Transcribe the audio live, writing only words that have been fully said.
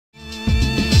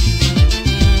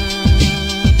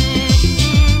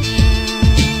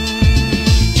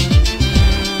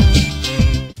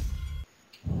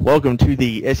welcome to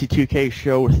the ST2K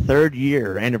show 3rd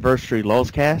year anniversary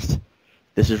Lulzcast.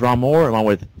 This is Ronmower along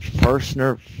with First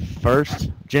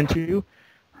Jintu,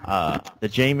 the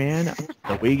Jman,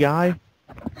 the Wiiguy,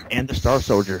 and the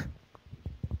Starsoldier.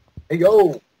 Hey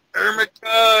yo! Oh my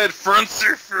god, front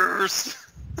surfers!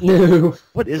 No.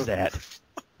 What is that?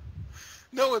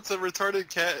 No, it's a retarded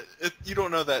cat. You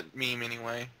don't know that meme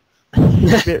anyway.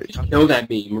 Know that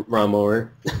meme, Ronmower.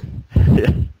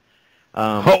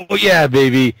 Oh yeah,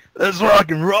 baby! Let's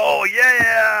rock and roll!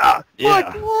 Yeah!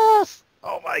 Yeah. Yes!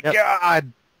 Oh my god!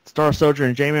 Starsoldier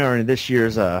and Jman are in this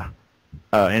year's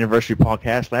anniversary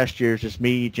podcast. Last year's just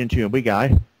me, Jintu, and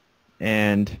Wiiguy.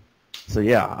 And so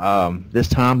yeah, this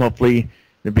time hopefully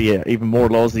there'll be even more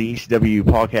Lulz the ECW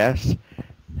podcast.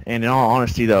 And in all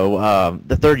honesty, though,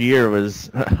 the 3rd year was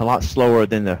a lot slower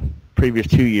than the previous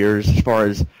 2 years as far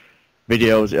as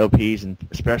videos, LPs, and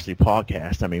especially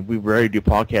podcasts. I mean, we rarely do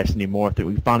podcasts anymore. That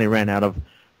we finally ran out of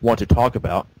what to talk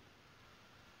about.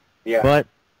 Yeah.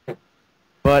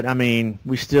 But I mean,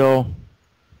 we still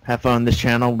have fun on this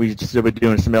channel. We still be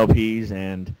doing some LPs,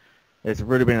 and it's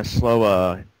really been a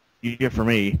slow year for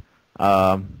me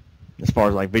as far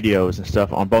as like videos and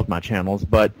stuff on both my channels.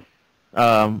 But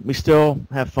we still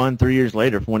have fun 3 years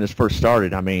later from when this first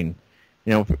started. I mean,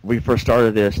 you know, we first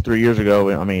started this 3 years ago.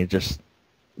 I mean, it just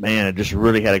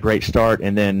really had a great start.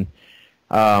 And then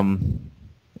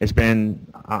it's been,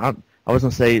 I was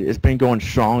going to say it's been going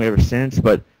strong ever since,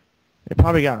 but it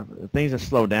probably things have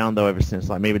slowed down, though, ever since,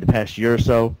 like maybe the past year or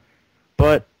so.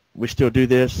 But we still do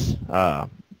this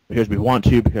because we want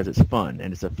to, because it's fun,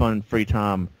 and it's a fun free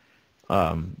time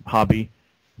hobby.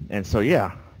 And so,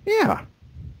 yeah.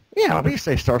 What do you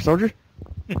say, Starsoldier?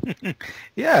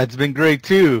 Yeah, it's been great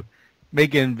too.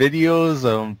 Making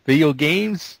videos, video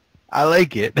games. I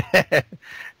like it.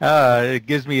 It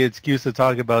gives me an excuse to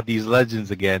talk about these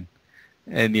legends again.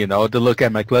 And, you know, to look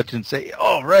at my collection and say,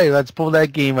 oh, right, let's pull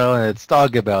that game out and let's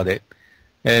talk about it.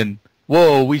 And,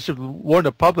 whoa, we should warn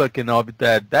the public and all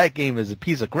that game is a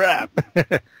piece of crap.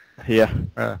 Yeah.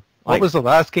 What was the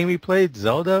last game we played?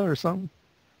 Zelda or something?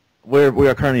 We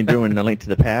are currently doing A Link to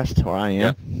the Past, or I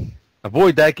am. Yeah.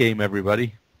 Avoid that game,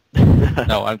 everybody.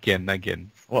 No, I'm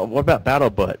kidding. Well, what about Battle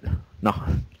Butt? No.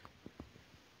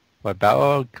 What,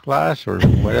 Battle Clash or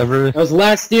whatever? That was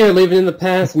last year, leave it in the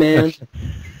past, man.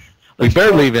 We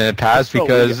better leave it in the past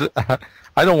because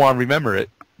I don't want to remember it.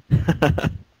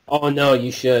 Oh no,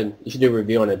 you should. You should do a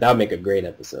review on it. That would make a great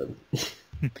episode.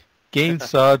 Game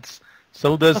sucks.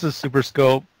 So does the Super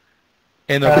Scope.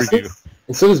 And a review.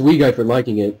 And so does Wiiguy for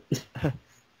liking it.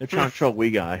 They're trying to troll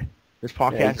Wiiguy. This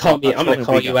podcast. Yeah, call me. I'm gonna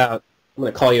call you out. I'm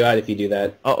gonna call you out if you do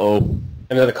that. Uh-oh.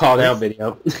 Another call now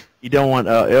video. You don't want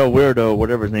El Weirdo,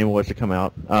 whatever his name was, to come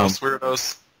out. Los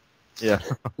Weirdos. Yeah.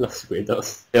 Los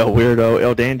Weirdos. El Weirdo,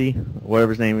 El Dandy,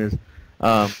 whatever his name is.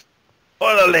 Hola,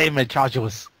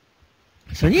 muchachos.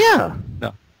 So yeah.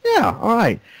 No. Yeah. All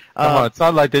right. It's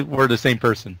not like we're the same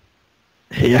person.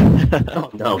 Yeah.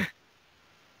 Oh no.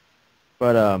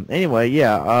 But anyway,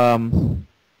 yeah.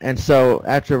 And so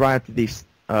right after the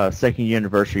 2nd year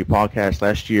anniversary podcast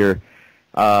last year,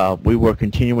 we were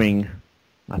continuing.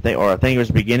 I think it was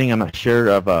the beginning. I'm not sure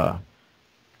of.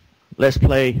 Let's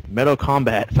play Metal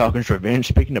Combat: Falcon's Revenge.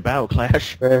 Speaking of Battle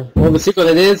Clash. Well, the sequel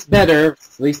that is better.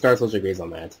 At least Starsoldier agrees on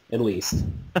that. At least.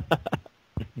 I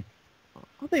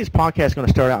think this podcast is going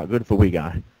to start out good for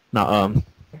Wiiguy. No,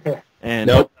 and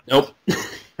Nope.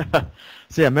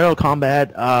 So yeah, Metal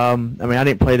Combat. I mean, I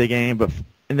didn't play the game, but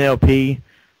in the LP,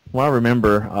 what I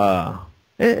remember,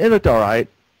 it looked all right.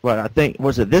 But I think,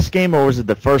 was it this game or was it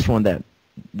the first one that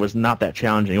was not that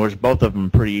challenging? Or was both of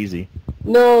them pretty easy?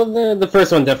 No, the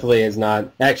first one definitely is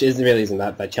not. Actually, isn't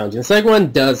that challenging. The second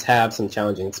one does have some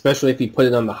challenging, especially if you put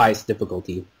it on the highest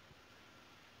difficulty.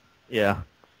 Yeah,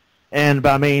 but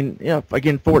I mean, you know,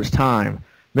 again, for its time,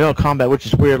 Metal Combat, which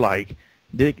is weird. Like,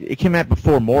 it came out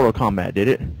before Mortal Kombat, did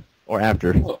it, or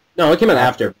after? No, it came out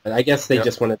after. But I guess they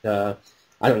just wanted to.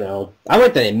 I don't know. I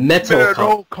like that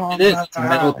Metal Combat.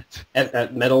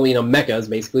 It's metal, you know, mechas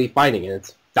basically fighting, and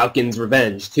it's Falcon's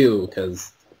Revenge too,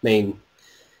 because main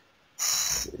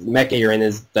mecha you're in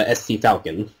is the ST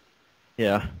Falcon.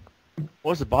 Yeah.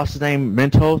 What was the boss's name?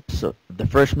 Mentos, the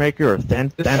Fresh Maker, or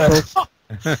Thantos?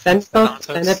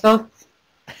 Thantos?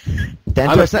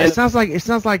 Thantos. It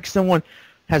sounds like someone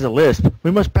has a lisp.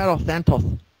 We must battle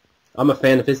Thantos. I'm a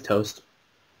fan of his toast.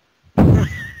 I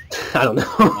don't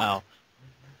know. Wow.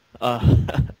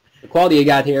 The quality you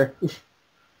got here.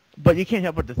 But you can't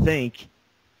help but to think,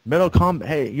 Metal Combat.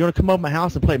 Hey, you want to come over to my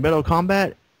house and play Metal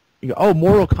Combat? You go, oh,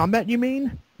 Mortal Kombat, you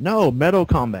mean? No, Metal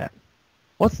Combat.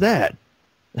 What's that?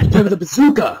 The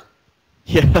bazooka.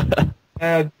 Yeah.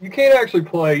 You can't actually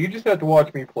play. You just have to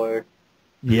watch me play.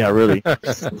 Yeah, really.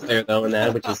 There though in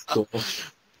that, which is cool.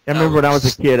 I remember when I was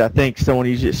a kid, I think someone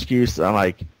used the excuse,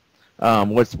 like,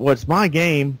 what's my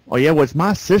game? Oh, yeah, what's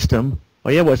my system? Oh,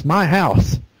 yeah, what's my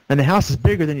house? And the house is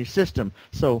bigger than your system,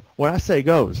 so what I say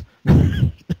goes.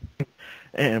 And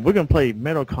we're going to play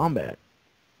Mortal Kombat.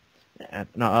 And,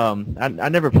 I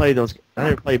never played those. I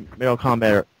never played Mortal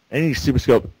Kombat or any Super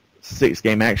Scope 6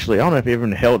 game, actually. I don't know if you ever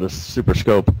held a Super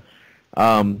Scope.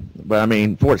 But, I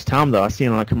mean, for its time, though, I seen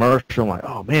it on a commercial. I'm like,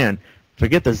 oh, man.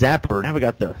 Forget the zapper. Now we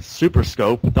got the Super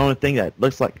Scope. The only thing that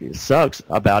looks like it sucks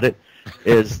about it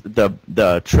is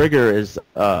the trigger is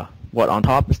on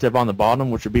top instead of on the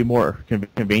bottom, which would be more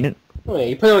convenient. Oh, yeah,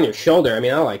 you put it on your shoulder. I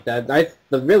mean, I like that.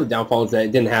 The real downfall is that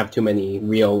it didn't have too many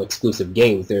real exclusive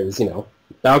games. There's,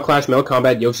 Battle Clash, Mortal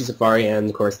Kombat, Yoshi Safari, and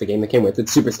of course the game that came with it,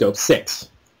 Super Scope 6.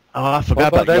 Oh, I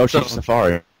forgot about Yoshi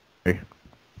Safari.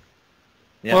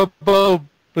 Yeah. What about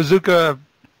Bazooka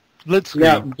Blitzkrieg?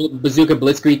 Yeah, Bazooka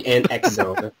Blitzkrieg and X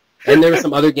Zone. And there were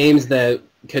some other games that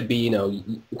could be,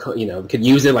 could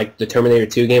use it, like the Terminator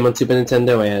 2 game on Super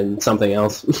Nintendo and something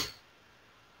else.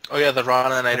 Oh yeah, the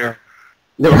Roninator.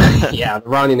 Yeah, the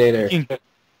Roninator.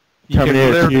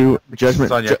 Terminator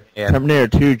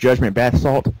 2 Judgment Bath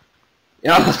Salt.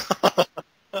 Yeah.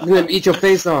 I'm gonna eat your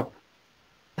face off.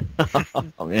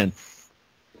 Oh man.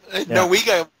 Hey, no,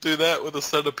 Wiiguy will do that with a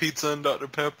set of pizza and Dr.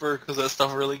 Pepper because that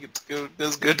stuff really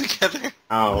does good together.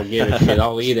 Oh, give a shit.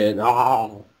 I'll eat it.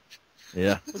 Oh.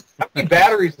 Yeah. How many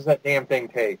batteries does that damn thing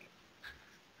take?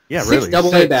 Yeah, really.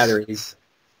 6 AA batteries.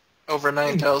 Over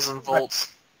 9,000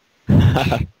 volts.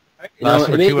 Lasts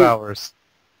for 2 hours.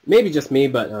 Maybe just me,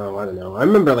 but I don't know. I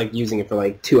remember using it for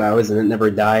 2 hours and it never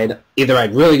died. Either I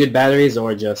had really good batteries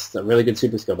or just a really good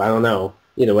Super Scope. I don't know.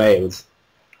 Either way, it was.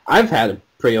 I've had a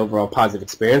pretty overall positive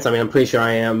experience. I mean, I'm pretty sure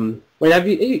I am. Wait,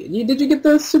 did you get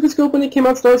the Super Scope when it came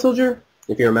out, Starsoldier?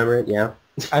 If you remember it, yeah.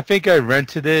 I think I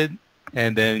rented it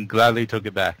and then gladly took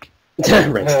it back.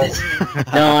 Rented it.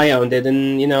 No, I owned it,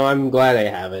 and I'm glad I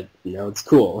have it. It's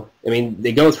cool. I mean,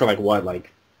 it goes for it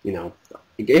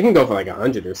can go for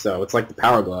 100 or so. It's like the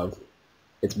Power Glove.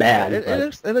 It's bad.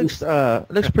 It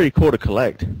looks pretty cool to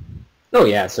collect. Oh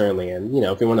yeah, certainly. And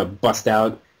if you want to bust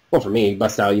out, well, for me,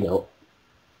 bust out,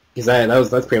 because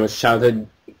that's pretty much childhood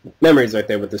memories right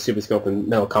there with the Super Scope and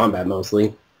Mortal Kombat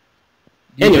mostly.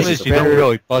 You don't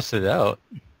really bust it out.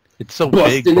 It's so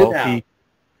big, bulky.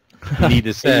 You need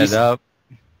to set it up.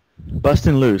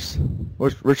 Busting loose.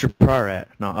 Where's Richard Pryor at?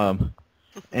 No,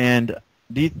 and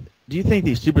do you think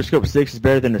the Super Scope 6 is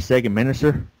better than the Sega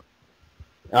Minister?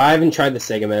 I haven't tried the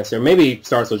Sega Master. Maybe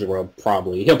Starsoldier World,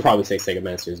 probably. He'll probably say Sega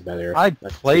Master is better. I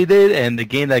played it, and the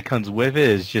game that comes with it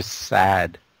is just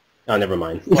sad. Oh, never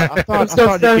mind. Well, I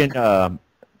thought you can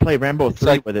play Rambo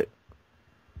 3 with it.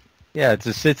 Yeah, it's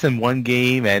a 6-in-1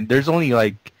 game, and there's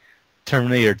only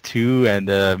Terminator 2 and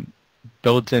the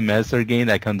built-in Master game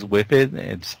that comes with it, and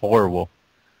it's horrible.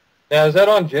 Now, is that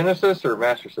on Genesis or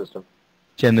Master System?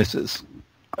 Genesis.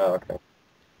 Oh, okay.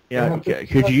 Yeah,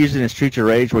 could you use it in Streets of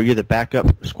Rage where you're the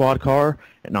backup squad car?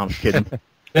 No, I'm just kidding.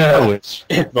 I wish.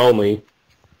 If only.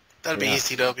 That'd be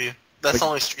ECW. That's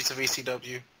only Streets of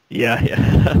ECW.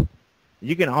 Yeah.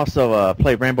 You can also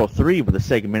play Rambo 3 with the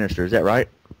Sega Minister, is that right?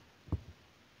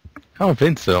 I don't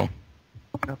think so.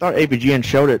 I thought ABGN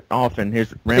showed it off in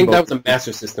his Rambo. I think that was a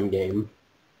Master System game.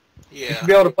 Yeah. You should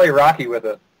be able to play Rocky with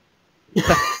it.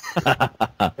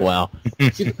 Wow.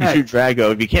 Shoot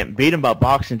Drago. If you can't beat him by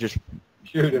boxing, just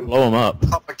shoot him. Blow him up.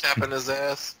 Pop a cap in his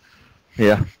ass.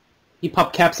 Yeah. He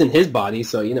popped caps in his body,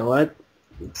 so you know what?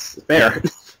 It's fair.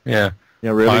 Yeah.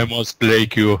 Yeah, really? I must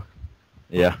break you.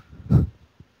 Yeah.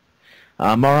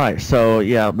 All right. So,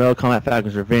 yeah, Mortal Kombat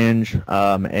Falcon's Revenge.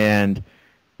 And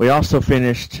we also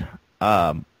finished,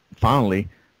 finally,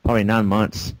 probably 9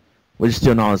 months, which is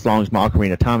still not as long as my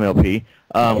Ocarina of Time LP,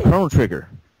 Chrono Trigger.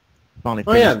 Finally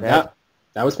finished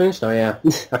that was finished? Oh, yeah.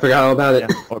 I forgot all about it.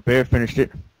 Yeah, or Bear finished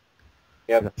it.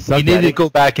 Yeah. You need to go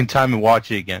back in time and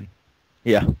watch it again.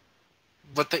 Yeah.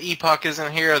 But the Epoch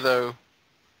isn't here, though.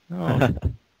 Oh.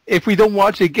 If we don't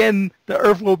watch it again, the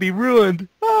Earth will be ruined.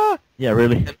 Ah! Yeah,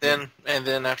 really. And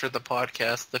then after the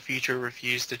podcast, the future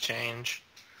refused to change.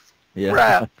 Yeah.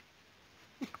 Crap.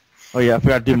 Oh, yeah, I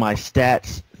forgot to do my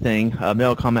stats thing.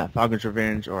 Mortal Kombat Falcon's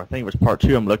Revenge, or I think it was part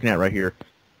 2 I'm looking at right here.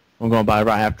 I'm going by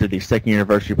right after the second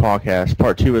anniversary podcast.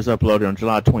 Part 2 is uploaded on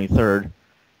July 23rd.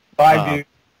 5 views.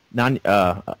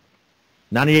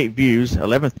 98 views,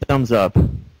 11 thumbs up,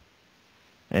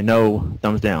 and no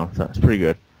thumbs down. So it's pretty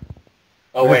good.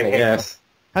 Oh wait, yes.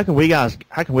 How can we guys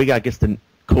get the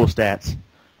cool stats?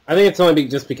 I think it's only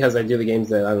just because I do the games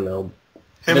that, I don't know,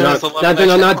 Him They're and his not, 11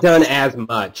 they're not accounts. done as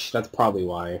much. That's probably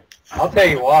why. I'll tell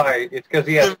you why. It's because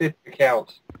he has 50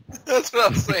 accounts. That's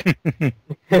what I'm saying.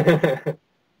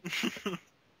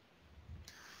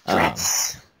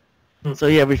 So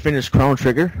yeah, we finished Chrono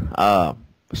Trigger.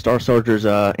 Starsoldier's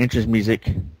entrance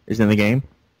music is in the game.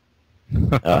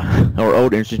 Or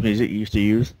old entrance music you used to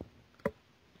use.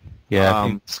 Yeah, I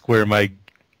think Square might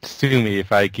sue me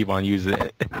if I keep on using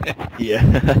it.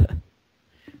 Yeah.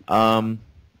 And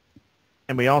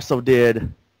we also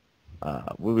did,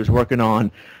 we was working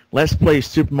on Let's Play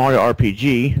Super Mario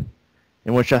RPG,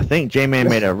 in which I think Jman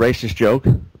made a racist joke.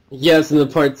 Yes, and the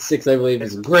part 6, I believe,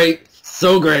 is great.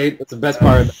 So great. That's the best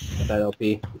part of that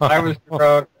LP. I was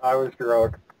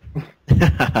drunk.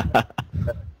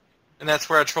 And that's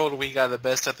where I trolled Wiiguy the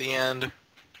best at the end.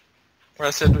 Where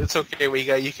I said, it's okay,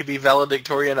 Wiiguy, you could be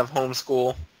valedictorian of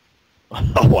homeschool.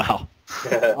 Oh, wow.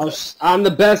 I'm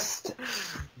the best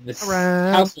this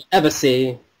house will ever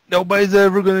see. Nobody's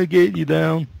ever gonna get you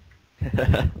down.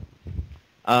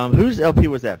 Whose LP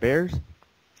was that? Bears?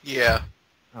 Yeah.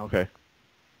 Okay.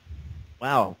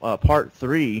 Wow. Part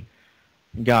 3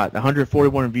 got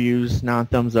 141 views, 9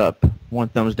 thumbs up, 1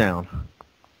 thumbs down.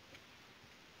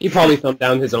 He probably thumbed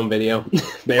down his own video.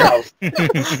 There.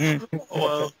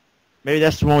 Well, Maybe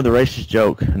that's the one with the racist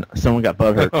joke, and someone got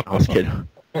butthurt. I was kidding.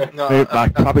 no, Maybe,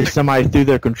 probably somebody threw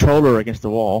their controller against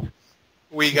the wall.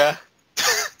 Wiiguy.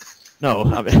 No,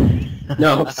 I mean...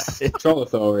 No, controller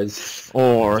throwers.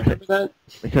 Or Remember that?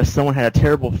 because someone had a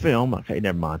terrible film. Okay,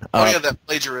 never mind. Oh yeah, that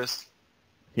plagiarist.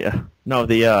 Yeah. No,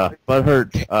 the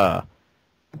butthurt.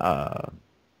 What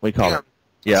do you call it?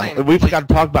 Yeah, we forgot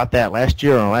to talk about that last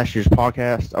year on last year's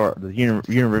podcast or the unit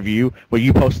review, where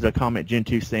you posted a comment,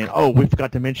 Jintu, saying, "Oh, we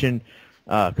forgot to mention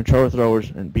controller throwers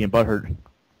and being butthurt."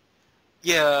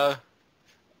 Yeah,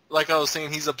 like I was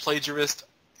saying, he's a plagiarist,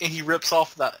 and he rips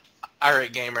off that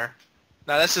irate gamer.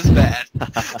 Now that's just bad.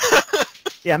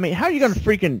 Yeah, I mean, how are you gonna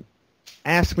freaking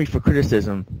ask me for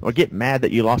criticism or get mad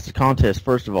that you lost the contest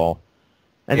first of all,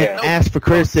 and then ask for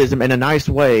criticism in a nice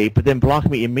way, but then block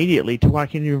me immediately to where I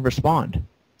can't even respond?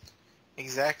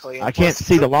 Exactly. And I can't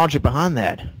see the logic behind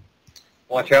that.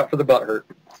 Watch out for the butt hurt.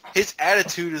 His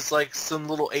attitude is like some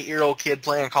little 8-year-old kid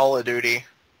playing Call of Duty.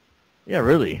 Yeah,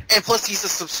 really. And plus, he's a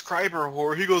subscriber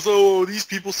whore. He goes, "Oh, these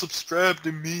people subscribe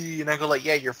to me," and I go like,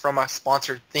 "Yeah, you're from my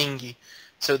sponsored thingy,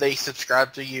 so they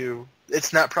subscribe to you.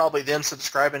 It's not probably them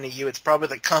subscribing to you. It's probably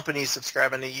the company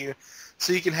subscribing to you,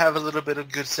 so you can have a little bit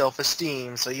of good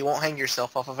self-esteem, so you won't hang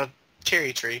yourself off of a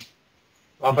cherry tree."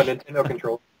 Off a Nintendo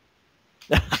controller.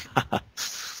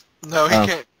 No, he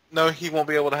can't. No, he won't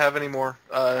be able to have any more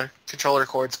controller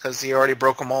cords because he already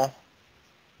broke them all.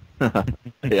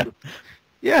 Yeah.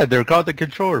 Yeah, they're called the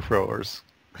controller throwers.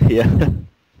 Yeah.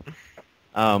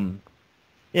 Yeah,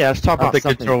 let's talk Not about the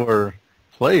something. controller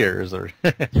players or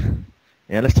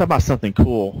Yeah, let's talk about something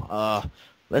cool.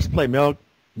 Let's play Metal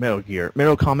Gear.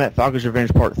 Mortal Kombat Falcon's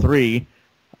Revenge Part 3.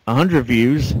 100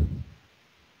 views.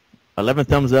 11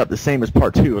 thumbs up, the same as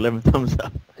Part 2. 11 thumbs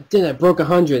up. I did. I broke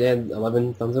 100 and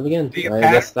 11 thumbs up again. See a I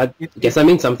guess that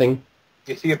means something.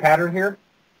 You see a pattern here?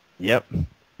 Yep.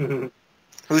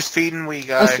 Who's feeding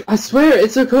Wiiguy? I swear,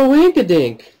 it's a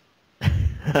coinkadink.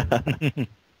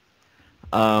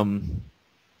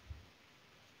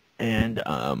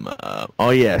 Oh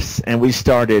yes, and we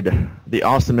started the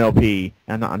awesome LP,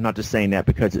 and I'm not just saying that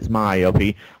because it's my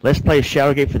LP. Let's play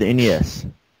Shadowgate for the NES.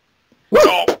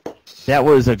 That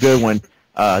was a good one.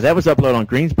 That was uploaded on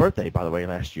Green's birthday, by the way,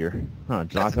 last year,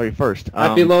 July 31st.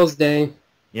 Happy Lowe's Day.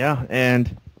 Yeah,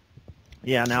 and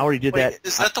yeah, and I already did that.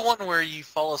 Is that the one where you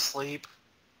fall asleep?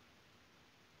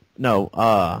 No,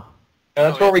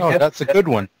 That's where we get. that's a good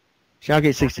one.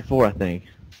 Shadowgate 64, I think.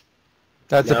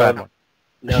 That's a bad one.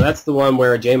 No, that's the one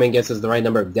where Jman guesses the right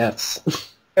number of deaths.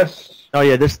 Oh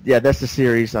yeah, that's the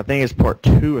series. I think it's part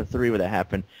 2 or 3 where that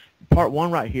happened. Part 1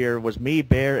 right here was me,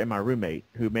 Bear, and my roommate,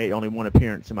 who made only one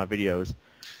appearance in my videos.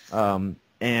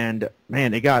 And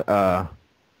man, it got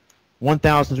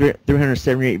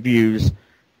 1,378 views.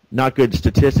 Not good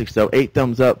statistics though. 8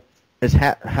 thumbs up.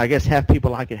 I guess half people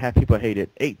like it, half people hate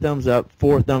it. 8 thumbs up,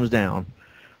 4 thumbs down.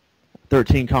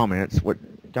 13 comments.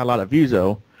 Got a lot of views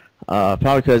though.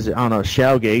 Probably because I don't know,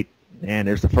 Shadowgate, and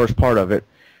there's the first part of it.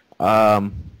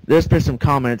 There's been some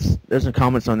comments. There's some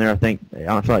comments on there. I think I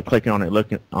don't feel like clicking on it,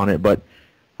 looking on it, but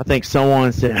I think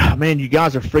someone said, oh, "Man, you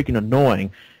guys are freaking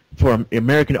annoying. For an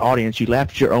American audience, you laugh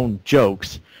at your own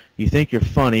jokes. You think you're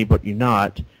funny, but you're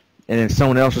not." And then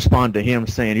someone else responded to him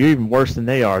saying, "You're even worse than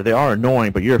they are. They are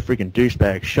annoying, but you're a freaking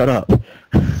douchebag. Shut up."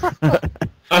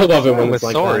 I love it when I'm it's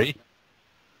like sorry.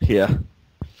 Yeah.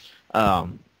 I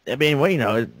mean, well, you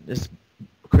know, it's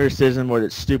criticism, whether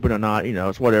it's stupid or not,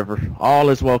 it's whatever. All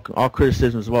is welcome. All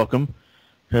criticism is welcome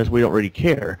because we don't really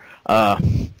care.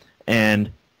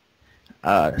 And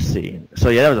let's see. So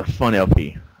yeah, that was a fun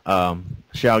LP.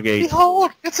 Shoutgate.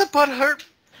 Behold, it's a butthurt.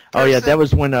 Oh yeah, that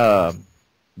was when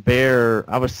Bear.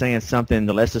 I was saying something.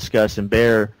 The Let's Discuss, and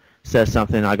Bear says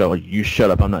something. I go, "You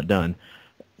shut up. I'm not done."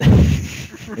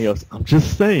 He goes, "I'm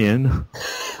just saying."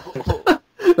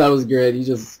 That was great. He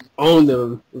just owned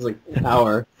him. It was like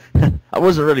power. I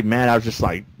wasn't really mad. I was just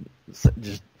like,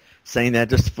 just saying that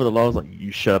just for the lulz. Like,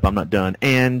 "You shut up. I'm not done."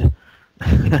 And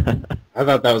I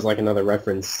thought that was like another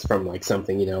reference from like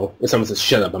something, when someone says,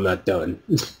 "Shut up, I'm not done."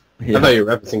 Yeah. I thought you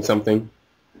were referencing something.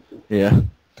 Yeah.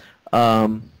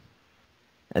 And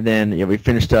then we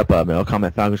finished up Mortal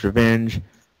Kombat Falcon's Revenge.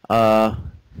 Let's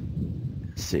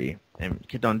see. And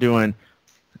kept on doing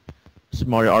Super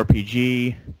Mario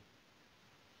RPG.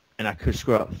 And I could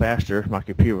scroll up faster. My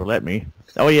computer will let me.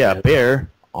 Oh yeah, Bear,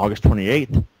 August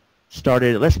 28th,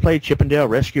 started Let's Play Chip 'n Dale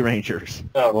Rescue Rangers.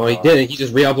 Oh, well, he didn't. He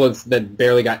just re-uploads that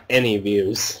barely got any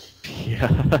views. Yeah.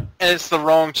 And it's the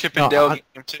wrong Chip and Dale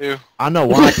game too. I know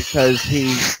why, because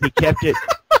he kept it.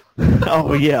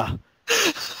 Oh yeah.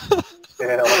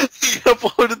 Yeah. He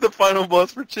uploaded the final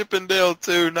boss for Chip and Dale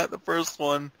too, not the first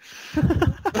one.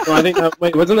 Well, I think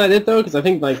wait, wasn't that it though? Because I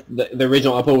think like the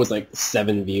original upload was like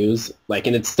 7 views,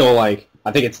 and it's still I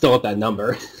think it's still at that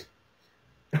number.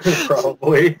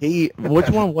 Probably. Which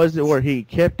one was it where he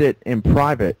kept it in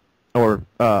private or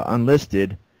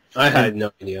unlisted? I had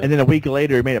no idea. And then a week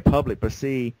later, he made it public. But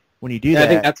see, when you do that, I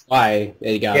think that's why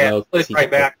it got low. It's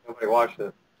right back. Nobody watched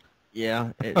it.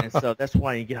 Yeah, and so that's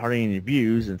why you get hardly any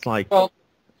views. It's like, Well,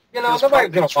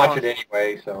 nobody's gonna watch it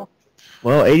anyway. So.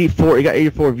 well, 84. He got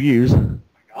 84 views. Oh my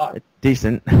God. It's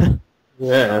decent.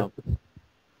 Yeah.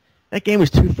 That game was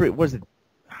too free. Was it?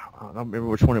 I don't remember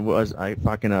which one it was. If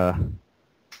I can.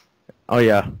 Oh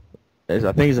yeah, I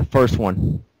think it's the first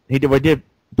one. We did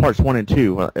parts 1 and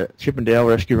 2. Chip 'n Dale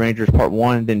Rescue Rangers Part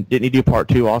 1. Then didn't he do Part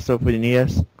 2 also for the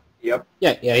NES? Yep.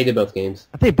 Yeah, he did both games.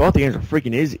 I think both the games are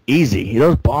freaking easy.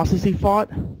 Those bosses he fought,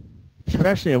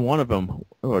 especially in one of them,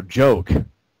 were a joke.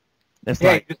 That's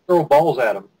Yeah, you just throw balls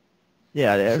at them.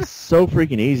 yeah, that's so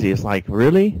freaking easy. It's like,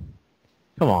 really?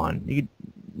 Come on, you could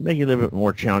make it a little bit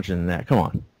more challenging than that. Come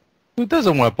on. Who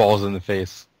doesn't want balls in the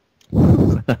face?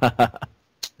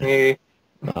 Yeah.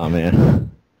 Oh man.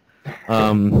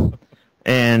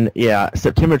 And yeah,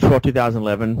 September 12,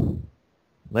 2011.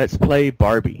 Let's Play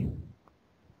Barbie.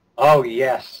 Oh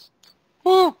yes.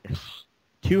 Woo!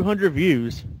 200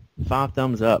 views, 5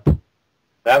 thumbs up.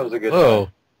 That was a good. Whoa.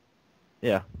 Time.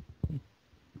 Yeah.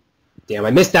 Damn,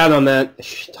 I missed out on that.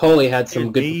 Totally had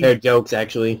some good prepared jokes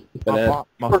actually. My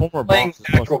former Playing boss.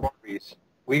 with actual Barbies.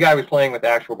 Wiiguy was playing with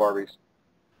actual Barbies.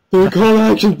 They're called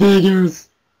action figures.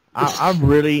 I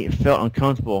really felt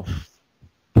uncomfortable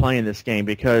playing this game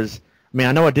because,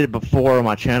 I know I did it before on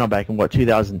my channel back in,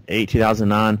 2008,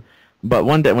 2009. But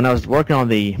one day when I was working on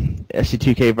the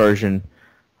ST2K version,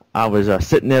 I was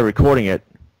sitting there recording it,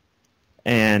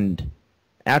 and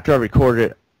after I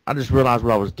recorded it, I just realized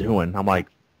what I was doing. I'm like,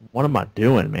 what am I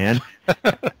doing, man?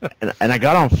 and I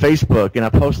got on Facebook, and I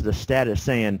posted a status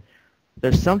saying,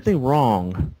 there's something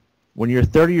wrong when you're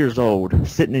 30 years old,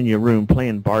 sitting in your room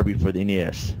playing Barbie for the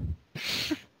NES.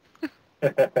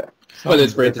 But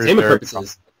it's for entertainment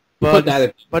purposes. But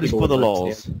it's for the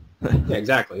lulz. Yeah,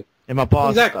 exactly. And my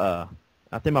boss, Exactly.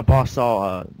 I think my boss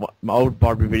saw my old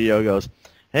Barbie video. Goes,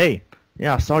 hey,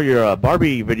 yeah, I saw your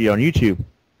Barbie video on YouTube.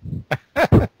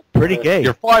 Pretty gay.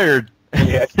 You're fired.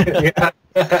 Yeah.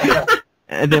 Yeah.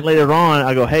 And then later on,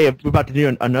 I go, hey, we're about to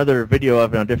do another video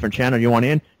of it on a different channel. You want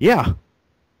in? Yeah.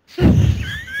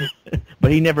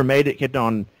 But he never made it. Kept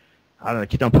on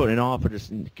putting it off, or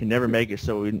just can never make it.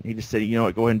 So he just said, you know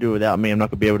what, go ahead and do it without me. I'm not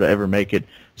gonna be able to ever make it.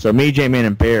 So me, Jman,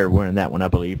 and Bear were in that one, I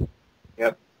believe.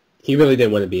 Yep. He really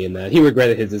didn't want to be in that. He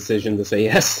regretted his decision to say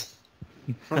yes.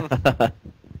 He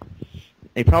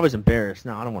probably was embarrassed.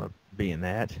 No, I don't want to be in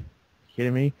that.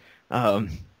 Kidding me?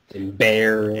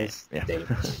 Embarrassed. Yeah.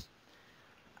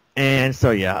 And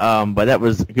so yeah, but that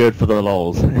was good for the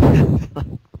lulz.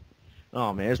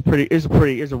 Oh man,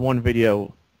 it's a one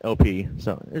video LP,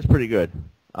 so it's pretty good.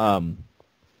 And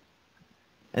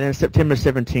then September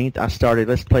 17th, I started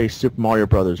Let's Play Super Mario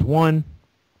Brothers 1.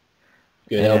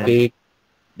 Good LP.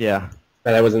 Yeah.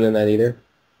 But I wasn't in that either.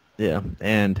 Yeah,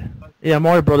 and yeah,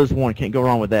 Mario Brothers 1, can't go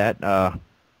wrong with that.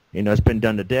 It's been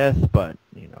done to death, but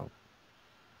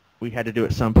we had to do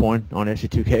it at some point on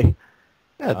ST2K.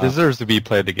 Yeah, it deserves to be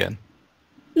played again.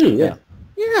 Yeah.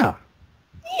 Yeah.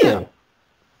 Yeah.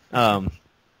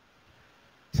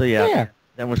 So yeah.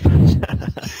 That was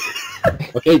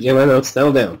Okay, Jim, I know.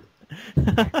 Settle down.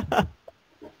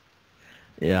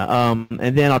 Yeah.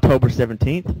 And then October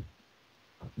 17th,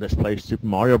 let's play Super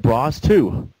Mario Bros.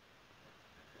 2.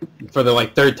 For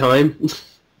the third time.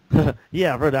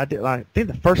 Yeah, brother. I did. I think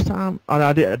the first time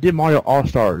I did Mario All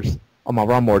Stars on my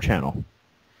Ronmower channel.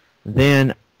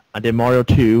 Then I did Mario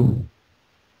 2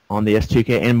 on the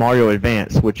ST2K and Mario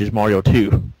Advance, which is Mario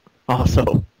 2,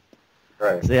 also.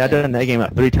 Right. See, I've done that game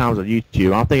like 3 times on YouTube.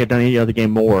 I don't think I've done any other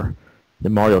game more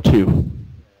than Mario 2.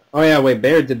 Oh yeah, wait,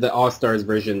 Bear did the All-Stars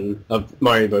version of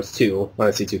Mario Bros. 2 on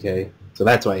ST2K, so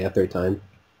that's why third time.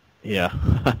 Yeah.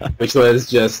 Which was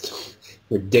just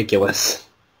ridiculous.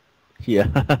 Yeah.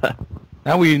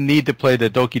 Now we need to play the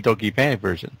Doki Doki Panic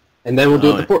version. And then we'll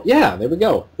do it the yeah, there we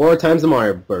go. 4 times the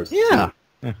Mario Bros. Yeah.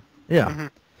 2. Yeah. Mm-hmm.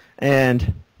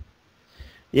 And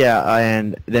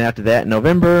then after that, in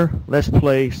November, let's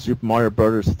play Super Mario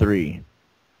Brothers 3.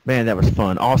 Man, that was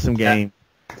fun. Awesome game.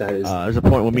 That is. There's a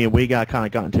point where me and Wiiguy kind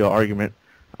of got into an argument.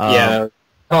 Yeah.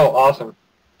 Oh, awesome.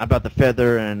 About the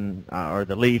feather and or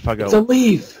the leaf. I go, It's a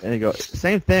leaf. and he go,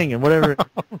 same thing, and whatever.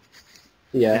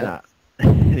 Yeah.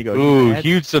 And he goes, Ooh,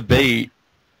 huge debate.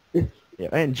 Yeah,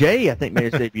 and Jay, I think,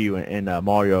 made his debut in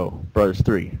Mario Brothers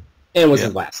 3. And was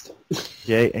his last.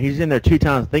 Jay, he's in there 2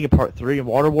 times. I think in Part 3 in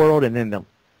Water World, and then the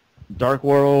Dark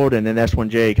World, and then that's when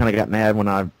Jay kind of got mad when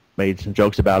I made some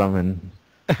jokes about him. And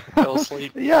Fell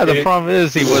asleep. Yeah, the problem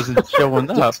is he wasn't showing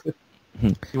up.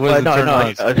 He wasn't turning on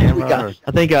his camera.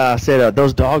 I think I said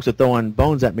those dogs are throwing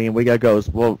bones at me, and Wiiguy goes,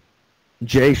 well,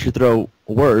 Jay should throw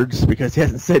words because he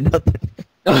hasn't said nothing.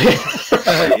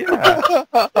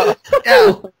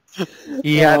 Yeah.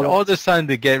 He had all this time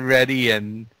to get ready,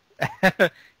 and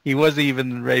he wasn't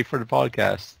even ready for the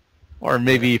podcast. Or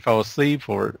maybe he fell asleep,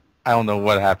 or I don't know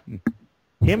what happened.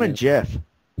 Him and Jeff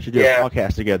should do a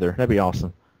podcast together. That'd be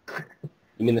awesome.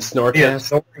 You mean the Yeah, Snorcast?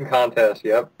 snoring contest,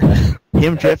 yep.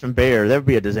 Him, Jeff, and Bear. That would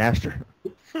be a disaster.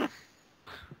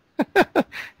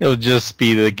 It'll just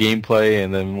be the gameplay,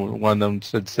 and then one of them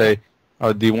should say,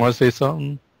 "Oh, do you want to say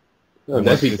something?" Oh,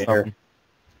 that'd be fair.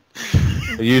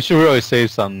 You should really say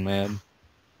something, man.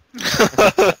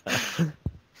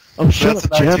 Oh, shut That's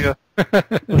up, an Jeff.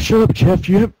 Oh, shut up, Jeff.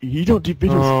 You don't do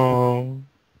videos. Oh.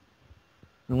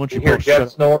 I want You you hear both shut Jeff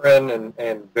up. snoring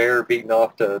and Bear beating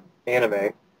off to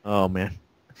anime. Oh, man.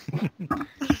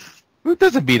 Who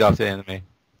doesn't beat off the anime?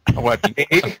 Oh, what?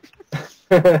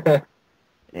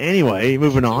 Anyway,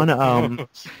 moving on.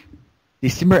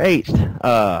 December 8th,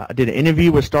 I did an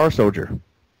interview with Starsoldier.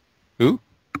 Who?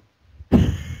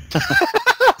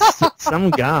 Some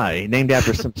guy named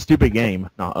after some stupid game.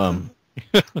 No,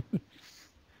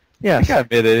 yeah. I gotta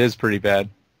admit, it is pretty bad.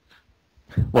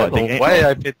 What? I don't know why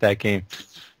I picked that game.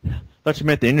 Thought you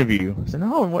meant the interview. I said,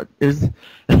 no, what is...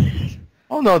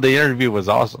 Oh no, the interview was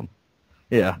awesome.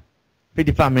 Yeah.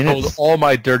 55 minutes. Told all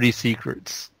my dirty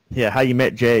secrets. Yeah, how you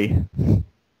met Jay.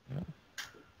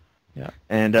 Yeah.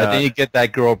 And I didn't get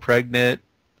that girl pregnant.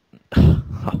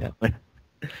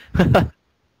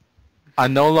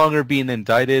 I'm no longer being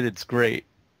indicted. It's great.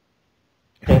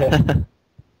 I'm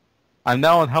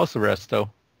now on house arrest, though.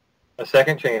 A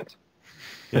second chance.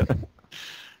 Yeah.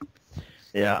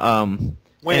 Yeah.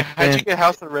 Wait, how'd you get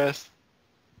house arrest?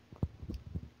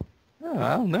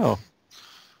 I don't know.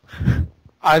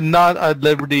 I'm not at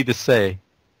liberty to say.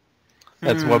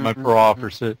 That's what my parole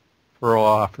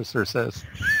officer says.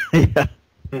 Yeah.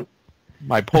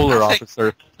 My polar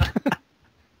officer.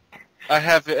 I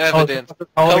have evidence.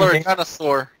 Color a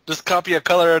dinosaur. Just copy a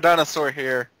color a dinosaur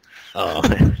here.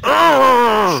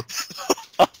 Oh.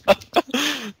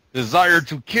 Desire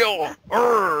to kill.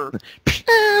 All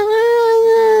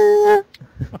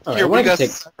Here, right, we got take,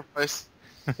 sacrifice.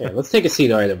 yeah, let's take a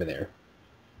seat right over there.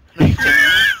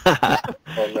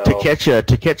 Oh, no.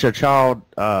 to catch a child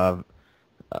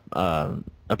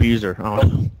abuser.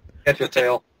 Oh. Catch a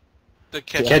tail. The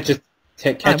catch.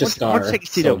 Catch a star. Let's take a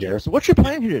seat over soldier. there. So what's your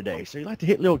plan here today? So you like to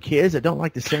hit little kids that don't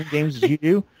like the same games as you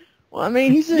do? Well, I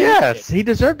mean, yes, he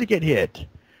deserved to get hit.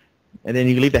 And then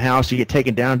you leave the house, you get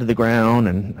taken down to the ground,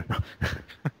 and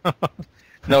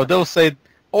No, they'll say,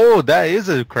 "Oh, that is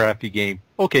a crappy game.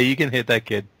 Okay, you can hit that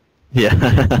kid."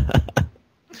 yeah.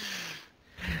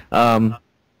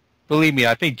 Believe me,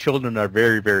 I think children are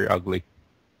very, very ugly.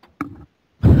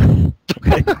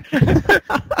 Okay.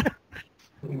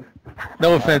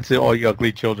 No offense to all you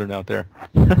ugly children out there.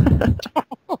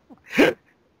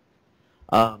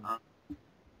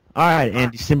 All right,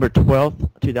 and December 12th,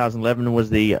 2011 was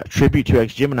the tribute to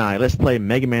Jman. Let's play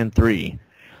Mega Man 3.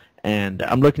 And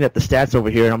I'm looking at the stats over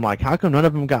here, and I'm like, how come none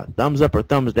of them got thumbs up or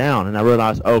thumbs down? And I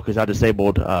realized, because I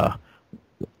disabled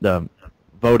the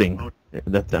voting,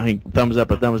 the thumbs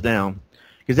up or thumbs down.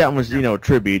 Because that one was,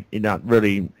 tribute. You not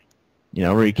really,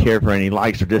 really care for any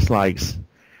likes or dislikes.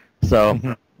 So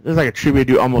there's like a tribute I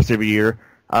do almost every year.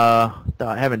 I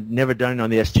haven't never done it on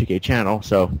the S2K channel.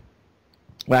 So,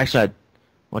 well, actually,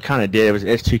 I kind of did. It was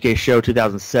S2K show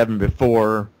 2007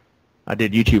 before I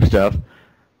did YouTube stuff.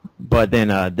 But then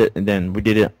then we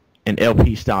did it in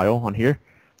LP style on here.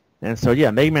 And so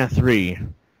yeah, Mega Man 3.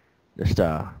 Just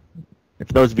if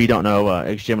those of you don't know,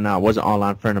 Jman was an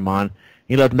online friend of mine.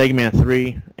 He loved Mega Man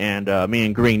 3, and me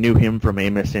and Green knew him from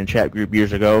an MSN chat group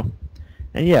years ago.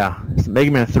 And yeah,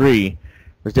 Mega Man 3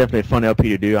 was definitely a fun LP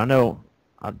to do. I know,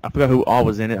 I forgot who all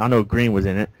was in it. I know Green was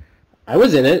in it. I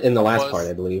was in it in the last part,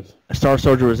 I believe.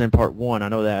 Starsoldier was in part 1. I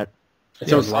know that.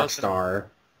 So was Rockstar.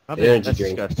 I think that's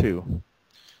discussed too.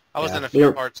 I was in a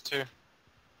few parts too.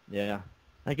 Yeah.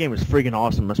 That game was freaking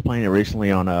awesome. I was playing it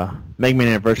recently on Mega Man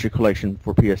Anniversary Collection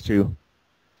for PS2.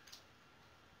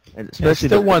 And especially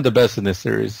still one of the best in this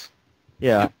series.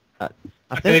 Yeah. I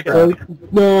think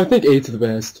no, I think 8's the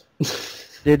best.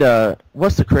 Did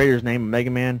what's the creator's name of Mega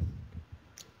Man?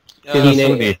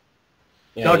 Yeah,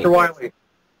 Dr. Wily.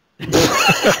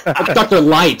 Dr.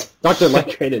 Light. Dr.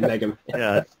 Light created Mega Man.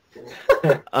 Yeah.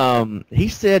 He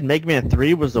said Mega Man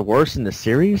 3 was the worst in the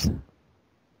series.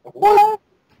 What?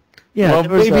 Yeah, well,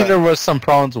 maybe there was some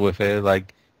problems with it,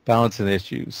 like balancing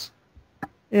issues.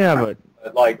 Yeah, but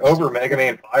like over Mega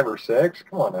Man 5 or 6?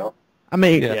 Come on now. I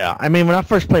mean, yeah. I mean, when I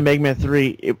first played Mega Man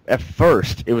 3, at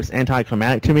first it was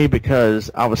anticlimactic to me because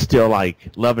I was still like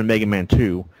loving Mega Man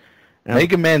 2. And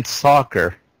Mega Man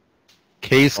Soccer.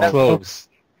 Case closed.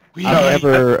 I've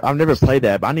never played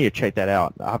that, but I need to check that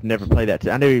out. I've never played that.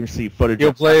 I never even see footage.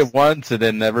 You'll play it once and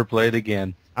then never play it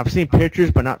again. I've seen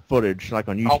pictures, but not footage, like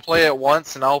on YouTube. I'll play it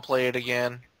once and I'll play it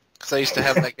again because I used to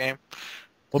have that game.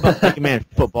 What about Mega Man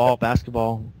football,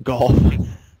 basketball, golf?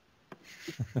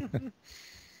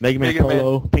 Mega Man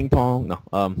polo, ping pong? No.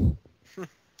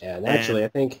 Yeah, and actually, I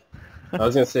think I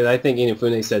was gonna say that I think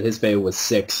Inafune said his favorite was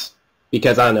 6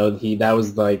 because I don't know that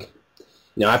was like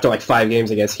after like 5 games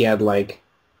I guess he had like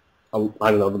I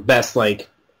don't know the best like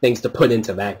things to put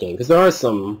into that game because there are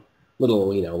some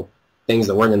little things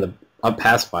that weren't in the up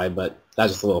past 5, but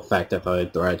that's just a little fact I thought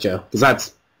I'd throw at you because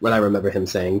that's what I remember him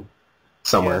saying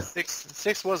somewhere. Yeah,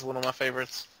 6 was one of my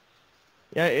favorites.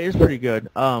 Yeah, it is pretty good.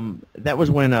 That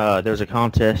was when there was a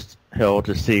contest held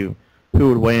to see who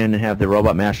would win and have the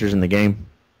Robot Masters in the game.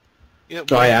 Yeah,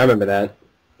 oh yeah, I remember that.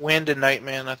 Wind and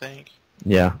Nightman, I think.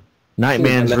 Yeah,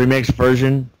 Nightman's remixed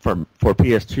version for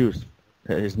PS2.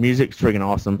 His music's freaking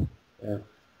awesome. Yeah.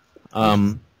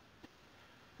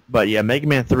 But yeah, Mega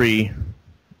Man 3,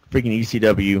 freaking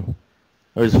ECW.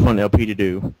 It was a fun LP to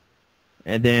do.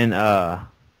 And then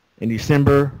in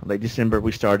late December,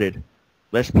 we started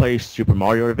Let's Play Super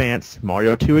Mario Advance,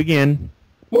 Mario 2 again.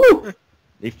 Woo!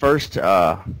 The first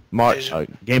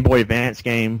Game Boy Advance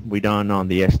game we done on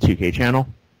the S2K channel.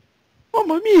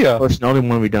 Mamma mia! First and only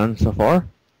one we done so far.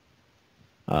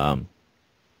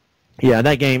 Yeah,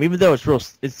 that game, even though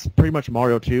it's pretty much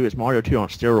Mario 2, it's Mario 2 on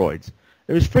steroids.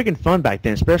 It was freaking fun back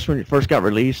then, especially when it first got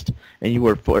released and you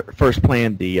were first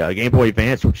playing the Game Boy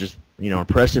Advance, which is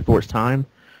impressive for its time.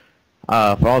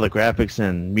 For all the graphics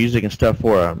and music and stuff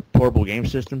for a portable game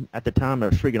system at the time,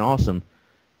 it was freaking awesome.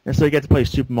 And so you got to play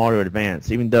Super Mario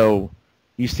Advance, even though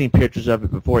you've seen pictures of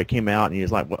it before it came out, and you're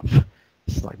like, well,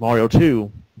 it's like Mario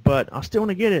 2, but I still want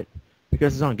to get it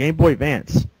because it's on Game Boy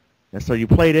Advance. And so you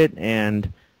played it,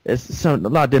 and it's a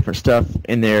lot of different stuff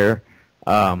in there,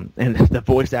 and the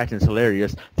voice acting is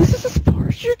hilarious. This is as far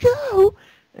as you go,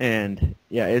 and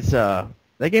yeah, it's that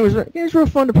game was real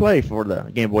fun to play for the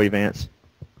Game Boy Advance.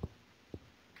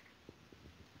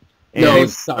 And No,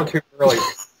 it's too early.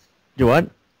 Do what?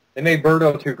 They made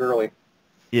Birdo too girly.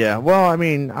 Yeah, well, I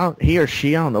mean, he or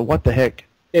she, I don't know what the heck.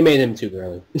 They made him too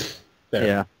girly.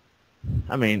 Yeah.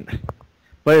 I mean,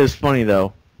 but it was funny,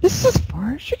 though. This is as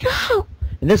far as you go.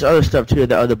 And there's other stuff, too,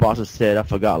 that other bosses said. I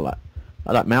forgot a lot.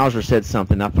 I thought Mauser said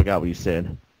something. I forgot what he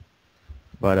said.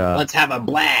 But, let's have a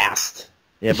blast.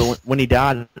 Yeah, but when he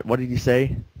died, what did he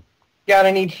say? Got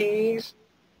any cheese?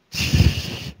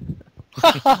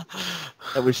 That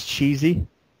was cheesy.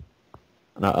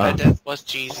 That death was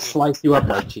cheesy. Slice you up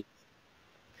like cheese.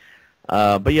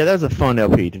 But yeah, that was a fun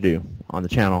LP to do on the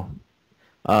channel.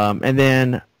 And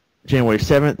then January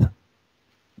 7th,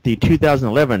 the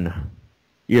 2011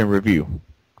 year in review.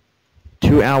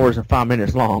 2 hours and 5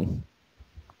 minutes long.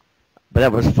 But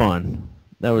that was fun.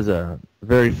 That was a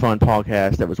very fun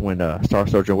podcast. That was when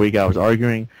Starsoldier and Wiiguy was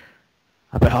arguing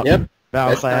about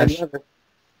Battle Clash.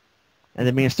 And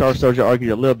then me and Starsoldier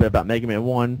argued a little bit about Mega Man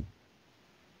 1.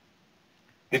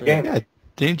 Good game. Yeah,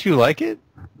 didn't you like it?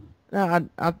 No,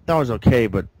 I thought it was okay,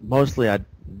 but mostly I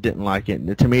didn't like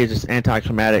it. To me, it's just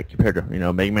anticlimactic compared to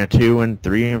Mega Man 2 and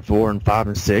 3 and 4 and 5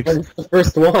 and 6. It's the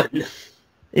first one.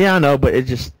 Yeah, I know, but it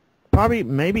just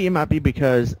maybe it might be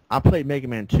because I played Mega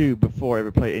Man 2 before I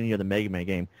ever played any other Mega Man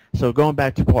game. So going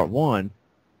back to part 1,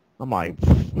 I'm like,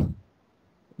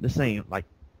 this ain't like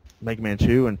Mega Man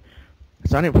 2, and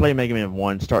so I didn't play Mega Man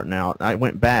 1 starting out. I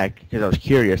went back because I was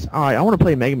curious. All right, I want to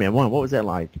play Mega Man 1. What was that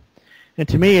like? And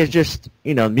to me, it's just,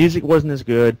 the music wasn't as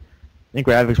good, and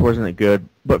graphics wasn't that good.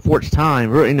 But for its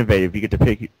time, real innovative. You get to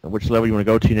pick which level you want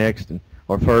to go to next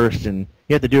or first, and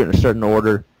you have to do it in a certain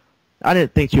order. I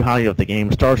didn't think too highly of the game.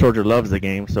 Starsoldier loves the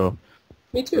game, so...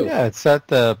 Me too. Yeah, it set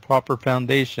the proper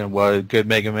foundation what a good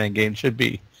Mega Man game should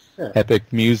be. Yeah. Epic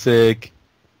music,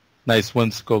 nice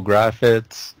whimsical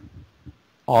graphics,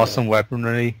 awesome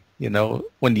weaponry.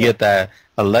 When you get that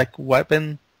elect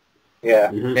weapon, Yeah.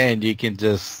 and you can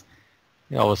just,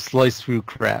 slice through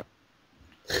crap.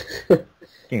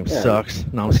 Game sucks.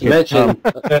 No, I'm just kidding.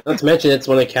 Let's mention it's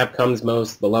one of Capcom's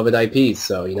most beloved IPs,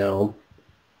 so,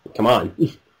 come on.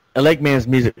 Eggman's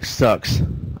music sucks.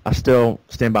 I still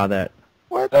stand by that.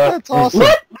 What? That's awesome.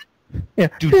 What? Yeah.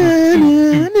 It's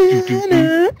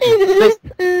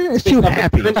too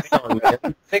happy.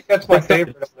 I think that's my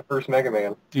favorite of the first Mega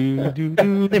Man.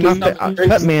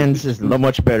 Cutman's is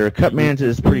much better. Cutman's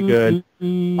is pretty good.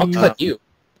 I'll cut you.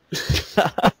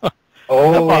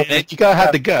 Oh, Man, you gotta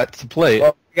have the guts to play it.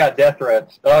 well, you got death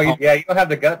threats. Oh, you don't have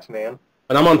the guts, man.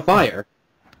 But I'm on fire.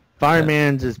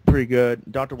 Fireman's is pretty good.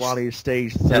 Dr. Wily's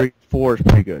stage 3, 4 is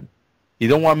pretty good. You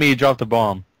don't want me to drop the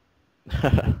bomb.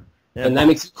 Yeah, And that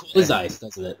makes it cool as ice,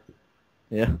 doesn't it?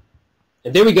 yeah.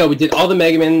 And there we go. We did all the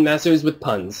Mega Man Masters with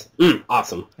puns.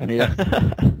 Awesome. Yeah.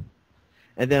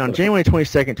 And then on January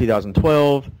 22nd,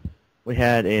 2012, we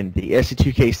had in the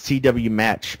ST2K CW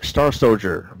match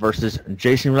Starsoldier versus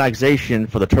Jason Relaxation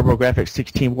for the TurboGrafx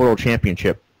 16 World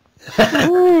Championship.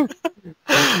 I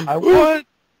won.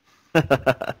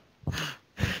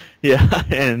 Yeah,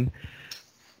 and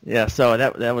so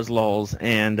that was LOLs,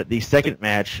 and the second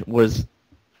match was,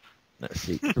 let's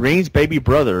see, Green's baby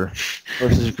brother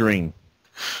versus Green.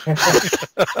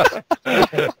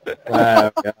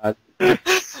 Wow, God.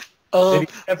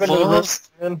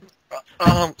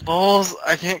 Balls,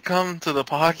 I can't come to the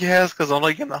podcast because I'm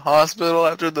like in the hospital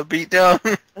after the beatdown.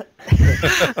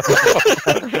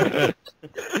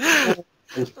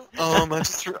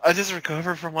 I just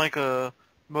recovered from like a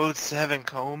mode 7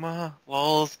 coma.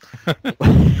 Lols.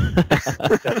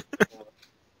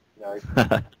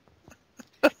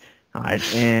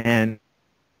 Alright, and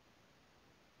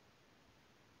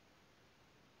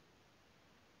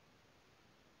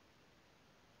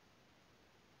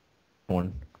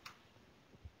one.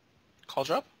 Call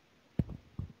drop?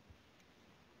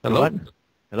 Hello? What?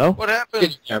 Hello? What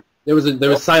happened? Yeah, there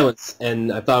was silence,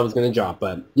 and I thought I was going to drop,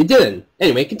 but you didn't.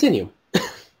 Anyway, continue.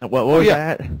 What was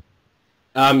that?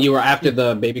 You were after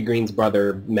the Baby Green's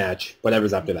brother match.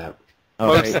 Whatever's after that.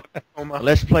 Okay.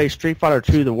 Let's play Street Fighter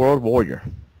 2: The World Warrior.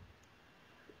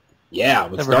 Yeah,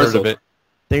 with Never heard of it.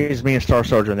 I think it's me and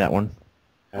Starsoldier in that one.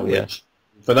 Yeah.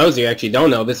 For those of you who actually don't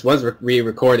know, this was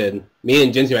re-recorded. Me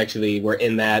and Jintu actually were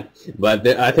in that, but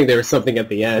I think there was something at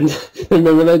the end.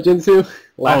 Remember that, Jintu?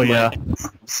 Oh, yeah.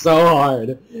 So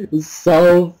hard. It was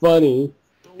so funny.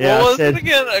 Yeah, What was it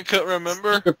again? I couldn't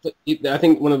remember. I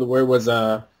think one of the word was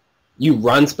you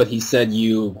runts, but he said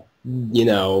you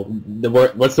know, the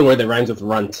word. What's the word that rhymes with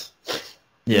runt?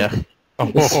 Yeah.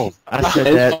 Oh, I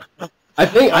said that. I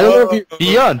don't know if you.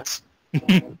 Beyond.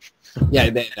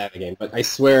 Yeah, they had a game, but I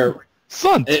swear.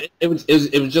 Son. It was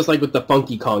just like with the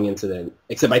Funky Kong incident,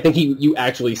 except I think you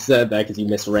actually said that because you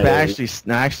misread I it.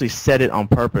 actually said it on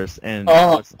purpose, and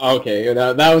Oh, okay,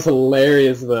 that was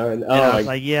hilarious though. And, I was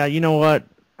like, yeah, you know what?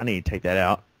 I need to take that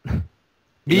out.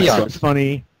 Beyond. It's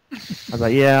funny. I was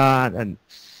like, yeah, and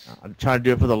I'm trying to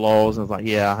do it for the lulz, and I was like,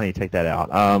 yeah, I need to take that out.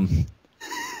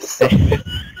 It's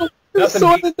so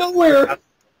out of nowhere.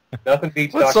 Nothing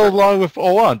beats What's Dr. so long with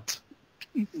Owant?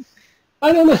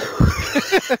 I don't know.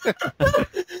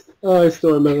 Oh, I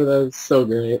still remember that. It was so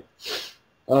great.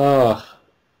 Even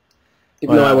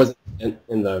though I wasn't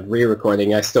in the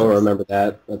re-recording, I still remember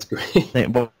that. That's great.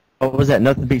 What was that?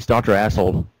 Nothing beats Dr.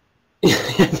 Asshole.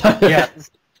 Yeah,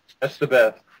 that's the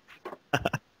best.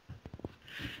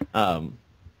 I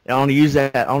only use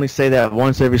that. I only say that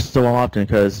once every so often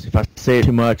because if I say it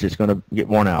too much, it's gonna get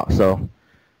worn out. So.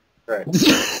 Right.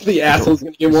 The asshole's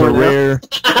gonna get It's worn out.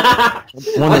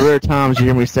 one of the rare times you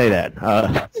hear me say that.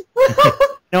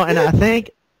 And I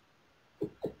think.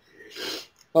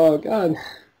 Oh God.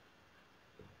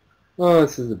 Oh,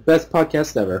 this is the best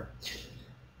podcast ever.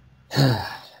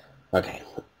 Okay.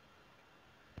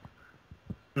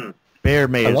 Bear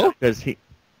made Hello? it because he.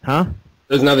 Huh?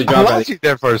 There's another I drop. lost you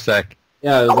there for a sec.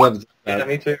 Yeah, there's another drop. Yeah,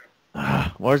 me too.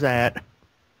 Where's that?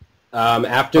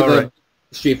 After All the right.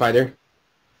 Street Fighter.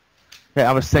 Yeah,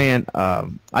 I was saying, I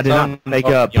did not make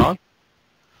up. Beyond?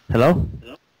 Hello?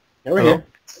 Yeah, we're Hello? here.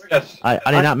 Yes. I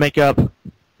did not make up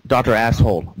Dr.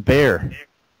 Asshole. Bear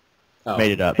Oh.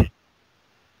 made it up.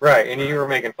 Right, and you were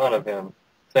making fun of him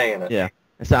saying it. Yeah.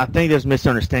 And so I think there's a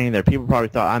misunderstanding there. People probably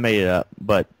thought I made it up,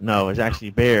 but no, it's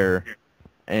actually Bear.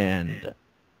 And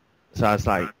so I was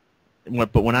like,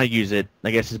 but when I use it, I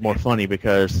guess it's more funny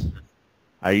because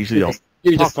I usually don't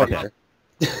You're talk just like funny.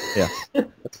 that. Yeah.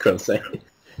 That's gross.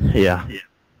 Yeah.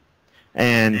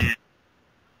 And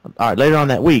all right, later on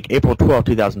that week, April 12,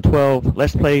 2012,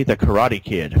 let's play The Karate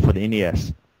Kid for the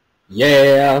NES.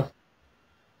 Yeah.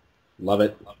 Love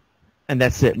it. And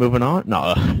that's it. Moving on?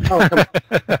 No. Oh, come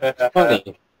on. Funny.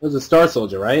 It was a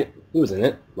Starsoldier, right? He was in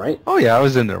it, right? Oh yeah, I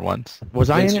was in there once. Was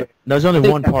I in Thanks it? There's only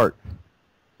one part.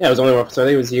 Yeah, it was only one. So I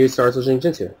think it was you, Starsoldier, and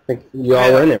Jintu. I think you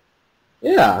all were in there.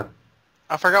 Yeah.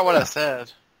 I forgot what I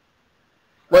said.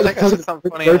 Why I the think I fuck said are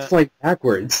something funny. birds flying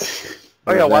backwards?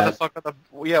 Oh yeah, why the That.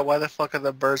 fuck are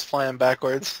the birds flying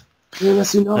backwards? You're in a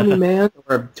tsunami, man,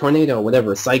 or a tornado,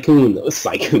 whatever. Cyclone. Those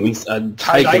cyclones.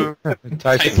 Typhoon. Typhoon.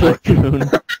 Typhoon.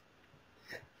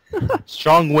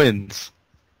 Strong winds.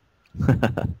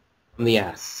 On the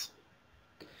ass,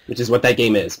 which is what that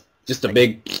game is. Just a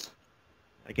big.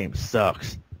 That game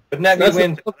sucks. Wouldn't that That's be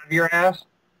wind out of your ass?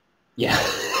 Yeah.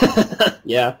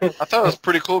 Yeah. I thought it was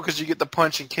pretty cool because you get to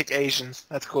punch and kick Asians.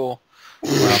 That's cool.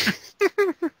 Wow.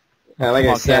 Like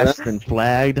I said, Podcast been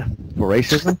flagged for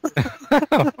racism.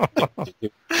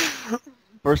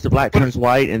 First the black turns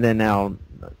white, and then now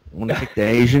want to kick the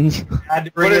Asians. I had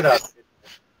to bring But it up.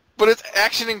 But it's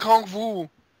action and kung fu.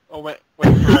 Oh wait.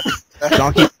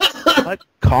 Donkey what?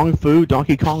 Kung Fu?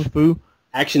 Donkey Kong Fu?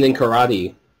 action in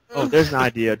karate. Oh, there's an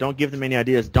idea. Don't give them any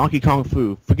ideas. Donkey Kong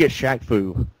Fu. Forget Shaq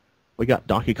Fu. We got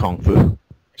Donkey Kong Fu.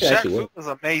 Shaq Actually, Fu was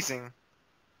amazing.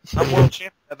 I'm world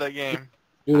champion at that game.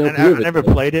 you know, I never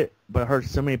played it, but I heard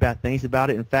so many bad things about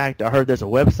it. In fact, I heard there's a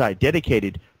website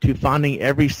dedicated to finding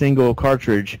every single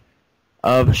cartridge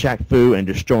of Shaq Fu and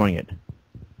destroying it.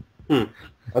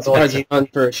 I'm surprised you on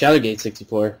for Shadowgate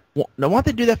 64. Well, now, why don't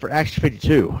they do that for Action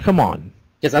 52? Come on.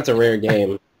 Because that's a rare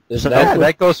game. There's So Yeah, that.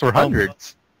 that goes for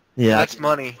hundreds. Yeah, That's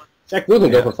money. Jack Blue can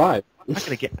go for 5. I'm not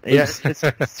gonna get. Yeah,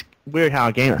 it's weird how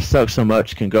a game that sucks so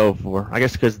much can go for. I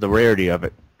guess because of the rarity of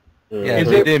it. Yeah, Is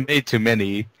they it- didn't make too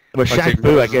many. But Like Shaq they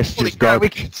Fu, I go, guess, Holy just crap, we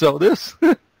garbage. can sell this.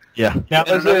 Yeah. Now,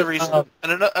 And is another it, reason,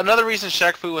 another reason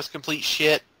Shaq Fu was complete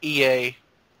shit. EA.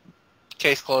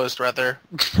 Case closed, rather.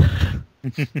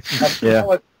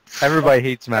 Yeah. Everybody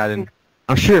hates Madden.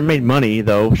 I'm sure it made money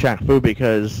though, Shaq Fu,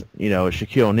 because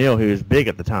Shaquille O'Neal, who was big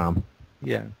at the time,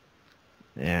 Yeah.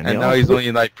 and, And now he's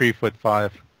only like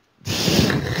 3'5".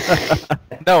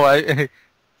 No,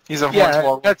 He's a yeah,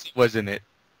 hornswoggle. that's wasn't it.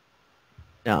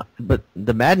 Yeah, but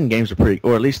the Madden games are pretty,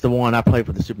 or at least the one I played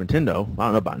for the Super Nintendo. I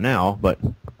don't know about now, but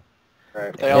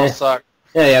right. They all Yeah. suck.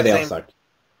 Yeah, they all Same. suck.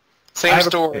 Same I have a-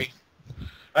 story.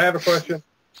 I have a question.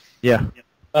 yeah.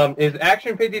 Is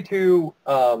Action 52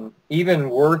 even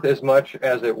worth as much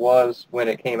as it was when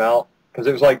it came out? Because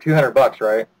it was like $200,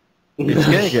 right? It's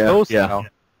getting Yeah, close yeah. now.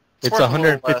 It's worth a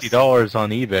little $150 on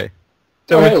eBay.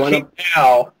 So Oh, hey, it's why cheaper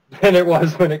now than it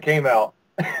was when it came out.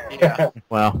 Yeah.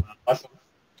 Well, Awesome.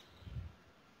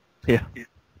 yeah.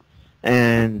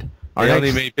 And our They only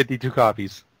next, made 52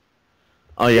 copies.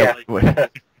 oh yeah.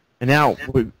 And now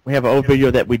we have an old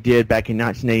video that we did back in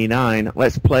 1989.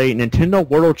 Let's play Nintendo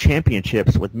World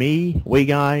Championships with me,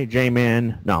 Wiiguy,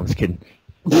 Jman. No, I'm just kidding.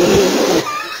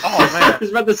 Oh I man. was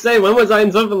about to say, when was I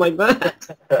in something like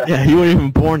that? Yeah, you weren't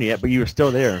even born yet, but you were still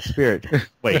there in spirit.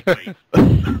 Wait.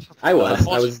 I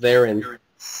was there in...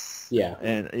 Yeah.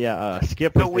 And yeah,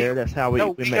 Skip was there. That's how we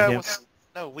met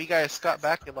him. We got Scott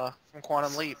Bakula from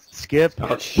Quantum Leap. Skip.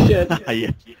 Oh, shit.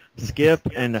 Yeah. Skip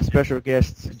and special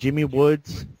guests Jimmy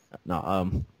Woods.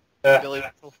 No, Billy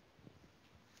Mitchell.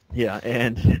 yeah,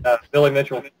 and Billy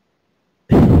Mitchell.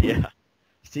 yeah,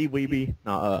 Steve Weeby.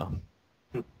 No,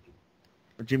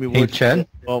 Jimmy Hey, Woods. Chen?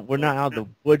 Well, we're not out of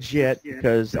the woods yet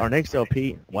because our next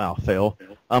LP. Wow, fail.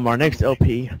 Our next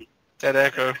LP. Dead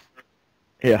Echo.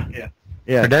 Yeah.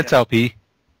 That's LP.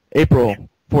 April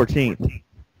 14th.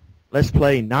 Let's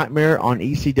play Nightmare on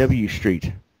ECW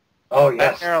Street. Oh,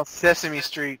 yes. Nightmare on Sesame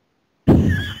Street.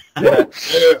 Yeah.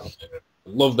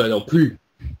 Love that LP.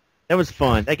 That was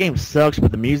fun. That game sucks,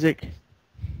 but the music,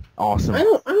 awesome. I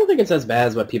don't think it's as bad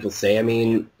as what people say. I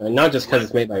mean, not just because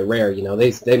it's made by Rare,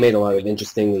 they made a lot of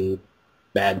interestingly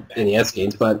bad NES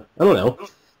games, but I don't know.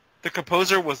 The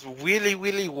composer was really,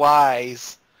 really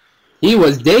wise. He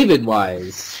was David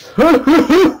Wise.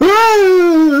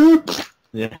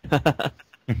 Yeah.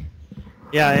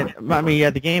 Yeah, I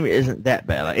mean, the game isn't that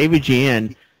bad. Like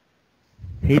AVGN,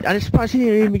 I'm surprised he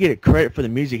didn't even get credit for the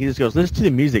music. He just goes, listen to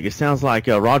the music. It sounds like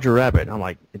Roger Rabbit. I'm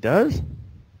like, it does?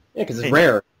 Yeah, because it's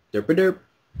rare. Derp-a-derp.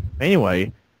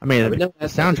 Anyway, I mean, the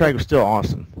soundtrack was still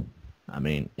awesome. I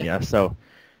mean, yeah, so...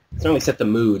 It certainly set the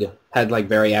mood. Had, like,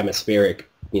 very atmospheric,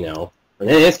 you know. And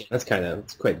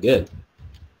it's quite good.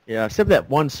 Yeah, except that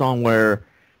one song where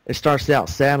it starts out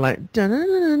sad, like... Dun, dun,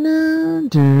 dun, dun,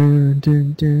 dun,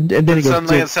 dun, dun, and then it goes...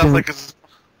 Suddenly it sounds like it's...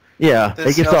 Yeah,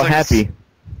 it gets all happy.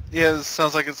 Yeah, it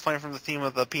sounds like it's playing from the theme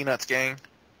of the Peanuts gang.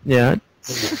 Yeah.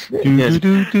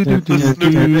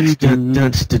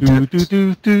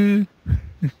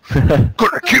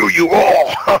 Gonna kill you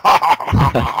all!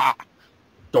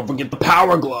 Don't forget the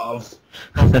power glove.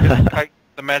 Don't forget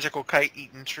the magical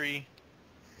kite-eating tree.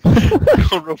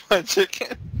 Robot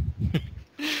chicken.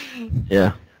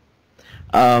 Yeah.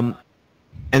 And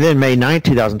then May 9th,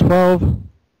 2012,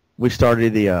 we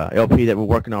started the LP that we're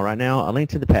working on right now, A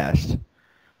Link to the Past.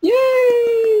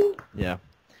 Yay! Yeah.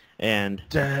 And...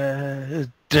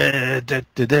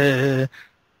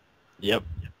 Yep.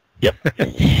 Yep.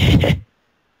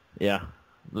 Yeah.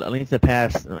 A Link to the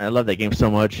Past, I love that game so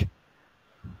much.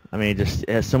 I mean, it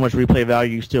has so much replay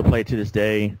value. You still play it to this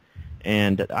day.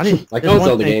 And I didn't... Like all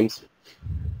Zelda games.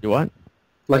 You what?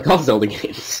 Like all Zelda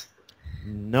games.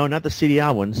 No, not the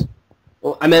CDI ones.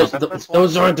 Well, I meant those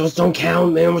don't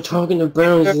count, man. We're talking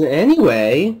about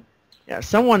anyway. Yeah,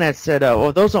 someone had said,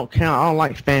 well, those don't count. I don't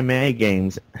like fan-made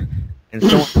games. And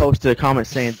someone posted a comment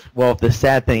saying, well, the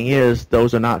sad thing is,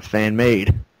 those are not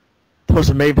fan-made. Those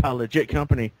are made by a legit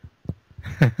company.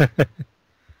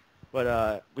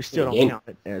 But we still don't count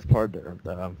it as part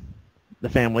of the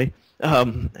family.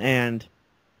 And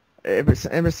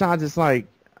besides, it's like,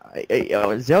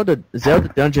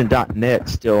 ZeldaDungeon.net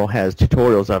still has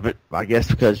tutorials of it, I guess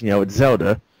because, it's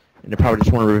Zelda, and they probably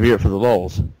just want to review it for the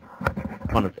lulz.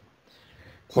 Fun of it.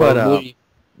 But,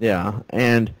 yeah,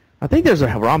 and I think there's a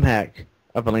ROM hack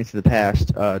of A Link to the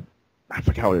Past. I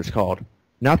forgot what it's called.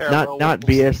 Not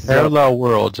BS. Parallel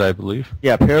Worlds, I believe.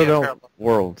 Yeah, Parallel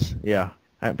Worlds. Yeah,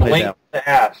 I haven't played that. A Link to the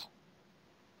Ass.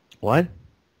 What?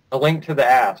 A Link to the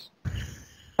Ass.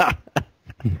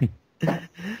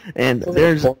 And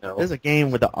there's a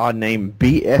game with the odd name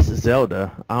BS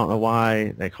Zelda. I don't know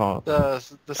why they call it. That's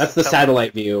the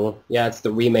satellite view. Yeah, it's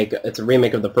the remake. It's a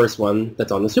remake of the first one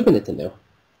that's on the Super Nintendo.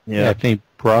 Yeah, I think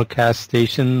Broadcast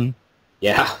Station.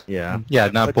 Yeah. Yeah. Yeah,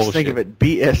 not bullshit. Think of it,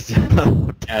 BS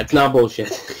Zelda. Yeah, it's not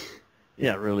bullshit.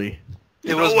 Yeah, really.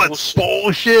 It was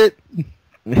bullshit.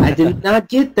 I did not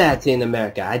get that in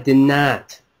America. I did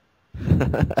not.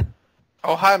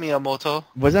 Oh, hi, Miyamoto.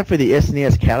 Was that for the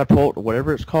SNES Catapult or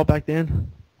whatever it's called back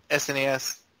then?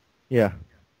 SNES. Yeah.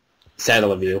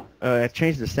 Satellite view. I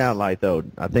changed the satellite, though.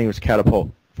 I think it was Catapult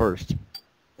first.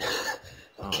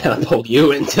 Catapult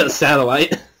you into a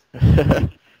satellite. I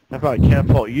probably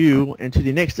catapult you into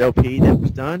the next LP that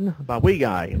was done by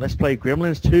Wiiguy. Let's play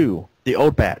Gremlins 2, the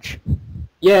old batch.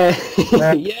 Yeah.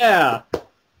 Yeah.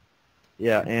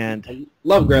 Yeah, and... I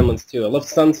love Gremlins 2. I love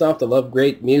Sunsoft. I love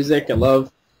great music. I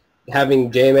love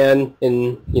having Jman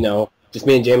in, just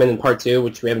me and Jman in part 2,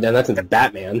 which we haven't done that since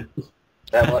Batman.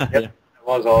 That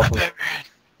was awesome.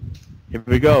 Here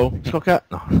we go. Let's go cut.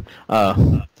 No.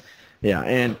 Yeah,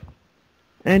 and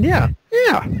yeah.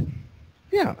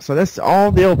 So that's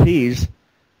all the LPs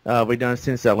we've done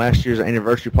since last year's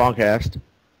anniversary podcast.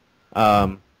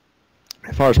 As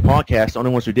far as podcasts, the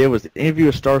only ones we did was the interview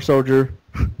with Starsoldier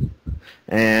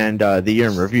and the year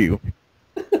in review.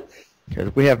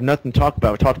 Because we have nothing to talk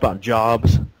about. We talked about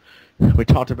jobs. We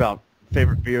talked about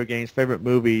favorite video games, favorite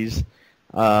movies,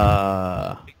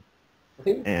 and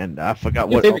I forgot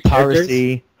what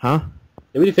piracy. Huh?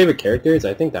 Did we do favorite characters?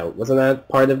 I think that wasn't that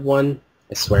part of one.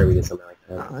 I swear we did something like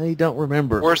that. I don't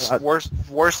remember.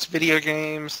 Worst video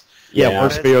games. Yeah,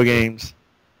 worst video games.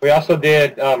 We also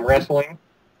did wrestling.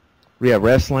 Yeah,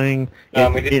 wrestling.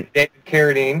 We did David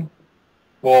Carradine.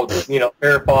 Well,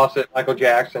 Farrah Fawcett, Michael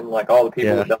Jackson, like all the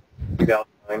people that done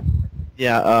 2009.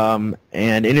 Yeah,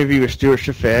 and interview with Stuart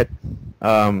Chaffet.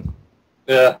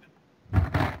 Yeah.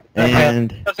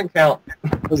 And doesn't count.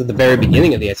 It was at the very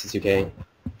beginning of the ST2K.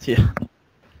 Yeah.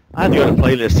 I have to go to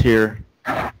playlist here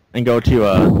and go to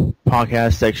a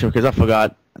podcast section because I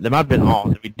forgot. There might have been all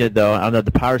that we did, though. I know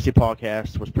the Piracy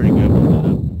podcast was pretty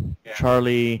good.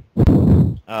 Charlie,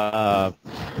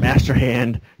 Master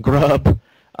Hand, Grub,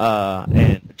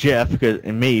 and Jeff,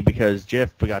 and me, because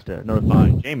Jeff forgot to notify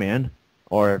Jman,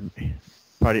 or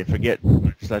probably didn't forget.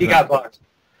 He got butt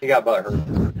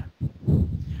hurt.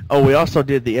 Oh, we also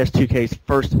did the S2K's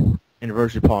first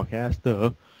anniversary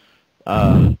podcast.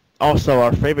 Also,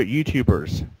 our favorite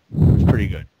YouTubers. It was pretty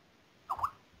good.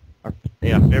 Our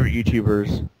favorite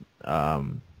YouTubers.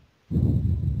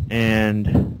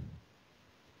 And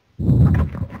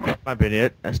that might have been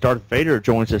it. Darth Vader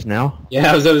joins us now.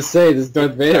 Yeah, I was going to say, this is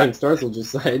Darth Vader on Starsoldier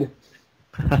side.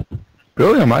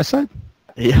 Really, on my side?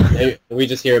 Yeah. We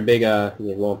just hear a big,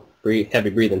 heavy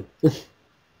breathing.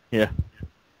 Yeah.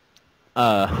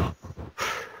 Wow.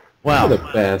 You're the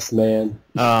best, man.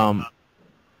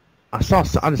 I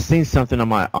just seen something on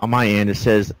my end. It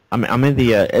says I'm in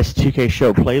the ST2K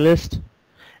show playlist,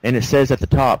 and it says at the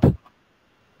top,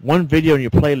 one video in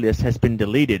your playlist has been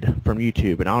deleted from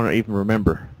YouTube, and I don't even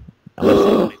remember unless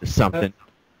they deleted something.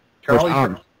 Charlie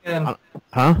strikes again.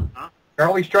 Huh?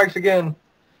 Charlie strikes again.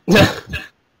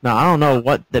 No, I don't know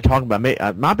what they're talking about.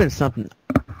 It might have been something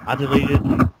I deleted,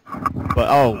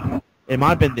 but it might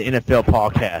have been the NFL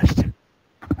podcast.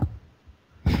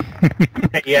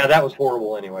 Yeah, that was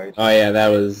horrible anyways. Oh, yeah, I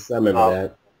remember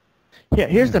that. Yeah,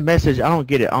 here's the message. I don't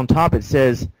get it. On top it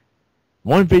says,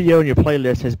 one video in your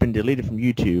playlist has been deleted from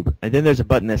YouTube, and then there's a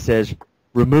button that says,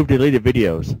 remove deleted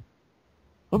videos.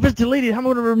 Well, if it's deleted, how am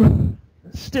I going to remove?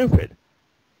 Stupid.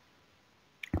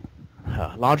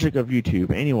 Logic of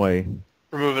YouTube. Anyway.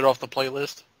 Remove it off the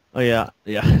playlist. Oh, yeah.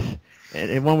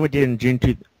 And one we did in June,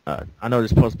 I know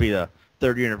this is supposed to be the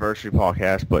 3rd year anniversary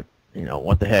podcast, but,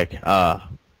 what the heck.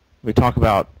 We talk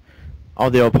about all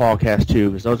the old podcasts, too,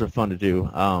 because those are fun to do.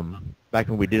 Back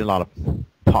when we did a lot of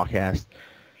podcasts.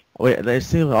 They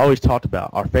seem to always talked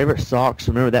about our favorite socks.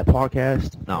 Remember that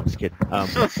podcast? No, I'm just kidding.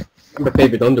 My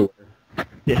favorite underwear.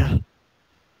 Yeah.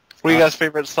 What you guys'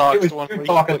 favorite sock? It was you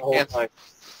talking the whole time.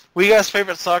 What you guys'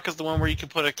 favorite sock is the one where you can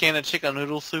put a can of chicken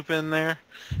noodle soup in there,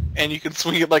 and you can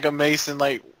swing it like a mace and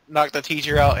like knock the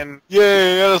teacher out, and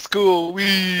yay, out of school,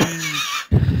 wee.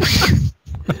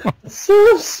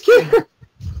 So scared.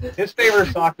 His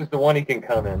favorite sock is the one he can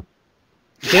come in.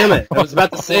 Damn it! I was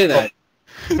about to say that.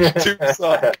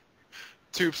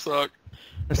 Tube sock.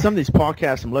 Some of these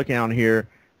podcasts I'm looking on here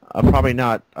are probably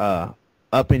not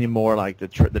up anymore. Like the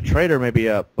trailer may be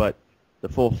up, but the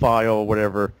full file or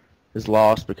whatever is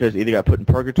lost because it either got put in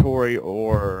purgatory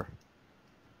or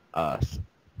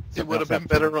it would have been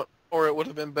better, or it would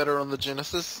have been better on the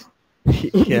Genesis.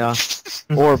 Yeah.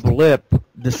 Or Blip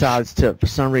decides to, for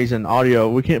some reason,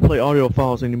 we can't play audio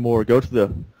files anymore. Go to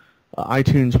the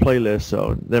iTunes playlist.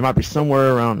 So there might be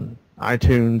somewhere around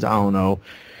iTunes. I don't know.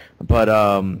 But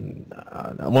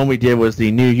one we did was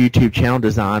the new YouTube channel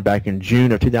design back in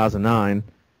June of 2009.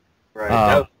 Right.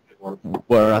 That was a good one.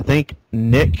 Where I think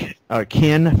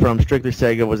Ken from Strictly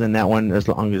Sega was in that one, as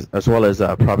well as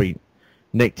probably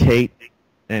Nick Tate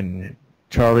and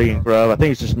Charlie and Grub. I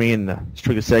think it's just me and the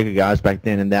Strictly Sega guys back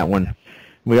then in that one.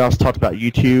 We also talked about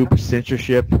YouTube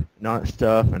censorship and all that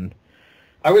stuff. And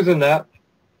I was in that.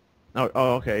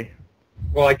 Oh, okay.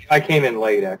 Well, I came in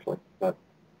late actually, but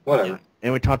whatever. Yeah.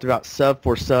 And we talked about sub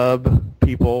for sub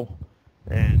people,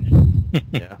 and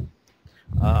yeah.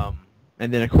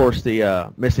 And then of course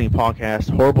the missing podcast,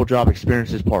 Horrible Job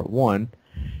Experiences Part 1.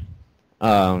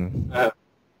 Master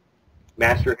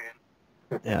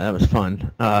Hand. Yeah, that was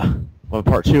fun. Well,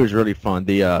 Part 2 was really fun.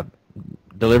 The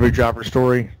delivery driver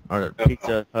story, or the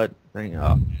Pizza Hut thing.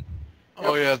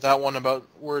 Oh yeah, that one about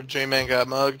where Jman got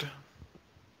mugged.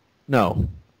 No.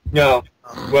 No.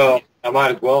 Well, I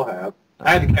might as well have.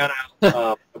 I had to count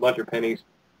out a bunch of pennies.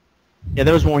 Yeah,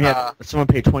 there was one where someone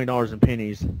paid $20 in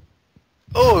pennies.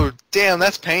 Oh, damn,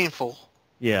 that's painful.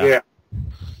 Yeah. Yeah.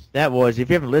 That was. If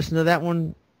you haven't listened to that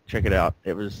one, check it out.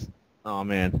 It was. Oh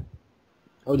man.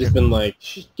 I've just been like,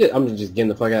 I'm just getting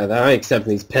the fuck out of that. I ain't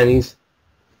accepting these pennies.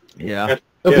 Yeah.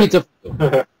 No pizza.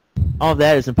 All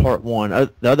that is in Part 1.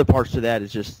 The other parts to that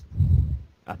is just,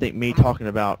 I think, me talking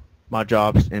about my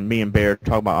jobs and me and Bear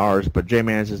talking about ours. But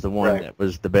Jman's is the one that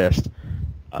was the best,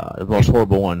 the most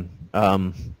horrible one.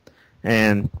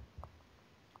 And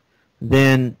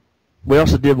then we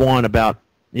also did one about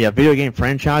video game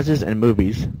franchises and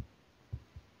movies.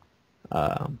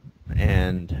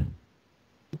 And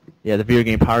yeah, the video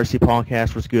game piracy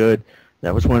podcast was good.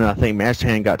 That was when I think Master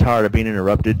Hand got tired of being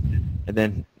interrupted, and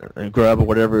then Grub or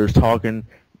whatever was talking.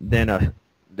 And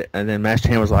then Master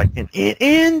Hand was like, "And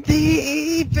in the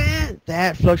event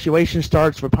that fluctuation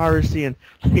starts for piracy," and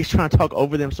he's trying to talk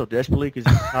over them so desperately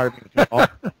because he's tired of being cut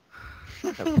off.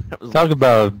 That was Talk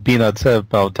about being upset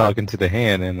about talking to the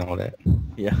hand and all that.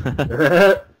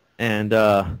 Yeah. And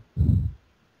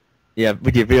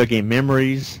we did video game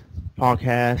memories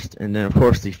podcast, and then of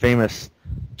course the famous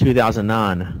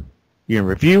 2009 year in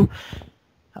review.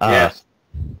 Yes.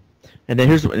 And then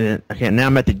now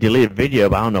I'm at the deleted video,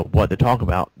 but I don't know what to talk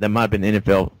about. That might have been the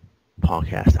NFL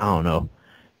podcast. I don't know.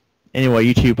 Anyway,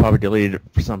 YouTube probably deleted it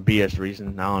for some BS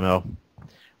reason. I don't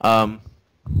know.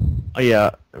 Oh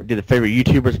yeah, we did the favorite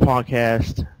YouTubers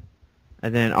podcast,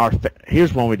 and then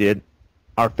here's one we did: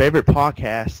 our favorite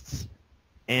podcasts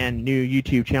and new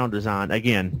YouTube channel design.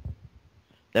 Again,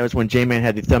 that was when Jman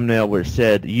had the thumbnail where it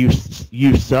said "You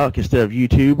suck" instead of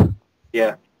YouTube.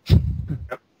 Yeah.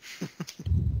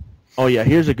 Oh yeah,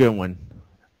 here's a good one: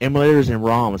 Emulators and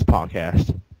ROMs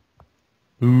podcast.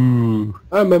 Ooh,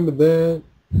 I remember that.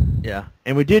 Yeah,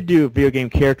 and we did do a video game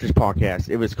characters podcast.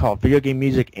 It was called Video Game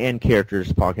Music and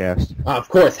Characters Podcast. Of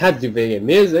course, had to do video game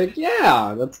music.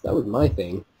 Yeah, that was my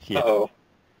thing. Yeah. Uh-oh.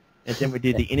 And then we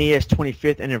did the NES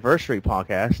 25th Anniversary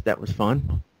podcast. That was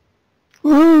fun.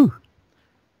 Woohoo!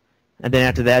 And then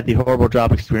after that, the Horrible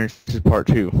Job Experiences Part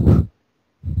 2.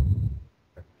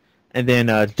 And then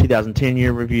 2010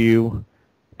 year review.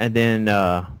 And then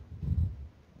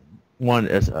one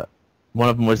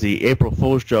of them was the April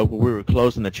Fool's joke where we were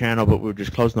closing the channel, but we were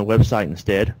just closing the website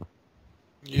instead.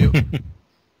 Yep.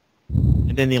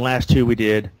 And then the last two we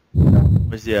did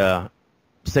was the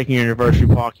second year anniversary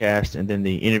podcast, and then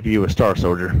the interview with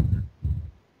Starsoldier.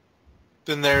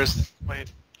 Then there's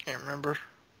can't remember.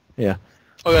 Yeah.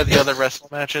 Oh yeah, the other wrestle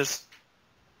matches.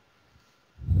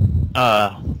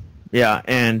 Yeah,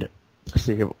 and let's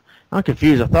see here. I'm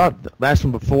confused. I thought the last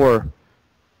one before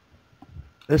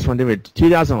this one, did we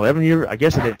 2011 year? I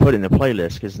guess I didn't put it in the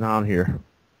playlist because it's not on here.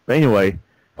 But anyway,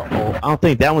 I don't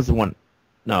think that was the one.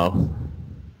 No,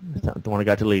 that's not the one that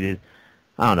got deleted.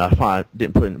 I don't know. I probably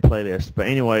didn't put it in the playlist. But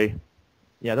anyway,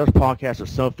 yeah, those podcasts were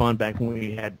so fun back when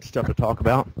we had stuff to talk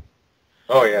about.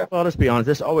 Oh yeah. Well, let's be honest.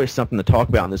 There's always something to talk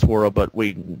about in this world, but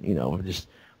we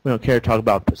don't care to talk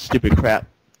about the stupid crap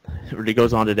that really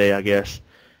goes on today, I guess.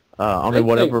 Only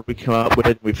whatever we come up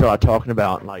with, we feel like talking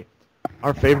about, like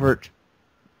our favorite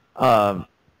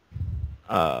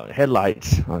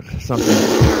headlights or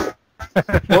something.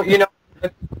 Well,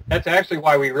 that's actually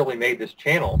why we really made this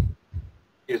channel,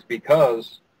 is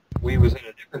because we was in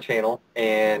a different channel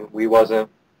and we wasn't,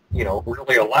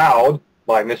 really allowed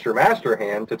by Mr.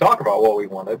 Masterhand to talk about what we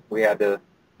wanted. We had to,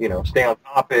 stay on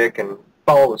topic and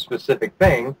follow a specific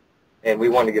thing, and we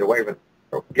wanted to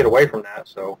get away from that.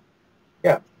 So,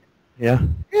 yeah. Yeah.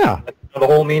 That's the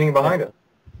whole meaning behind it.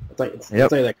 It's like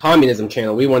that communism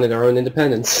channel. We wanted our own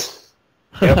independence.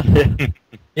 Yep.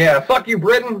 Yeah, fuck you,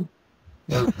 Britain.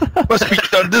 Must be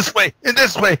done this way and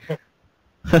this way.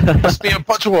 Must be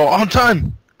impuntual on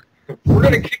time. We're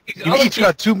gonna kick these. You each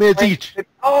got 2 minutes each. It's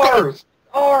ours.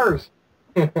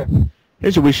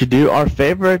 Here's what we should do: our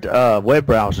favorite web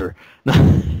browser.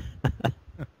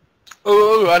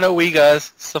 Oh, I know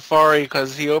Wiiguy, Safari,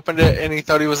 because he opened it and he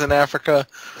thought he was in Africa.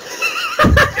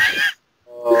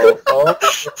 Oh.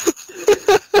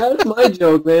 That's my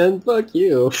joke, man. Fuck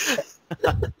you.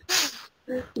 What's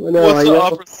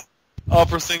the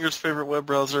opera singer's favorite web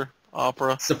browser?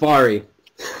 Opera. Safari.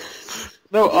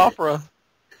 No, Opera.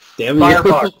 Damn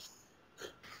Firefox.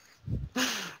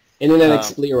 Internet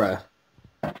Explorer.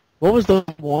 What was the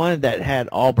one that had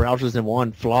all browsers in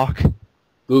one? Flock?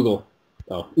 Google.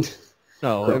 Oh.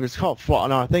 No, it was called Flock.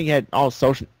 No, I think it had all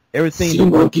social everything. Sea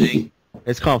Monkey.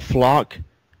 It's called Flock.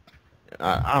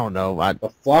 I don't know.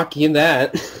 Flock in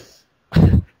that.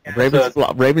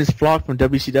 Raven's Flock from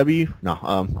WCW?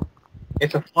 No.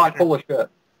 It's a flock full of shit.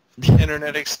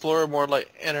 Internet Explorer, more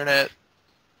like Internet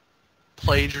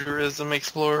Plagiarism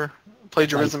Explorer.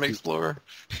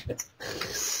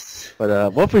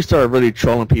 But what if we started really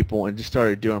trolling people and just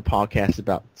started doing podcasts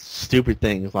about stupid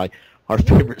things like our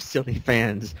favorite silly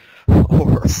fans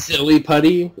or Silly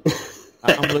putty?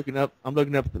 I'm looking up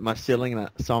my ceiling and I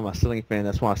saw my ceiling fan.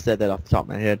 That's why I said that off the top of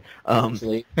my head.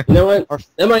 Actually, you know what?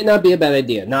 That might not be a bad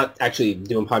idea. Not actually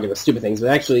doing podcasts about stupid things,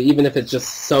 but actually, even if it's just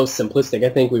so simplistic, I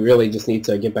think we really just need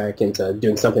to get back into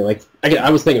doing something like. I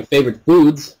was thinking favorite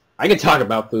foods. I could talk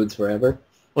about foods forever.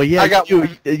 Well, yeah,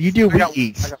 you do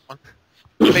Wiiguy. I got one.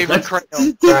 Favorite crayon. This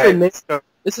is different, Right.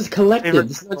 This is collective.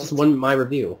 This is not just my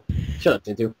review. Shut up,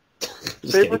 Jintu.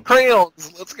 Favorite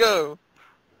crayons. Let's go.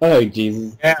 Oh,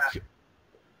 Jesus. Yeah.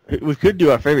 We could do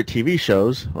our favorite TV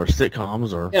shows or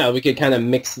sitcoms or... Yeah, we could kind of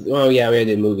mix... Well, yeah, we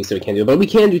did movies, so we can't do it. But we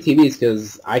can do TVs,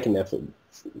 because I can definitely...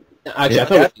 Actually, Yeah. I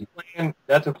thought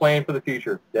That's a plan for the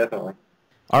future, definitely.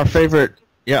 Our favorite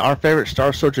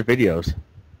Starsoldier videos.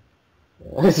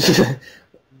 Just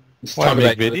What, talk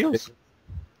make about videos?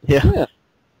 Yeah. Yeah.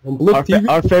 On Blip TV.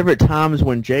 Our favorite times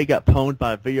when Jay got pwned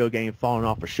by a video game falling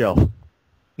off a shelf.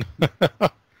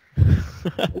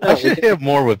 I should have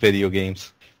more with video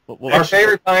games. Our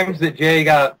favorite times that Jay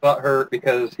got butthurt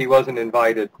because he wasn't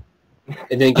invited.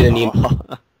 And didn't get an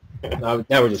email. Now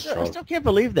we're just I trolling. still can't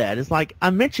believe that. It's like, I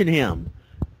mentioned him.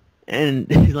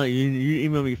 And he's like, you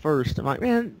emailed me first. I'm like,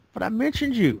 man, but I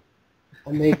mentioned you.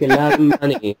 I'm making a lot of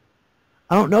money.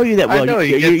 I don't know you that well. I know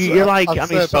you're like, I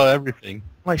mean, about everything.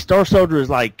 Like Starsoldier is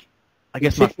like, I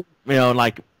guess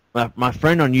my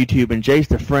friend on YouTube, and Jay's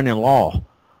the friend-in-law.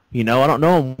 You know, I don't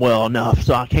know him well enough,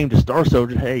 so I came to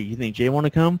Starsoldier. Hey, you think Jay want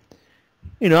to come?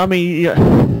 You know, I mean, it's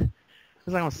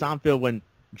like on Seinfeld when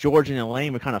George and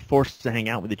Elaine were kind of forced to hang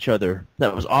out with each other.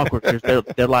 That was awkward because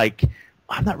they're like,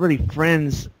 I'm not really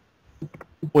friends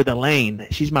with Elaine.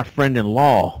 She's my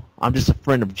friend-in-law. I'm just a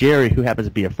friend of Jerry, who happens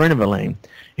to be a friend of Elaine.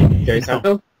 Jerry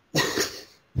Seinfeld?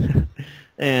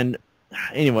 And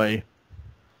anyway,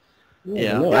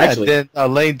 yeah. No, actually, then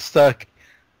Elaine stuck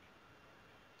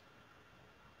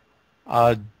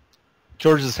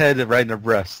George's head right in her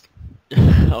breast.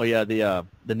 Oh yeah, the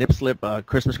nip slip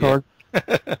Christmas card.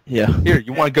 Yeah. Here,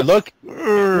 you want a good look? You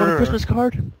want a Christmas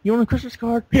card? You want a Christmas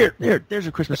card? Here, there's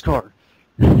a Christmas card.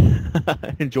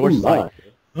 And George's like,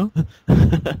 huh?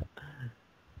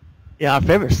 Yeah, our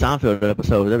favorite Seinfeld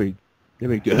episode. That'd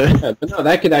be good. Yeah, but no,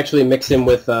 that could actually mix in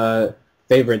with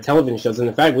favorite television shows, and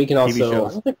in fact, we can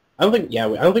also. I don't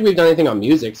think we've done anything on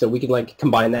music, so we could like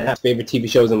combine that favorite TV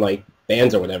shows and like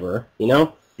bands or whatever. You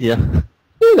know? Yeah.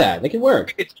 Do that. They could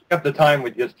work. We could take up the time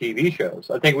with just TV shows.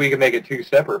 I think we could make it 2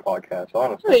 separate podcasts,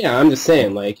 honestly. Oh, yeah, I'm just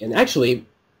saying, like, and actually,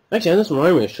 I just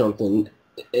reminded me of something.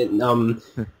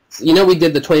 You know, we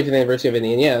did the 25th anniversary of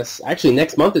the NES. Actually,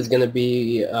 next month is going to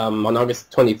be on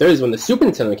August 23rd is when the Super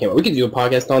Nintendo came out. We could do a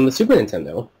podcast on the Super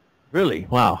Nintendo. Really?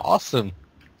 Wow. Awesome.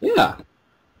 Yeah.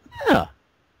 Yeah.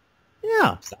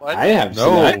 Yeah. I have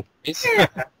some I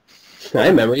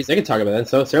have memories. I can talk about that,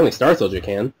 so certainly Starsoldier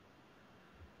can.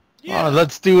 Yeah.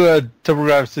 Let's do a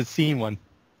TurboGrafx 16 one.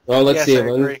 Well, let's see.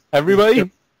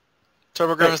 Everybody?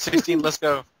 TurboGrafx 16, let's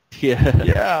go. Yeah.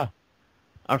 Yeah.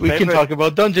 We can talk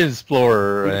about Dungeon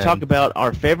Explorer. We can talk about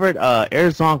our favorite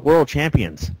Airzonk World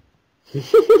Champions.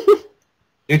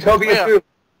 Utopia 2.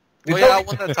 Oh yeah, I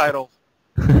won that title.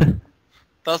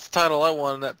 That's the title I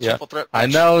won, that triple threat match. I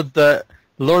know the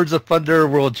Lords of Thunder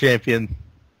World Champion.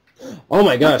 Oh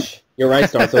my gosh. You're right,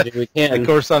 Starsoldier. We can. Of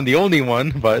course, I'm the only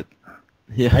one, but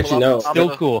yeah. Actually, no.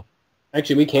 Still cool.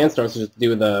 Actually, we can start to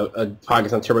do a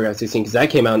podcast on TurboGrafx 16 because that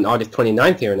came out on August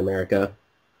 29th here in America.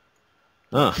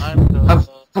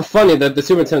 How funny that the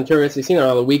Super Nintendo TurboGrafx 16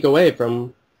 are a week away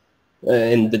from,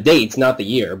 and the dates, not the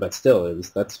year, but still,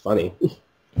 that's funny.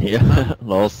 Yeah,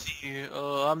 well.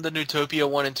 I'm the Newtopia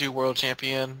 1 and 2 World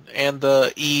Champion, and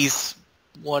the Ease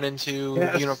 1 and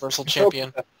 2 Universal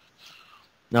Champion.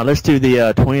 Now let's do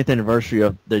the 20th anniversary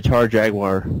of the Atari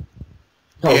Jaguar.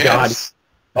 Oh, Yes.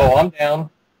 God. Oh, I'm down.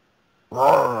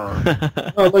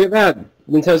 Oh, look at that.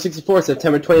 Nintendo 64,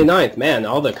 September 29th. Man,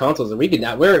 all the consoles.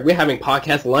 We're having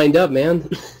podcasts lined up, man.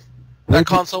 That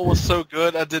console was so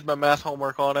good, I did my math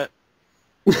homework on it.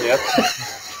 Yep.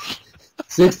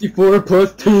 64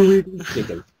 plus 2 equals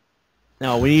chicken.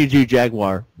 Now, we need you,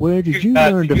 Jaguar. Where did you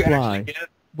learn to fly?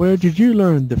 Where did you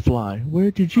learn to fly?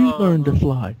 Where did you learn to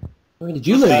fly? Where did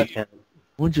you learn to fly?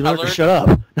 When did you learn to shut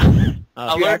up?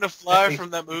 I learned to fly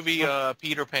from that movie,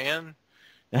 Peter Pan.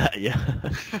 Yeah.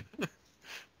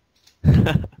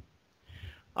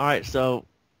 All right, so,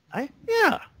 I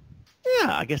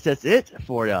guess that's it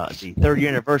for the 3rd year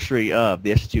anniversary of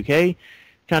the ST2K.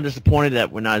 Kind of disappointed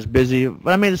that we're not as busy,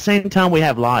 but I mean, at the same time, we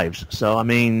have lives. So, I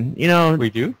mean, you know, We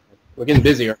do? We're getting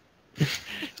busier.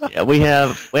 Yeah, we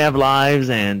have lives,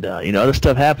 and you know, other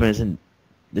stuff happens, and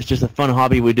it's just a fun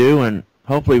hobby we do, and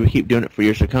hopefully we keep doing it for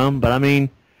years to come. But I mean,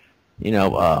 you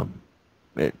know,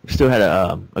 it still had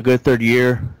a good 3rd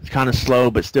year. It's kind of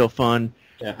slow, but still fun.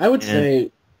 Yeah, I would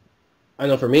say, I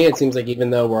know for me, it seems like even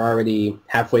though we're already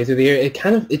halfway through the year,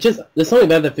 there's something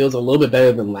about it that feels a little bit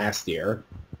better than last year,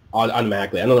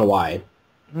 automatically. I don't know why.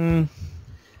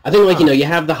 I think, like, you know, you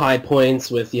have the high points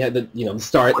with, you had the, you know, the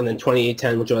start, and then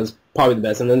 28-10, which was probably the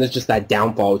best, and then there's just that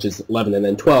downfall, which is 11 and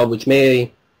then 12, which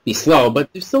may be slow, but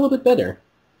they're still a bit better.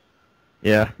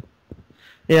 Yeah.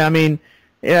 Yeah, I mean,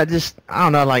 I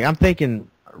don't know, like, I'm thinking,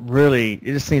 really,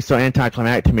 it just seems so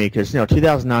anticlimactic to me, because, you know,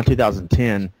 2009,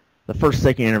 2010, the first,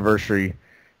 2nd anniversary,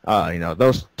 you know,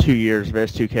 those 2 years of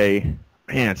S2K,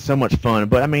 man, it's so much fun,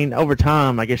 but, I mean, over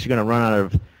time, I guess you're going to run out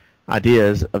of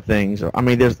ideas of things. I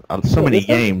mean, there's so many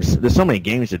games. There's so many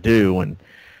games to do,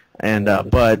 and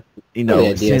but you know,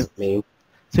 it seems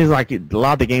like a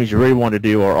lot of the games you really want to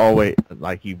do are always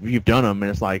like you've done them, and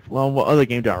it's like, well, what other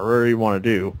game do I really want to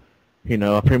do? You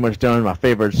know, I've pretty much done my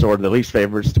favorites or the least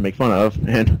favorites to make fun of,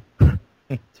 and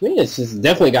to me, it's just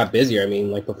definitely got busier. I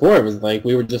mean, like before, it was like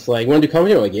we were just like, want to do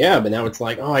comedy? Like, yeah, but now it's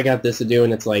like, oh, I got this to do,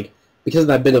 and it's like because of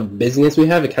that bit of busyness we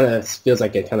have, it kind of feels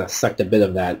like it kind of sucked a bit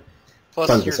of that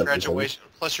Plus your graduation.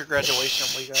 Plus your graduation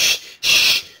we got.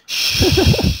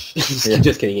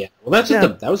 Just kidding. Yeah. Well, that's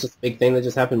just that was just a big thing that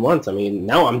just happened once. I mean,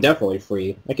 now I'm definitely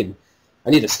free. I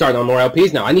need to start on more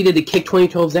LPs now. I needed to kick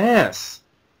 2012's ass.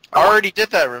 I already did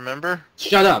that. Remember?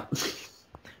 Shut up.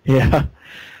 Yeah.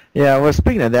 Yeah. Well,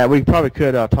 speaking of that, we probably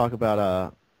could talk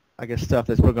about I guess stuff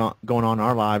that's been going on in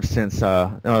our lives since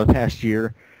the past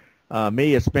year.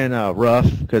 Me, it's been rough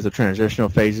because of transitional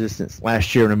phases since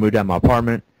last year when I moved out of my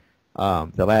apartment.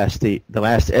 The last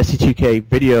ST2K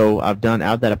video I've done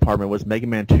out of that apartment was Mega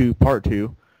Man 2 Part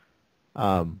 2.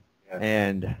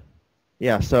 And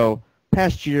yeah, so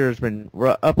past year has been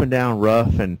up and down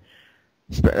rough, and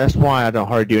that's why I don't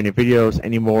hardly do any videos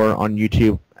anymore on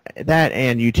YouTube. That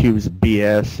and YouTube's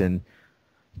BS and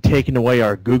taking away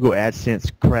our Google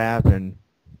AdSense crap and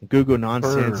Google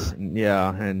nonsense. And,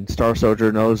 yeah, and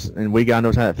Starsoldier knows, and Wiiguy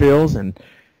knows how it feels, and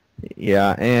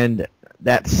yeah, and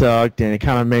that sucked, and it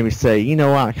kind of made me say, you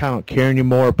know what, I kind of don't care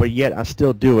anymore, but yet I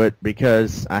still do it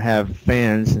because I have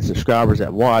fans and subscribers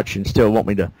that watch and still want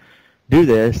me to do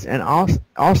this, and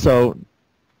also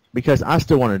because I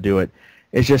still want to do it.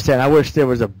 It's just that I wish there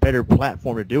was a better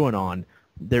platform to do it on.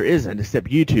 There isn't, except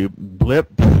YouTube. Blip,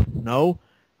 no.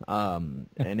 And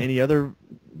any other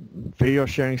video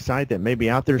sharing site that may be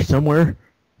out there somewhere,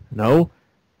 no.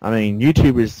 I mean,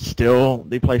 YouTube is still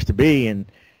the place to be, and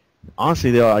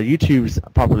honestly, though, YouTube's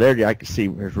popularity I can see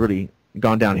has really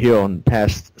gone downhill in the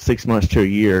past 6 months to a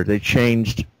year. They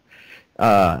changed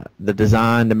the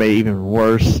design to make it even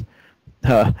worse,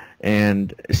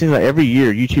 and it seems like every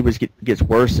year YouTube gets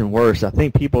worse and worse. I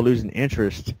think people are losing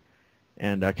interest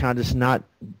and kind of just not.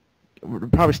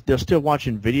 Probably they're still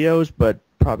watching videos, but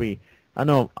probably I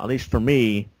know at least for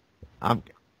me, I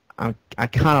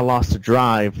kind of lost the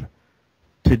drive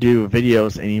to do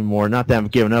videos anymore. Not that I'm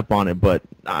giving up on it, but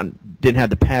I didn't have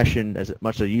the passion as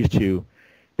much as I used to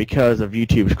because of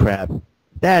YouTube's crap.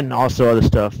 That and also other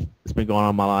stuff that's been going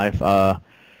on in my life.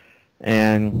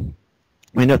 And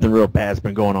I mean, nothing real bad's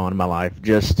been going on in my life.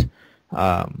 Just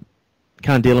kind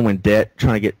of dealing with debt,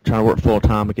 trying to work full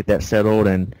time to get that settled,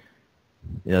 and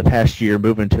the past year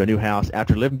moving to a new house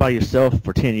after living by yourself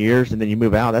for 10 years and then you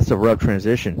move out. That's a rough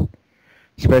transition.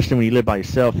 Especially when you live by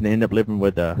yourself and end up living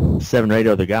with 7 or 8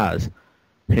 other guys.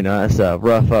 That's a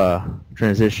rough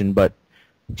transition, but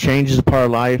change is a part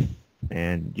of life,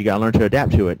 and you got to learn to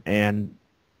adapt to it. And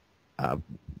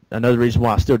another reason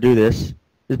why I still do this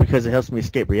is because it helps me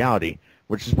escape reality,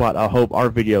 which is what I hope our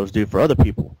videos do for other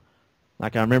people.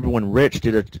 Like I remember when Rich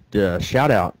did a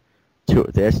shout-out to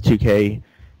the S2K,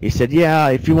 he said, yeah,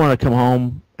 if you want to come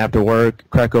home after work,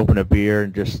 crack open a beer,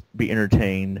 and just be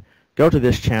entertained, go to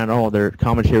this channel. Their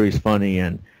commentary is funny,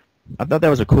 and I thought that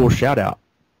was a cool shout-out,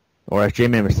 or as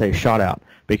Jman would say, shout-out,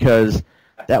 because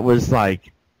that was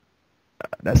like,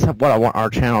 that's what I want our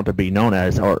channel to be known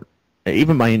as, or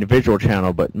even my individual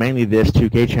channel, but mainly this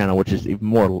 2K channel, which is even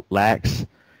more lax,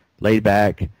 laid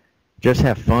back, just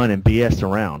have fun and BS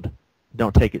around.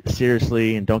 Don't take it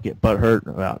seriously, and don't get butthurt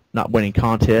about not winning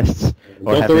contests,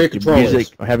 or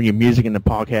having your music in the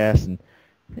podcast, and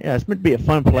yeah, it's meant to be a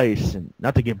fun place, and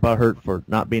not to get butthurt for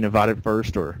not being invited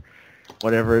first or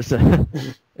whatever. It's a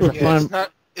fun.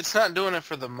 It's not doing it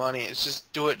for the money. It's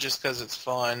just do it just because it's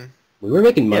fun. We were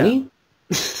making money.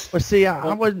 Well, see,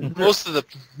 I wasn't. Most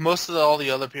of all the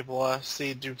other people I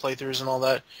see do playthroughs and all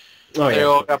that. They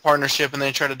all got partnership and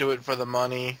they try to do it for the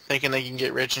money, thinking they can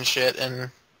get rich and shit,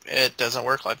 and it doesn't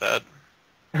work like that.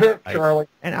 Charlie.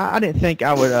 And I didn't think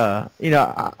I would. I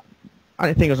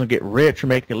didn't think I was gonna get rich or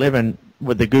make a living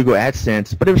with the Google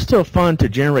AdSense, but it was still fun to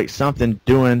generate something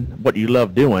doing what you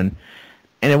love doing.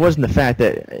 And it wasn't the fact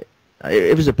that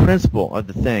it was a principle of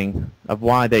the thing of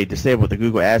why they disabled the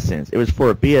Google AdSense. It was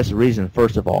for a BS reason,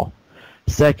 first of all.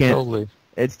 Second,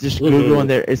 it's just Google,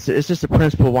 and it's just a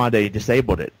principle why they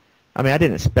disabled it. I mean, I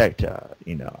didn't expect,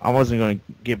 I wasn't going to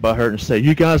get butthurt and say,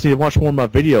 you guys need to watch more of my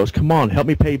videos. Come on, help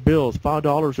me pay bills, $5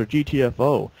 or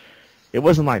GTFO. It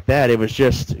wasn't like that. It was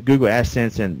just Google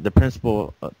AdSense and the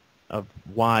principle of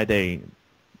why they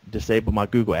disabled my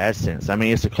Google AdSense. I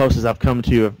mean, it's the closest I've come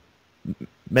to of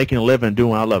making a living doing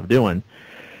what I love doing.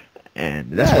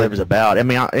 And that's what it was about. I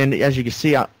mean, and as you can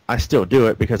see, I still do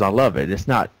it because I love it. It's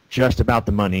not just about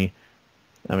the money.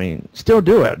 I mean, still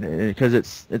do it because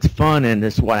it's fun and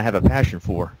it's what I have a passion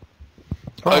for.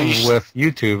 Problem with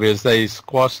YouTube is they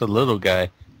squash the little guy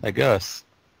like us.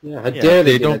 Yeah, how dare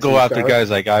they don't go after guys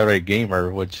like Irate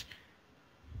Gamer, which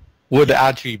would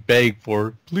actually beg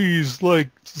for, please like,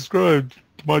 subscribe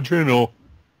to my channel.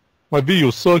 My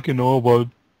videos suck and all, but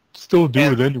still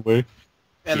do it anyway.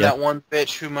 And that one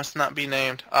bitch who must not be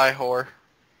named, I whore.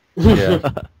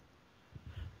 Yeah.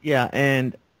 Yeah,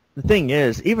 and the thing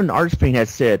is, even Archfiend has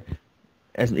said,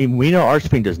 as we know,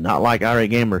 Archfiend does not like Irate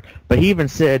Gamer, but he even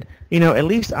said, at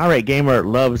least Irate Gamer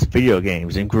loves video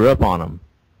games and grew up on them.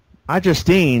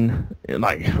 Justine,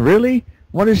 like, really?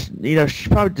 What is, she's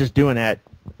probably just doing that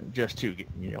just to get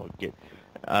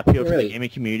appeal to the gaming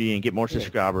community and get more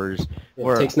subscribers.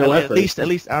 It takes no effort. At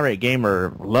least Irate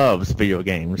Gamer loves video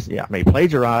games. Yeah, maybe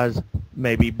plagiarize,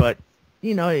 maybe, but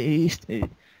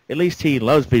at least he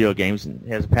loves video games and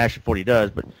has a passion for what he does.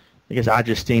 But I guess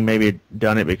Justine maybe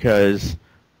done it because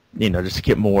just to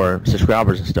get more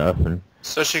subscribers and stuff. And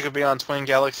so she could be on Twin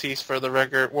Galaxies for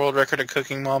the world record of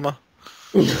cooking mama.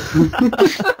 She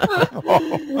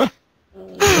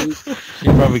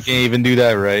probably can't even do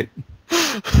that right.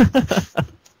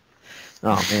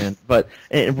 Oh man! But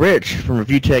Rich from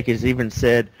Review Tech has even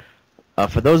said,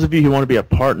 for those of you who want to be a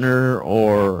partner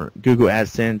or Google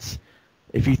AdSense,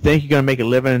 if you think you're going to make a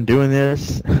living doing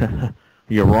this,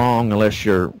 you're wrong. Unless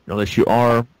you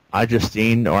are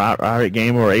iJustine or Irate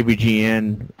Gamer or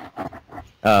AVGN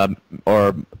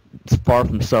or Far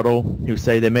From Subtle, who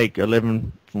say they make a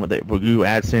living from Google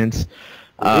AdSense.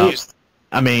 But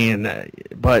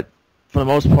for the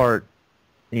most part,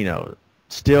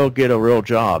 still get a real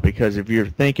job, because if you're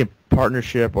thinking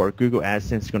partnership or Google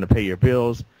AdSense is going to pay your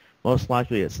bills, most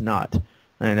likely it's not.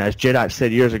 And as Jedi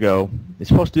said years ago, you're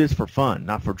supposed to do this for fun,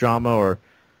 not for drama or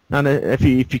not. If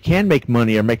you can make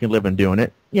money or make a living doing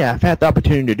it, yeah, if I had the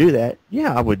opportunity to do that,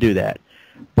 yeah, I would do that.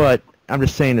 But I'm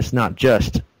just saying it's not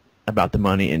just about the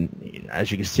money. And as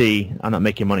you can see, I'm not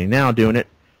making money now doing it,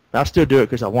 but I'll still do it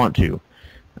because I want to.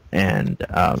 And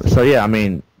so yeah,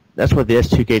 that's what the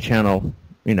S2K channel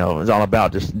is all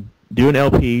about, just doing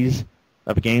LPs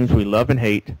of games we love and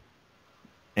hate,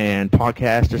 and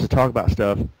podcasts just to talk about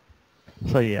stuff.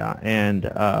 So yeah, and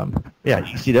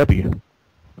ECW.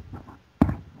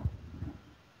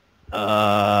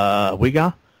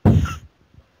 Wiiguy?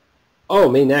 Oh,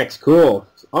 me next. Cool.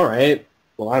 All right.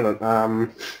 Well, I don't.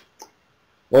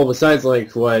 Well, besides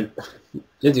like what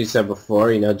Jintu said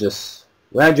before, just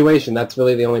graduation. That's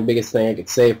really the only biggest thing I could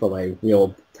say for my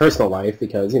real personal life,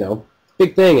 because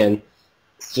big thing, and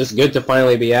it's just good to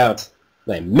finally be out.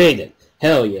 I made it.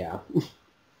 Hell yeah.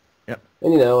 Yep.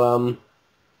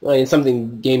 And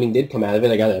something gaming did come out of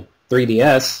it. I got a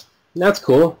 3DS. That's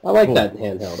cool. I like that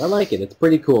handheld. I like it. It's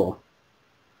pretty cool.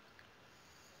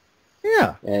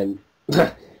 Yeah. And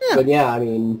but yeah,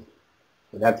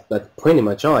 that's pretty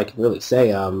much all I can really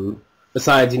say.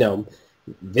 Besides,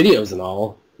 videos and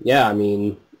all. Yeah, I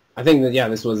think that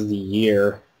this was the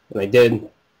year when I did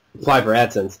apply for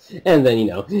AdSense, and then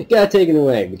got taken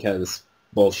away because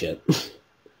bullshit.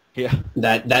 Yeah.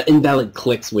 That invalid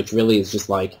clicks, which really is just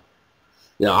like,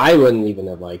 I wouldn't even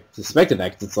have suspected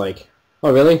that, because it's like,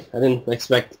 oh really? I didn't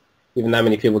expect even that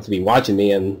many people to be watching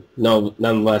me, and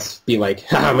nonetheless be like,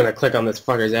 I'm gonna click on this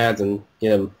fucker's ads and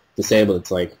get him disabled.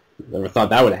 It's like, never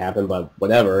thought that would have happened, but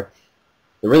whatever.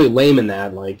 They're really lame in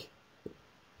that,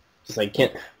 just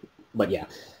can't. But yeah.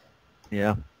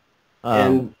 Yeah.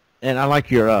 And I like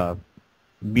your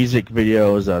music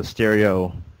videos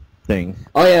stereo thing.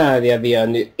 Oh yeah, the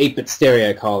new 8-bit stereo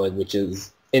I call it, which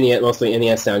is mostly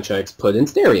NES soundtracks put in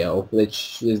stereo.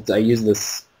 Which is, I use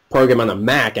this program on a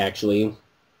Mac actually,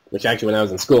 which actually when I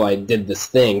was in school I did this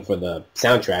thing for the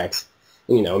soundtracks,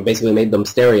 and basically made them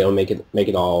stereo, make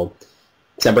it all,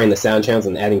 separating the sound channels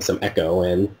and adding some echo,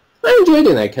 and I enjoyed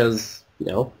doing that because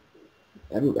you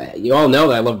all know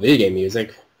that I love video game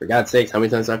music. For God's sakes, how many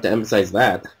times do I have to emphasize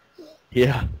that?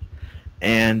 Yeah.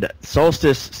 And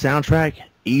Solstice soundtrack,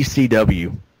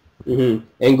 ECW. Mm-hmm.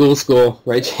 And Ghoul School,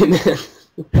 right, Jman?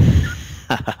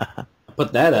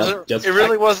 Put that up. It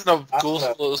really wasn't a ghoul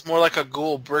school. It was more like a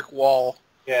ghoul brick wall.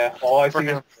 Yeah, all I see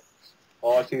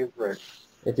is brick.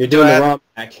 If you're doing the wrong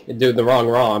Mac, and doing the wrong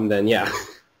ROM, then yeah.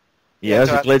 Yeah, there's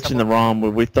a glitch in the ROM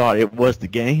where we thought it was the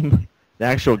game, the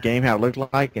actual game, how it looked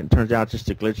like, and it turns out just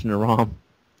a glitch in the ROM.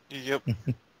 Yep.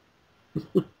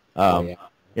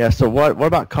 Yeah, so what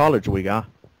about college, Wiiguy?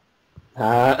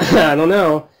 I don't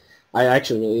know. I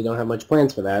actually really don't have much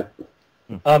plans for that.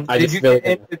 Did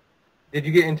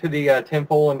you get into the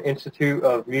Temple and Institute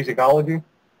of Musicology?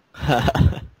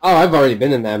 Oh, I've already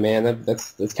been in that, man.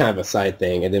 That's kind of a side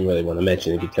thing. I didn't really want to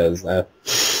mention it because, but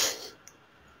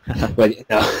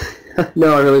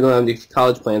no, I really don't have any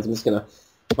college plans. I'm just gonna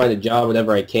find a job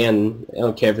whenever I can. I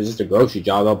don't care if it's just a grocery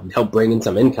job. I'll help bring in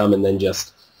some income and then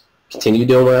just continue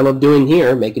doing what I love doing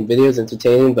here, making videos,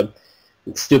 entertaining the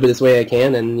stupidest way I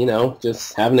can, and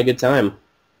just having a good time.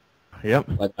 Yep.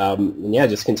 But yeah,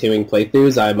 just continuing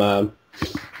playthroughs. I'm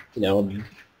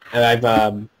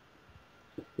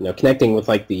connecting with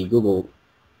the Google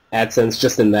AdSense,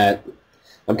 just in that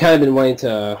I've kind of been wanting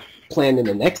to planned in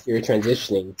the next year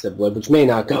transitioning to Blip, which may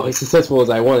not go as successful as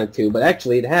I wanted to, but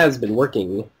actually it has been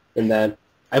working in that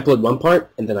I upload one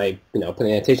part, and then I, put an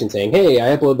annotation saying, hey,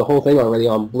 I uploaded the whole thing already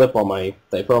on Blip on my,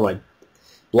 I put all my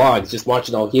blogs, just watch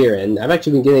it all here, and I've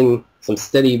actually been getting some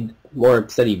more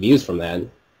steady views from that.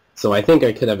 So I think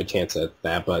I could have a chance at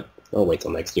that, but I'll wait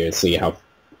till next year and see how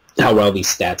well these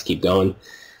stats keep going.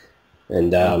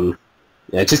 And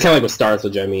it's just kind of like with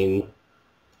Starsoldier. I mean,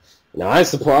 I'll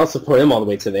support him all the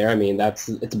way to there. I mean,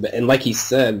 and like he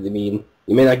said, I mean,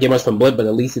 you may not get much from Blip, but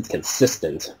at least it's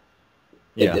consistent.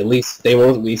 Yeah. At least they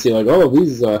won't be like, oh,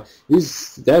 these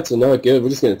stats are not good. We're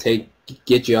just gonna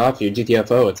get you off your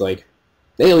GTFO. It's like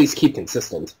they at least keep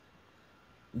consistent.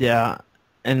 Yeah,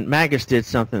 and Magus did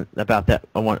something about that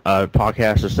on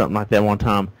podcast or something like that one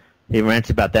time. He rants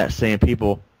about that, saying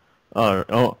people,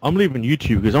 oh, I'm leaving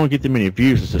YouTube because I don't get that many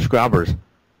views and subscribers.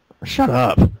 Shut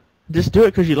up. Just do it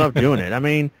because you love doing it. I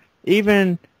mean,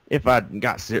 even if I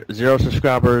got 0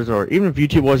 subscribers, or even if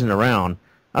YouTube wasn't around,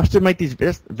 I'll still make these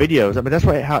videos. I mean, that's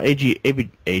how AVG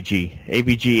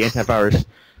antivirus.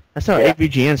 That's how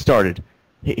AVGN started.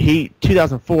 He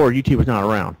 2004, YouTube was not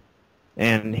around,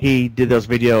 and he did those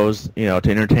videos, to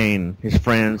entertain his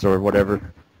friends or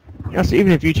whatever. So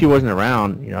even if YouTube wasn't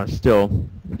around, I still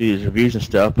do these reviews and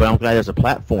stuff. But I'm glad there's a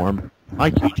platform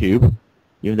like YouTube,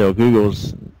 even though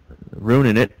Google's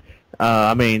ruining it.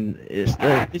 I mean, it's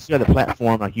got a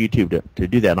platform like YouTube to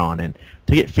do that on, and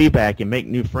to get feedback and make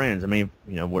new friends. I mean,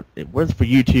 whether it's for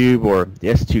YouTube or the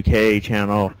ST2K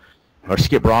channel or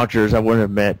Skip Rogers, I wouldn't have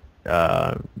met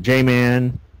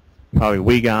Jman,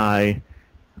 probably Wiiguy.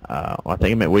 I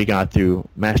think I met Wiiguy through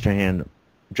Master Hand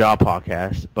Job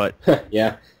podcast, but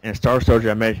yeah. And Starsoldier,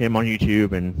 I met him on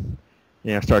YouTube, and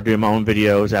I started doing my own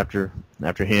videos after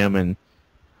him, and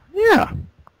yeah.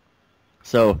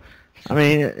 So. I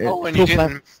mean, and you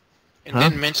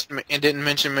didn't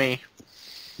mention me.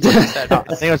 I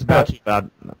think I was about to. I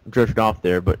drifted off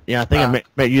there, but yeah, I think I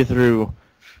met you through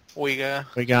Wiiguy,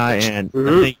 and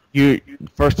I think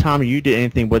first time you did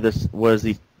anything with us was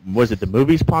it the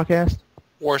movies podcast?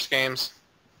 Worst Games.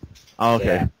 Oh,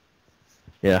 okay.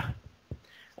 Yeah.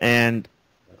 And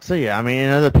so yeah, I mean,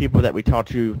 and other people that we talked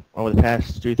to over the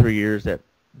past 2-3 years that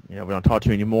we don't talk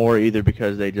to anymore, either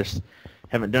because they just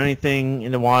haven't done anything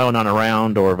in a while, not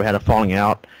around, or we had a falling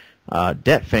out.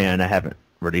 Debt Fan, I haven't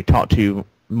really talked to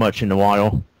much in a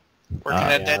while. Working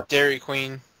at that Dairy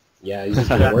Queen. Yeah,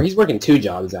 he's working 2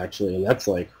 jobs actually, and that's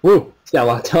like, whoo, he's got a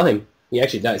lot of time. He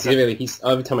actually does.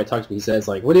 Every time I talk to him, he says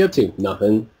like, "What are you up to?"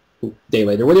 Nothing. Day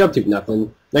later, "What are you up to?"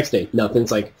 Nothing. Next day, nothing.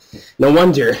 It's like, no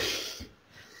wonder.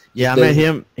 Yeah, I met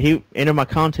him. He entered my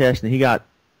contest, and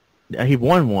he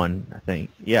won one, I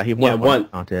think. Yeah, he won one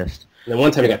contest. And then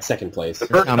one time he got second place. The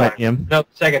first time. I met him. No,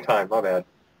 second time. My bad.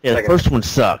 Yeah, the first one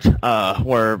sucked.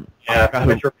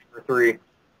 Richard 3.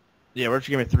 Yeah,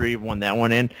 Richard Gamer 3 won that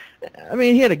one, and I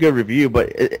mean, he had a good review, but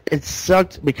it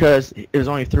sucked because it was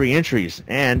only 3 entries,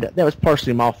 and that was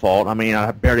partially my fault. I mean,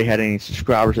 I barely had any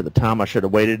subscribers at the time. I should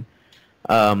have waited.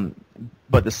 But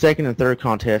the second and third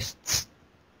contests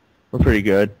were pretty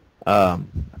good. I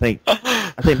think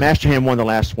Master Hand won the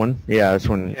last one. Yeah, that's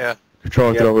when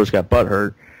Controller Throwers got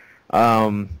butthurt.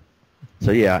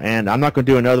 So yeah, and I'm not going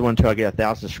to do another one until I get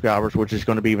 1,000 subscribers, which is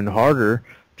going to be even harder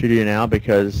to do now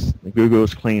because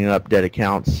Google's cleaning up dead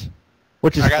accounts,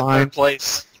 which is fine. I got third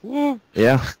place. Woo.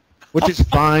 Yeah, which is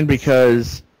fine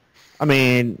because, I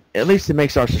mean, at least it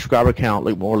makes our subscriber count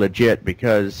look more legit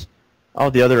because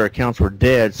all the other accounts were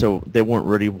dead, so they weren't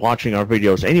really watching our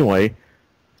videos anyway.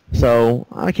 So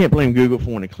I can't blame Google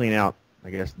for wanting to clean out, I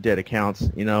guess, dead accounts,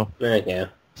 Right, yeah.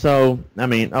 So, I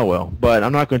mean, oh well. But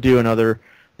I'm not going to do another.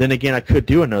 Then again, I could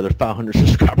do another 500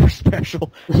 subscriber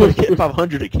special. We'll get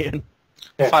 500 again.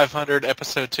 500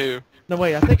 episode 2. No,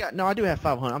 wait. I do have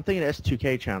 500. I'm thinking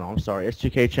S2K channel. I'm sorry.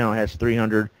 S2K channel has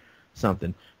 300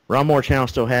 something. Ronmower channel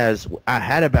still has. I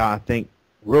had about, I think,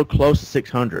 real close to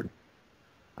 600.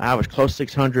 I was close to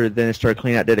 600. Then it started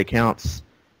cleaning out dead accounts.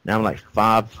 Now I'm like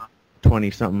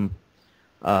 520 something.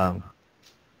 But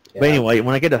anyway,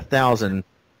 when I get 1,000.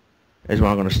 Is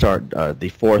when I'm going to start the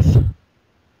fourth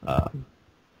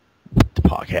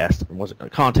podcast. Was it a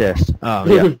contest?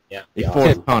 The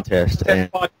fourth contest.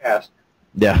 And, podcast.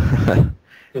 Yeah.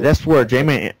 That's where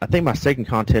Jman, I think my second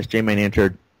contest, Jman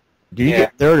entered. Did you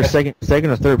get third or second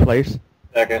or third place?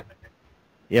 Second.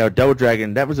 Yeah, Double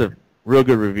Dragon. That was a real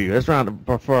good review. That's around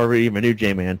before I really even knew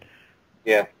Jman.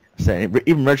 Yeah. So,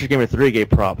 even Retro Gamer 3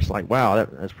 gave props. Like, wow,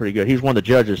 that's pretty good. He's one of the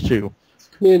judges, too. It's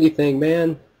a community thing,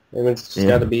 man. Everyone's just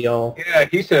got to be all... Yeah,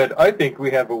 he said, I think we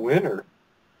have a winner.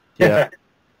 Yeah.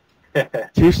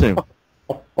 Too soon.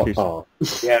 Oh.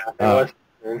 Yeah. But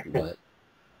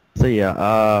So yeah,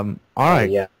 all right.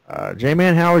 Yeah.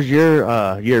 Jman, how has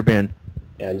your year been?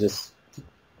 Yeah, just...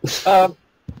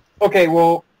 Okay,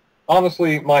 well,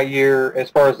 honestly, my year, as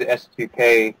far as the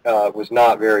ST2K, was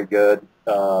not very good.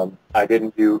 I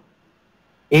didn't do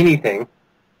anything,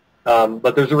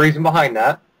 but there's a reason behind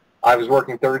that. I was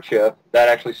working third shift. That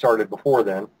actually started before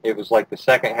then. It was like the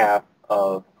second half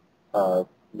of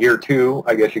year 2,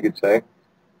 I guess you could say.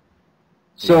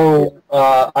 So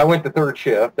I went to third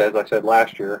shift, as I said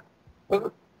last year.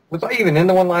 Was I even in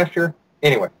the one last year?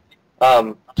 Anyway.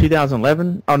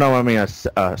 2011? Oh, no, I mean,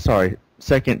 sorry,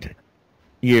 second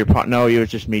year. No, it was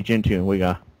just me, Jintu, and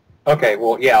Wiiguy. Okay,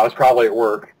 well, yeah, I was probably at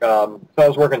work. So I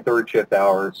was working third shift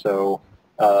hours, so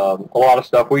a lot of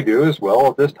stuff we do as well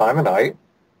at this time of night.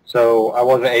 So I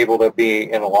wasn't able to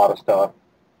be in a lot of stuff.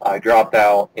 I dropped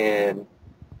out in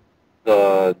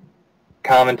the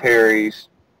commentaries.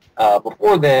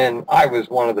 Before then, I was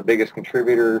one of the biggest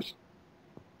contributors,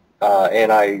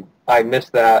 and I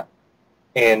missed that,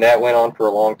 and that went on for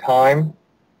a long time.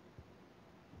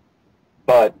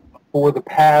 But for the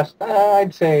past,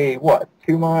 I'd say,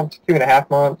 2 months, 2.5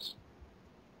 months,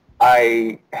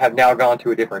 I have now gone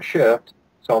to a different shift,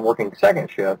 so I'm working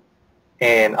second shift,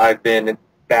 and I've been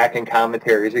back in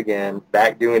commentaries again,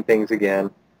 back doing things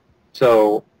again.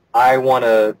 So I want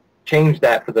to change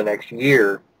that for the next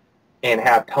year and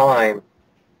have time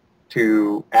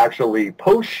to actually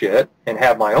post shit and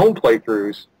have my own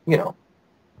playthroughs,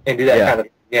 and do that kind of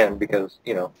thing again, because,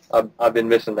 I've been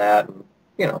missing that, and,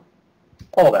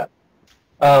 all that.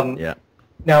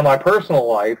 Now, my personal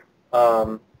life,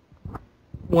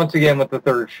 once again with the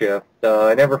third shift,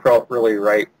 I never felt really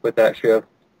right with that shift.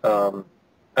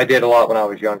 I did a lot when I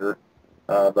was younger,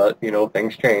 but,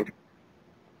 things change.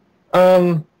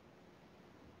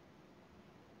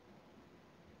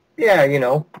 Yeah,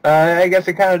 I guess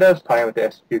it kind of does tie in with the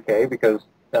ST2K because,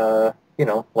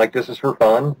 like, this is for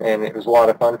fun, and it was a lot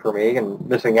of fun for me, and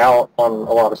missing out on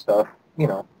a lot of stuff,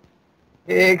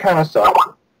 it kind of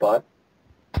sucks, but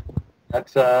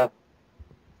that's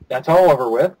all over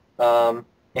with.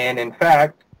 And in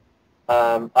fact,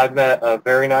 I've met a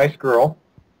very nice girl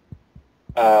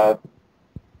that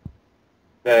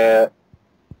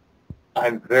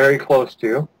I'm very close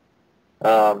to.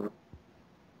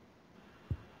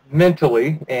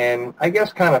 Mentally, and I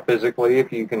guess kind of physically,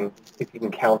 if you can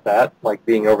count that, like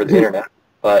being over the internet.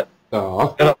 But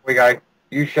shut up, Wiiguy.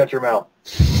 You shut your mouth.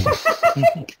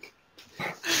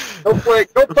 Go play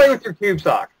with your cube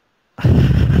sock.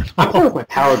 I'm playing with my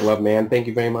power glove, man. Thank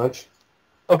you very much.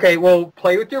 Okay, well,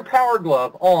 play with your power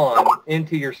glove on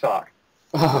into your sock.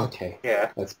 Oh, okay.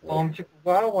 Yeah. That's cool.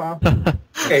 Wow.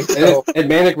 Okay, so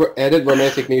edit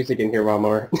romantic music in here,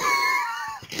 Ronmower.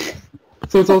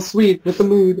 So it's all sweet with the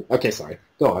mood. Okay, sorry.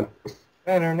 Go on.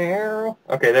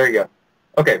 Okay, there you go.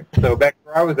 Okay, so back to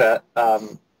where I was at.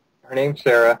 Her name's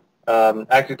Sarah. I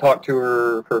actually talked to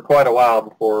her for quite a while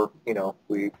before,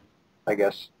 we, I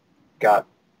guess, got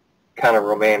kind of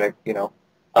romantic,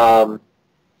 So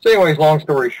anyways, long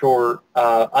story short,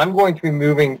 I'm going to be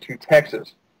moving to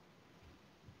Texas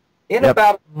in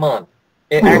about a month.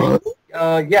 In a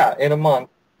month.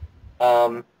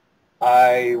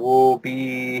 I will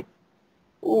be...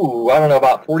 I don't know,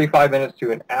 about 45 minutes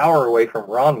to an hour away from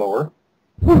Ronmower.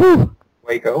 Woohoo!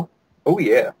 Waco. Oh,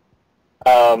 yeah.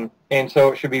 And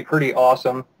so it should be pretty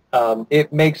awesome.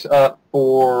 It makes up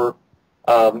for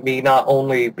me not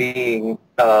only being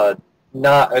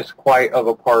not as quite of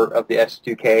a part of the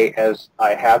ST2K as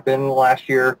I have been last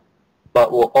year,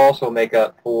 but will also make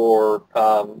up for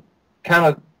kind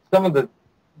of some of the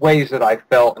ways that I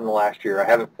felt in the last year. I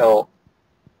haven't felt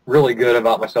really good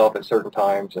about myself at certain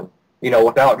times, and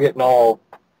without getting all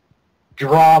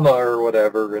drama or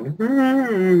whatever, and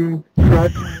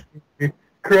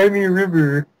cry me a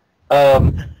river.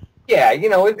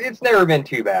 It's never been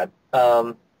too bad.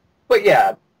 But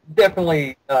yeah,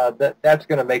 definitely that's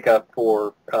going to make up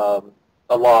for a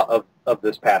lot of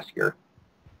this past year.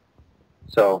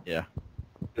 So yeah,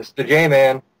 this is the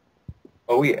Jman.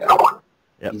 Oh yeah,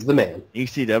 yep. He's the man.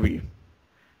 ECW.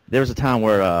 There was a time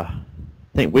where I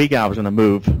think Wiiguy was going to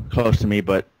move close to me,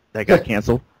 but that got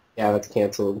canceled. Yeah, that's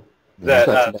canceled. Is that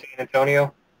San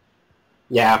Antonio?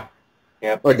 Yeah.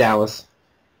 Yeah. Or Dallas.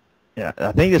 Yeah,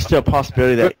 I think there's still a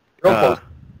possibility that... Real close.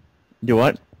 Do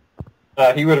what?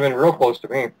 He would have been real close to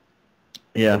me.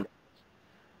 Yeah.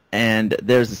 And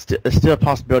there's still a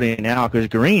possibility now because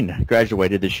Green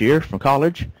graduated this year from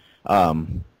college.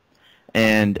 And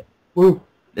there's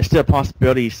still a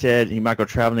possibility, he said, he might go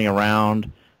traveling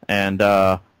around, and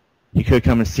he could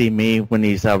come and see me when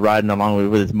he's riding along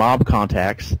with his mob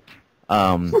contacts.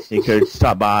 He could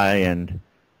stop by and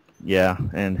Yeah,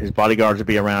 and his bodyguards would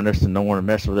be around us and don't want to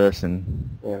mess with us, and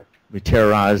we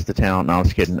terrorize the town. No, I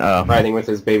was kidding. Fighting with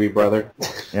his baby brother.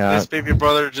 Yeah. His baby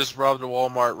brother just robbed a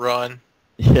Walmart run.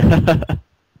 Yeah.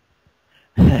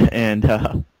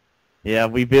 And yeah,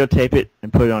 we videotape it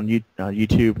and put it on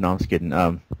YouTube. No, I'm just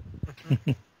kidding.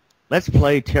 Let's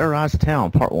play Terrorize the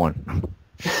Town Part 1.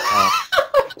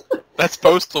 That's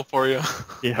postal for you.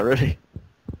 Yeah, really.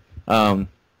 All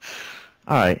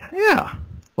right. Yeah.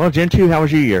 Well, Jintu, how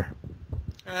was your year?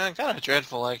 Kind of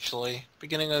dreadful, actually.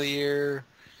 Beginning of the year,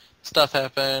 stuff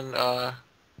happened.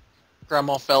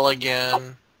 Grandma fell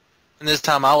again, and this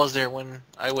time I was there when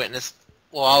I witnessed.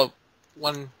 Well,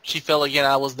 when she fell again,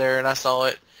 I was there and I saw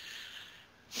it.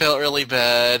 Felt really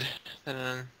bad,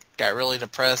 and got really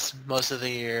depressed most of the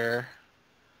year.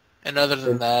 And other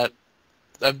than that,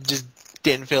 I just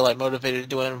didn't feel like motivated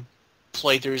doing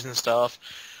playthroughs and stuff.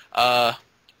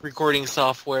 Recording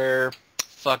software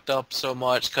fucked up so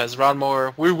much because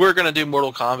Ronmower, we were gonna do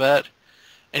Mortal Kombat,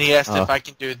 and he asked if I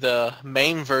can do the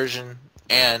main version,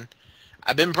 and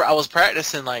I was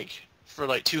practicing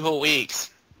for 2 whole weeks,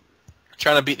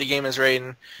 trying to beat the game as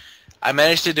Raiden. I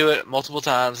managed to do it multiple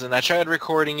times, and I tried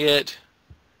recording it.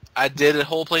 I did a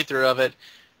whole playthrough of it.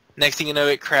 Next thing you know,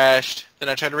 it crashed. Then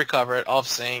I tried to recover it off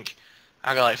sync.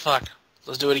 I got fuck,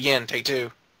 let's do it again. Take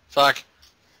 2. Fuck,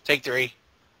 take 3.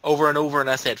 Over and over, and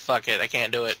I said, fuck it, I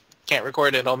can't do it. Can't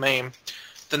record it on MAME.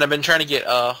 Then I've been trying to get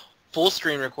a full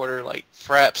screen recorder like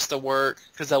Fraps to work,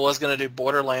 because I was going to do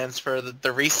Borderlands for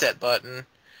the reset button,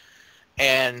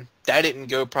 and that didn't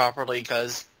go properly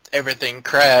because everything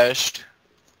crashed.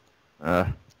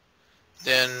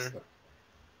 Then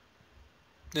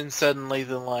suddenly,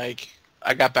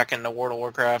 I got back into World of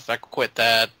Warcraft. I quit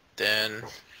that. Then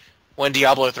when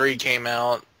Diablo 3 came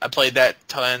out, I played that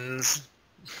tons.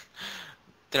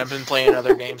 Then I've been playing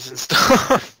other games and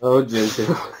stuff. Oh,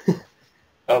 Jintu.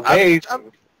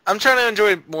 I'm trying to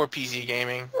enjoy more PC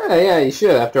gaming. Yeah, you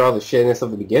should. After all the shitness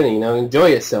of the beginning, enjoy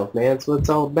yourself, man. That's what it's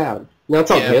all about. It's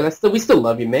all good. We still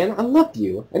love you, man. I love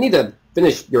you. I need to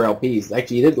finish your LPs.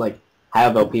 Actually, you did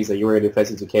have LPs that you were going to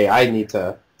do ST2K. I need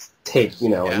to take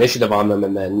initiative on them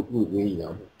and then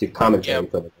do commentary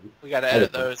for them. We got to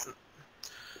edit those.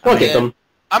 Them.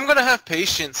 I'm gonna have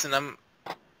patience, and I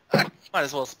might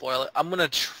as well spoil it. I'm gonna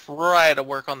try to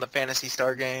work on the Phantasy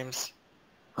Star games.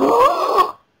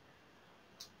 Work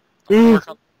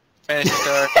on Phantasy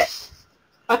Star.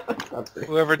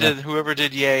 Whoever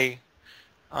did Yay.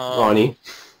 Ronnie.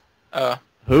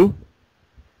 Who?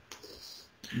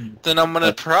 Then I'm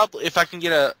gonna probably, if I can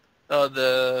get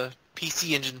the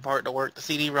PC Engine part to work, the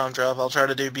CD-ROM drive, I'll try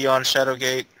to do Beyond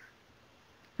Shadowgate.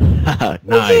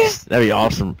 Nice. That'd be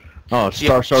awesome. Oh,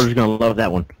 Starsoldier's gonna love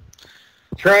that one.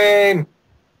 Train!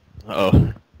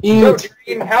 Uh-oh. So,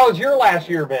 Train, how's your last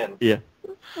year been? Yeah.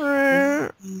 No,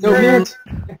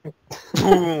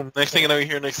 Boom! Next thing you know, you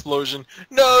hear an explosion.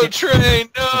 No, Train!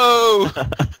 No!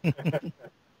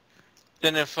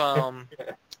 Then if, I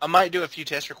might do a few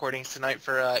test recordings tonight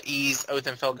for Ease, Oath,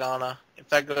 and Felghana. If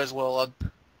that goes well, I'll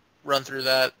run through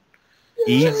that.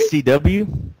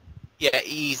 ECW? Yeah,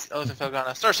 Ease, Oath, and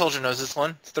Felghana. Starsoldier knows this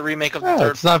one. It's the remake of the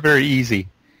third. It's not very easy.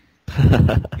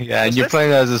 Yeah, and you're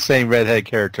playing as the same redhead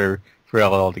character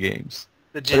throughout all the games.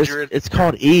 The ginger. It's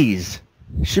called Ease.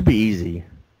 It should be easy.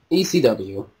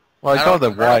 ECW. Well, I called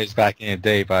it Wise back in the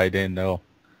day, but I didn't know.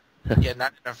 Yeah,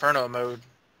 not in Inferno mode.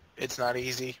 It's not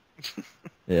easy.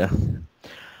 Yeah.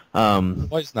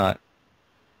 Why it's not?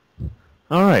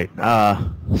 All right.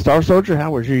 Starsoldier,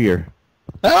 how was your year?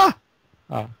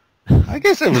 I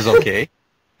guess it was okay.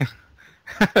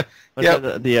 Yeah.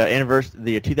 The anniversary,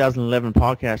 the 2011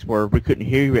 podcast where we couldn't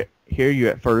hear you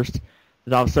at first,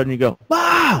 and all of a sudden you go,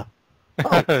 "Ah!"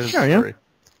 Oh, sure, yeah.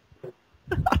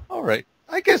 All right.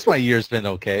 I guess my year's been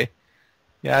okay.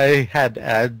 Yeah, I had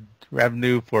ad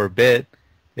revenue for a bit.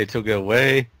 They took it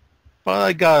away. But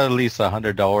I got at least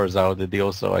 $100 out of the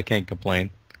deal, so I can't complain.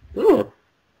 Ooh.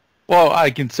 Well,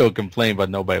 I can still complain, but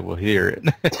nobody will hear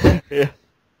it. Yeah.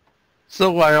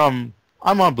 So I'm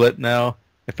on Blip now.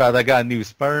 In fact, I got a new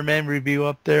Spider-Man review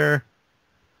up there.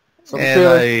 And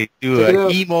I do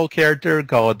an emo character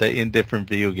called the Indifferent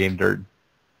Video Game Nerd.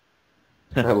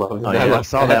 I love it. Oh, yeah, I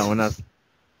saw that one. I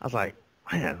was like,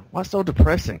 man, what's so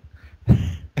depressing?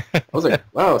 I was like,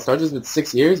 wow, Sarge's been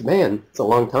 6 years? Man, it's a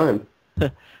long time.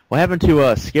 What happened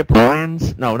to Skip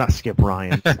Ryan's? No, not Skip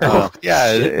Ryan's.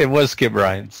 Yeah, it was Skip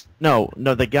Ryan's. No,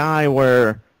 the guy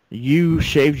where you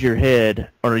shaved your head,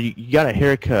 or you got a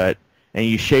haircut, and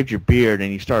you shaved your beard,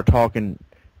 and you start talking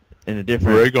in a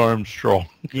different... Greg Armstrong.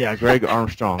 Yeah, Greg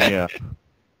Armstrong, yeah.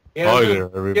 Hi there,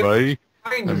 everybody.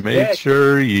 And make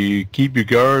sure you keep your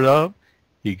guard up,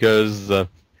 because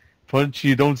punch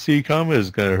you don't see coming is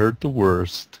gonna hurt the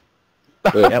worst.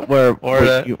 Yeah,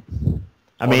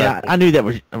 I knew that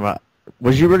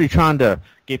was you really trying to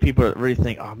get people to really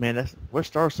think, oh man, we're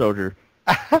Starsoldier.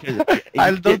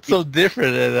 I look so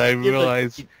different, and I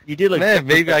realized you did look. Man,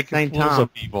 maybe I can fool time. some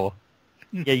people.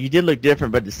 Yeah, you did look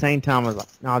different, but at the same time, I was like,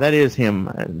 no, that is him.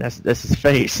 That's his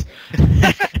face.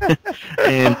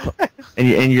 and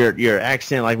your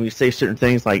accent, like when you say certain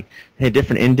things, like hey,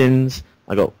 different endings.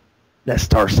 I go, that's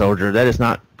Starsoldier. That is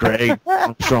not Greg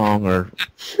Armstrong or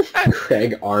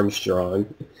Greg Armstrong.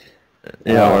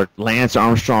 Or Lance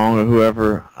Armstrong or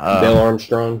whoever. Bill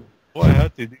Armstrong. What I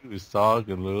have to do is talk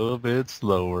a little bit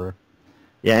slower.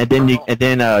 Yeah, and then you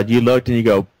looked and you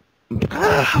go,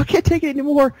 I can't take it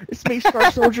anymore. It's me,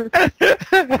 Starsoldier.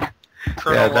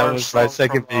 Yeah, that was my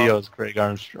second video. Is Greg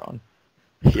Armstrong.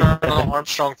 Colonel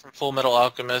Armstrong from Full Metal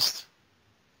Alchemist.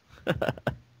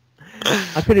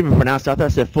 I couldn't even pronounce it. I thought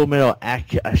it said Full Metal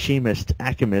Alchemist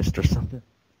or something.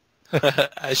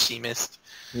 Alchemist.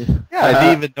 Yeah, I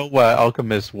didn't even know what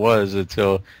Alchemist was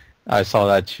until I saw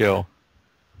that show.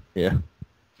 Yeah.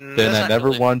 Then I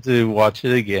never wanted to watch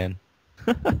it again.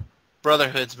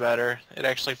 Brotherhood's better. It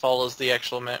actually follows the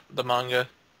actual the manga.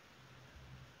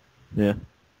 Yeah.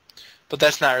 But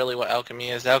that's not really what alchemy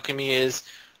is. Alchemy is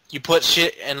you put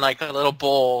shit in like a little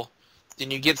bowl,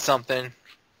 then you get something,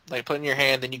 like put in your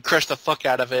hand, then you crush the fuck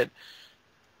out of it,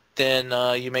 then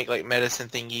you make like medicine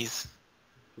thingies.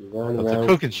 It's a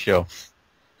cooking show.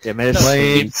 Yeah,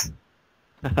 medicine.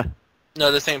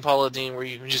 No, this ain't Paula Deen where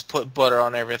you can just put butter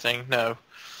on everything. No.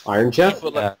 Iron Chef?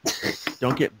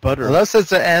 Don't get butter. Unless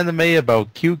it's an anime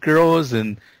about cute girls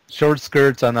and short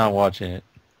skirts, I'm not watching it.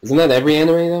 Isn't that every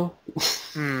anime,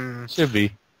 though? Should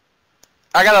be.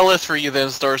 I got a list for you then,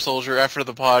 Starsoldier, after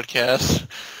the podcast.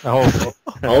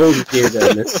 Oh, dear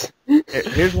goodness.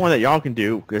 Here's one that y'all can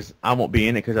do, because I won't be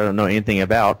in it because I don't know anything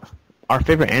about. Our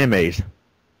favorite animes.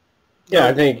 Yeah,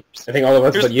 I think all of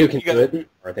us but you can do it.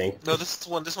 I think. No, this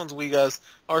one's Wiiguys.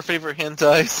 Our favorite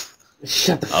hentais.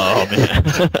 Shut the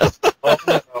fuck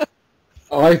up. Man.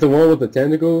 I like the one with the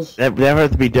tentacles. That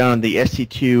has to be done on the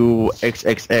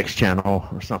ST2XXX channel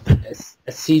or something.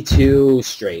 ST2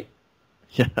 straight.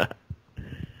 Yeah.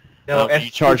 No, you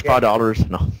charge $5.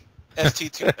 No.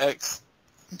 ST2X.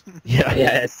 Yeah.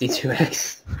 Yeah,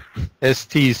 ST2X.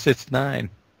 ST69.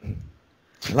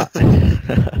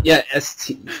 Yeah,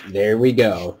 ST. There we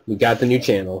go. We got the new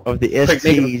channel. Of the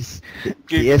STs.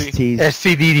 The STs.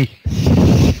 STD.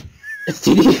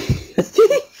 STD.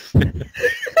 STD.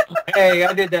 Hey,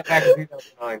 I did that back in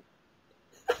 2009.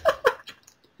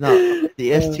 No,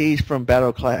 the STs from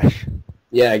Battle Clash.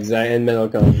 Yeah, exactly. And Metal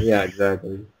Combat. Yeah,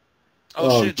 exactly.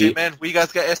 Oh shit, Jman, we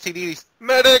guys got STDs.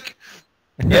 Medic!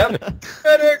 Yep.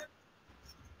 Medic!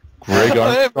 Greg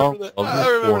Armstrong. I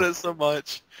remember that so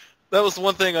much. That was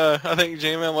one thing I think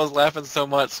Jman was laughing so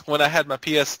much when I had my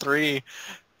PS3.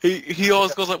 He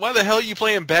always goes like, why the hell are you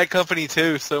playing Bad Company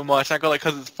 2 so much? I go like,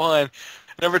 because it's fun.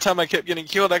 And every time I kept getting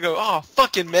killed, I go, oh,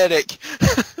 fucking medic.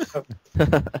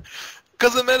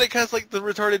 Because the medic has like the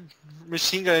retarded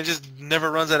machine gun and just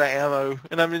never runs out of ammo.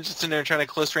 And I'm just in there trying to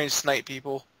close range snipe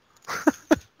people.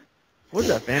 What was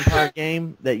that vampire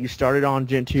game that you started on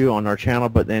Jintu on our channel,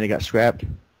 but then it got scrapped?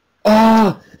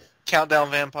 Countdown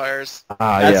Vampires.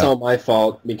 That's all my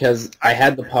fault because I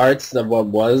had the parts of what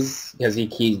was because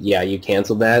you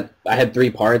canceled that. I had 3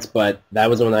 parts, but that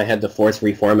was when I had to force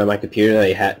reformat my computer.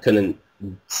 I couldn't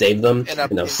save them, and I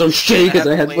was so shitty because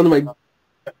I had one of my.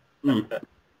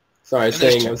 Sorry, I was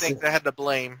saying. There's 2 things I had to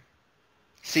blame: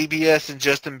 CBS and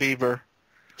Justin Bieber.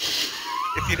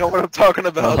 If you know what I'm talking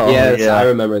about. Yes, yeah. I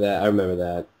remember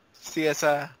that.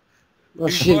 CSI. Oh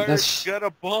shit! That's got a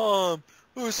bomb.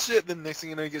 Oh shit! Then next thing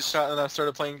you know, you get shot, and I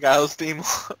started playing Guile's theme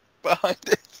behind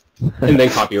it. And then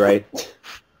copyright.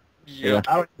 Yeah.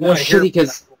 I was shitty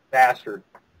because bastard.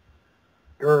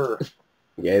 Grr.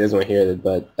 Yeah, he doesn't want to hear it,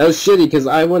 but that was shitty because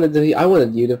I wanted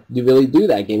you to really do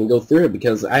that game and go through it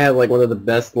because I had like one of the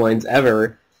best lines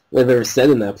ever that I've ever said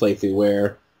in that playthrough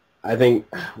where I think,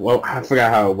 well, I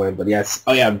forgot how it went, but yes,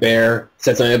 oh yeah, Bear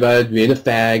said something about it being a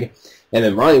fag, and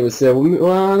then Ronnie would say,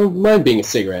 well, I don't mind being a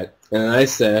cigarette, and I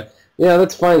said, yeah,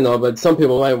 that's fine though, but some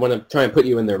people might want to try and put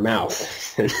you in their mouth.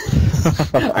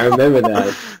 I remember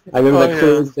that. I remember that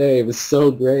clear as day. It was so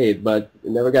great, but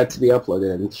it never got to be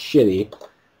uploaded, and it's shitty.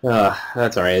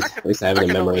 That's alright. At least I have it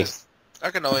in memory. I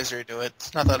can always redo it.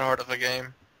 It's not that hard of a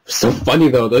game. So funny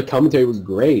though. The commentary was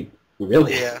great.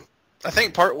 Really. Yeah. I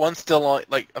think part 1's still on.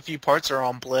 Like a few parts are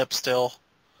on blip still.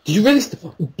 Did you really?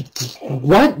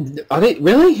 What? Are they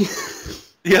really?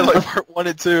 Yeah, like part 1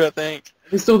 and 2, I think. Are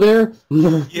they still there?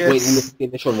 Yes. Waiting the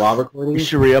initial raw recording. We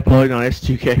should re-upload on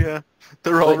S2K. Yeah,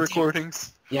 they're all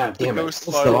recordings. Yeah, damn it. Ghost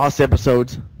The files. lost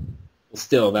episodes.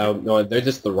 Still, no, they're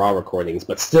just the raw recordings,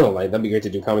 but still, like, that'd be great to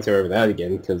do commentary over that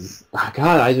again, because,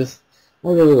 God, I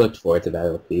really looked forward to that.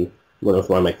 It'll be one of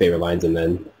my favorite lines, and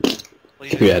then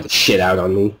computer had to shit out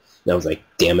on me, and I was like,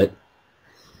 damn it.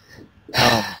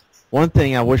 One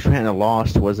thing I wish we hadn't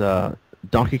lost was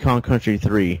Donkey Kong Country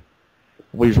 3.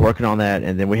 We was working on that,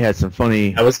 and then we had some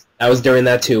funny... I was during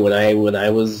that, too, when I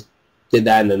did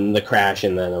that, and then the crash,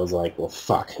 and then I was like, well,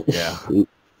 fuck. Yeah.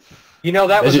 You know,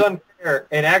 that was unfair,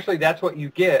 and actually that's what you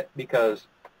get, because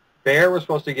Bear was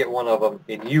supposed to get one of them,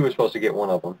 and you were supposed to get one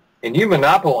of them. And you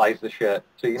monopolized the shit,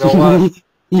 so you know what?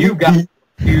 you got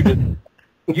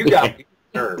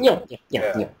served. Yeah.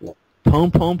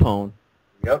 Pone.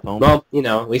 Yep. Pone. Well, you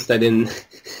know, at least I didn't...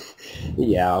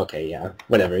 yeah, okay, yeah.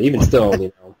 Whatever. Even still,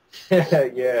 you know.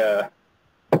 Yeah.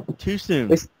 Too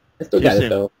soon. I still Too got soon. it,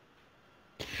 though.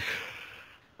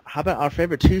 How about our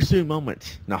favorite too soon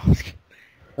moments? No. How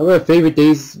about favorite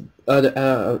days...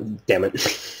 damn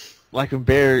it. Like when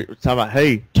Bear was talking about,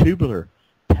 hey, Tubular,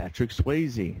 Patrick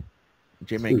Swayze.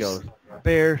 Jman goes,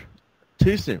 Bear,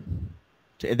 too soon.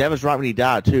 And that was right when he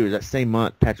died, too. That same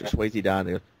month, Patrick Swayze died.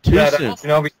 He goes, too soon.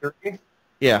 Shinobi 3?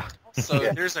 Yeah. So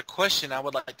there's a question I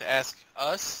would like to ask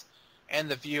us and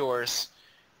the viewers.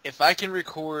 If I can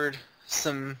record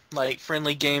some like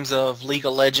friendly games of League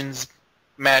of Legends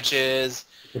matches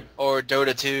or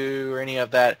Dota 2 or any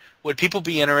of that, would people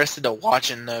be interested in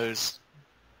watching those?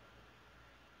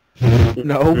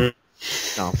 No. No,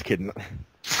 I was kidding.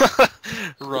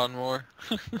 Ronmower.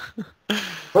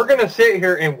 We're gonna sit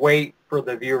here and wait for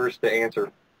the viewers to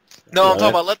answer. No, I'm talking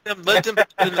about let them put it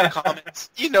in the comments.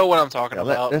 You know what I'm talking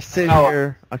about. Let's sit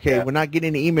here. Okay, we're not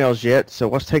getting any emails yet, so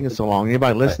what's taking so long?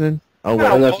 Anybody listening? Oh,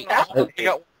 well.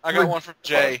 I got one from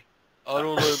Jay. I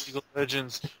don't love League of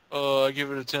Legends. I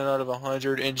give it a 10 out of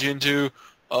 100. And Jintu,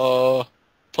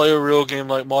 play a real game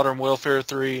like Modern Warfare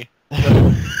 3.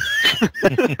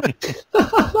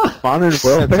 Modern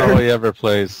Welfare? That's all he ever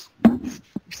plays. You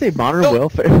say Modern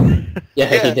Welfare? Yeah,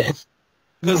 he did.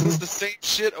 Because it's the same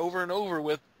shit over and over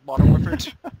with Modern Warfare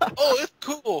 2. Oh, it's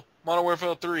cool. Modern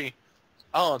Warfare 3.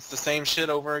 Oh, it's the same shit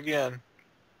over again.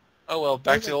 Oh, well,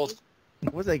 back to old...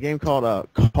 What's that game called?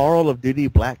 Call of Duty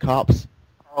Black Ops?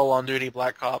 Call on Duty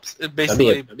Black Ops. It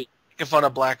basically making fun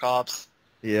of Black Ops.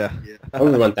 Yeah. I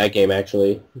really want that game,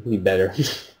 actually. It'd be better.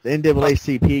 The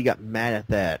NAACP got mad at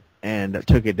that and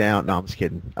took it down. No, I'm just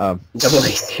kidding.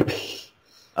 NAACP.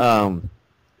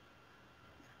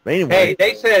 But anyway. Hey,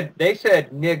 they said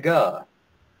nigga.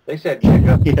 They said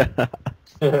nigga.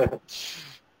 Yeah.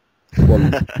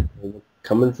 Well,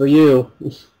 coming for you.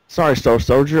 Sorry,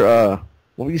 Starsoldier.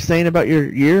 What were you saying about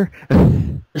your year?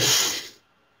 It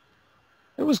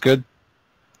was good.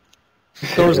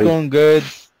 Store's going good.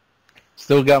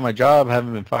 Still got my job.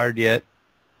 Haven't been fired yet.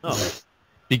 Oh.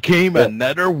 Became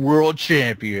another world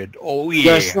champion. Oh,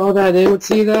 yeah. I saw that. Anyone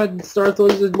see that?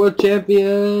 Starsoldier is world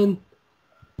champion.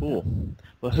 Cool.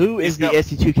 But who is the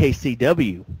ST2K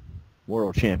CW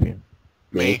world champion?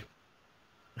 Me.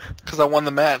 Because I won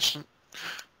the match.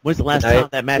 When's the last time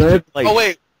that match took place? Oh,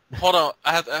 wait. Hold on.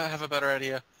 I have a better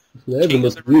idea. Yeah, the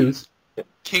most views.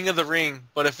 King of the Ring.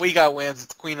 But if Wiiguy wins,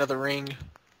 it's Queen of the Ring.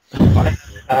 Well,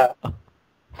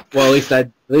 at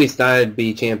least I'd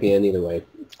be champion either way.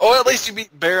 Oh, at least you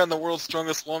beat Bear in the World's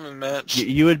Strongest Woman match.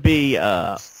 You would be,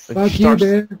 Fuck you,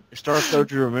 Bear.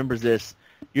 Starsoldier remembers this.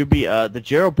 You'd be the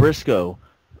Gerald Briscoe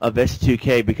of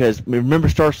ST2K because remember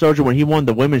Starsoldier when he won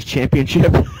the women's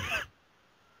championship?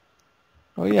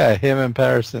 Oh, yeah, him and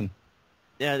Patterson.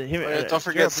 Yeah, him, don't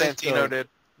forget Gerald Santino Briscoe. did.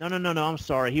 No, I'm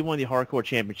sorry. He won the hardcore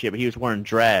championship. He was wearing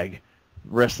drag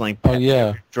wrestling. Oh,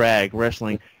 yeah. Drag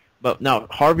wrestling. But no,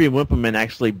 Harvey Wippleman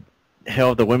actually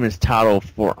held the women's title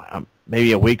for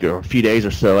maybe a week or a few days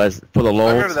or so for the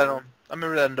Lulz. I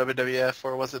remember that in WWF,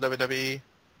 or was it WWE?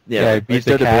 Yeah, he beat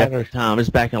the cat. Time. It was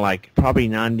back in like probably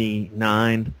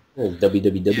 '99.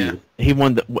 WWW. Yeah. He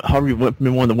won Harvey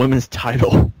Wippleman won the women's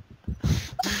title.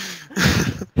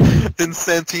 Then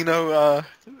Santino,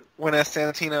 when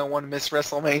Santino won Miss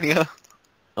WrestleMania.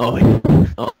 Oh, yeah.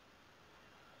 Oh.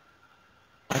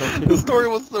 The story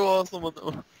was so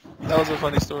awesome. That was a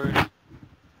funny story.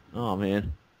 Oh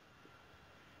man.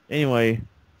 Anyway,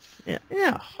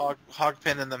 yeah.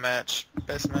 Hogpin in the match,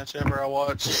 best match ever I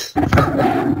watched.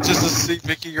 Just to see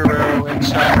Vicky Guerrero and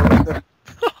Shiner with it.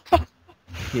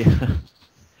 Yeah.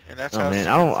 And that's Oh man,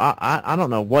 I don't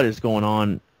know what is going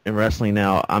on in wrestling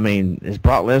now. I mean, is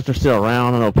Brock Lesnar still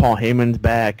around? I know Paul Heyman's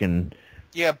back, and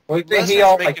yeah. Well, you think he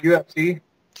all like UFC?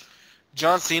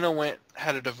 John Cena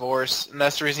had a divorce, and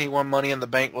that's the reason he won Money in the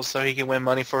Bank was so he could win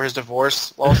money for his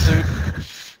divorce lawsuit.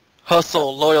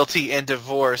 Hustle, loyalty, and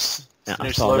divorce.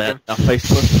 I saw that on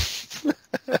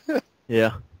Facebook.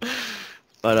 Yeah.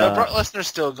 But no, Brock Lesnar's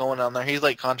still going on there. He's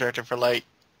like contracted for like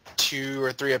 2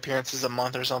 or 3 appearances a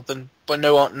month or something, but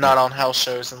not on house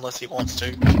shows unless he wants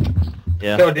to.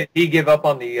 Yeah. So did he give up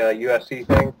on the UFC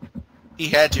thing? He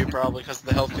had to probably because of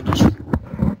the health condition.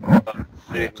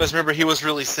 Because remember, he was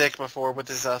really sick before with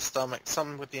his stomach,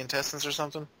 something with the intestines or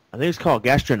something. I think it's called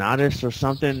gastritis or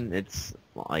something. It's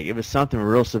like it was something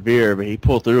real severe, but he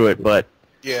pulled through it. But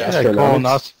Yeah.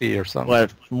 colonoscopy or something.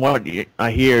 but from what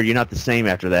I hear, you're not the same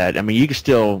after that. I mean, you can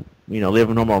still live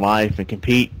a normal life and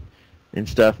compete and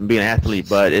stuff and be an athlete,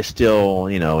 but it's still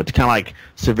it's kind of like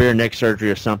severe neck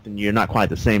surgery or something. You're not quite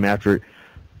the same after it.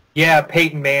 Yeah,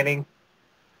 Peyton Manning.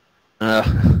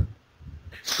 Let's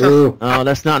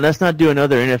not do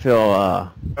another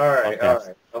NFL. All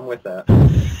right, I'm with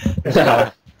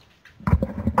that.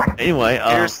 Anyway,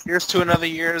 here's to another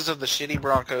years of the shitty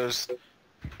Broncos.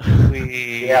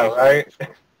 Yeah, right.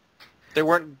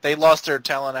 They lost their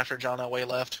talent after John Elway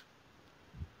left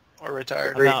or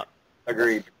retired.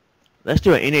 Agreed. Let's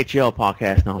do an NHL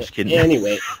podcast. No, I'm just kidding.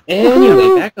 Anyway,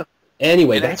 back up.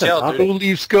 Back up.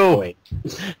 Leafs go.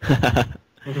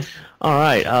 All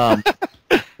right. How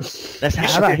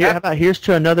about here's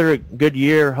to another good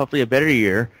year, hopefully a better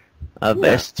year of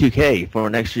ST2K for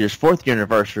next year's 4th year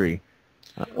anniversary,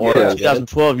 or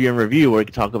 2012 year in review, where we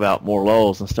can talk about more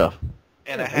lulls and stuff.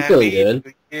 And a happy new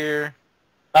year.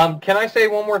 Can I say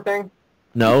one more thing?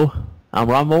 No, I'm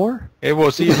Ronmower. Hey,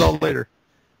 we'll see you all later.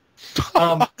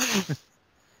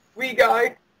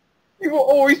 Wiiguy, you will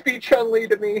always be Chun-Li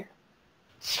to me.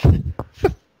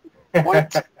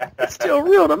 What? It's still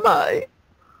real to me.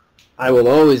 I will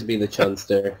always be the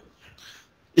Chunster.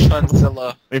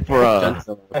 Chunzilla. And for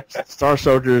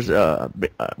Starsoldiers,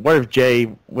 what if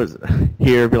Jay was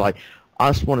here? Be like,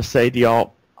 I just want to say to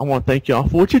y'all, I want to thank y'all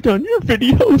for what you've done in your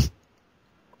videos.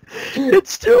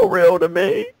 It's still real to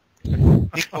me.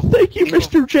 Thank you,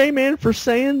 Mr. Jman, for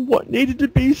saying what needed to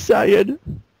be said.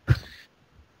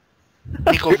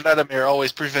 Nico Vladimir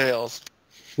always prevails.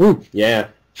 Woo, yeah.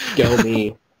 Go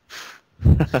me.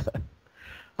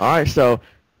 All right, so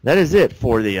that is it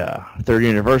for the 3rd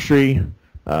anniversary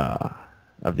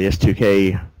of the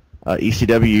S2K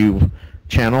ECW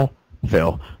channel,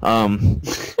 Phil.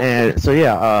 And so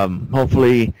yeah,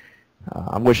 hopefully,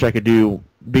 I wish I could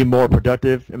be more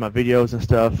productive in my videos and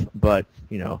stuff, but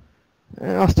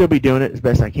I'll still be doing it as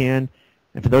best I can.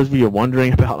 And for those of you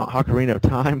wondering about Ocarina of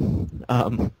Time,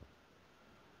 I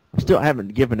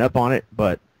haven't given up on it,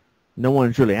 but no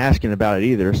one's really asking about it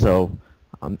either. So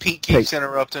Pete keeps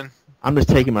interrupting. I'm just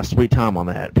taking my sweet time on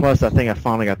that. Plus, I think I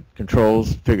finally got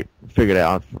controls figured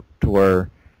out to where it'd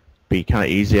be kind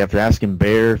of easy after asking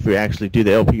Bear if he actually do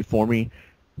the LP for me,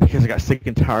 because I got sick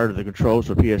and tired of the controls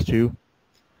for PS2. And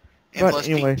but plus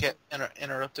anyway, Pete kept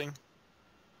interrupting.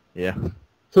 Yeah.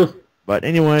 But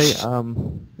anyway,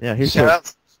 yeah. Here's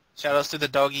Shout outs to the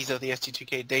doggies of the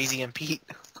ST2K, Daisy and Pete.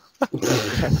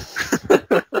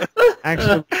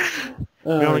 Actually,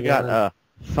 we only got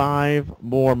 5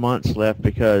 more months left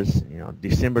because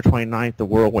December 29th the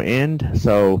world will end,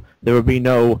 so there will be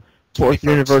no 4th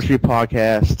anniversary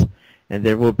podcast, and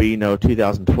there will be no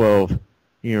 2012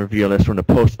 year review unless we're in a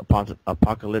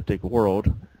post-apocalyptic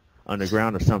world,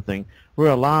 underground or something.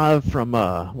 We're alive from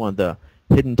one of the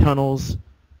hidden tunnels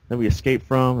that we escaped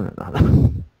from. I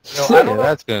don't know.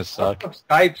 That's gonna suck.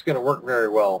 Skype's gonna work very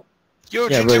well. Yo,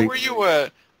 Jintu, where you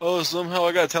at? Oh, somehow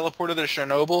I got teleported to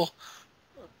Chernobyl.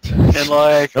 And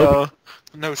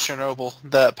no, Chernobyl,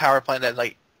 the power plant that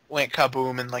went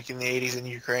kaboom in the 80s in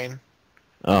Ukraine.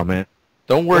 Oh man!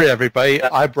 Don't worry, everybody.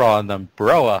 I brought an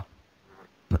umbrella.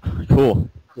 Cool.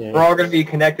 Yeah. We're all gonna be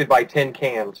connected by tin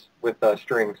cans with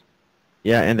strings.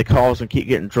 Yeah, and the calls will keep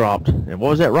getting dropped. And what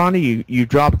was that, Ronnie? You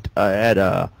dropped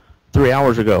at 3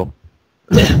 hours ago.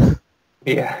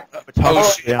 Yeah.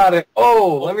 Oh shit! Yeah. Let me.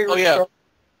 Oh yeah.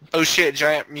 Oh shit!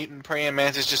 Giant mutant praying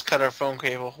mantis just cut our phone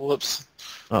cable. Whoops.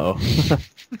 Uh-oh.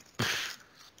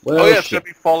 Well, Oh yeah, it's gonna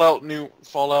be Fallout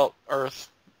Earth.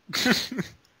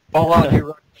 Fallout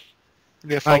New.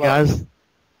 Yeah, All right, guys.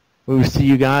 We will see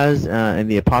you guys in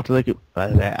the apocalyptic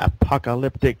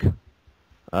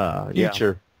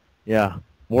Future. Yeah,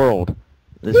 world.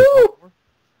 This Woo!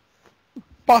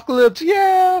 Apocalypse,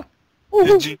 yeah!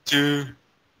 Jintu.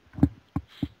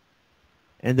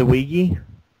 and the Wiiguy.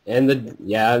 And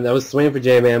that was swinging for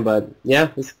J-Man, but yeah,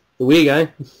 it's the Wiiguy.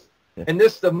 And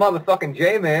this is the motherfucking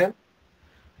J-Man.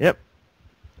 Yep.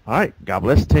 All right. God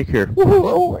bless. Take care.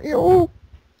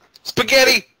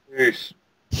 Spaghetti. Peace.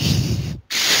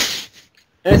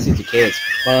 ST2K is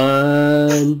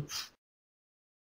fun.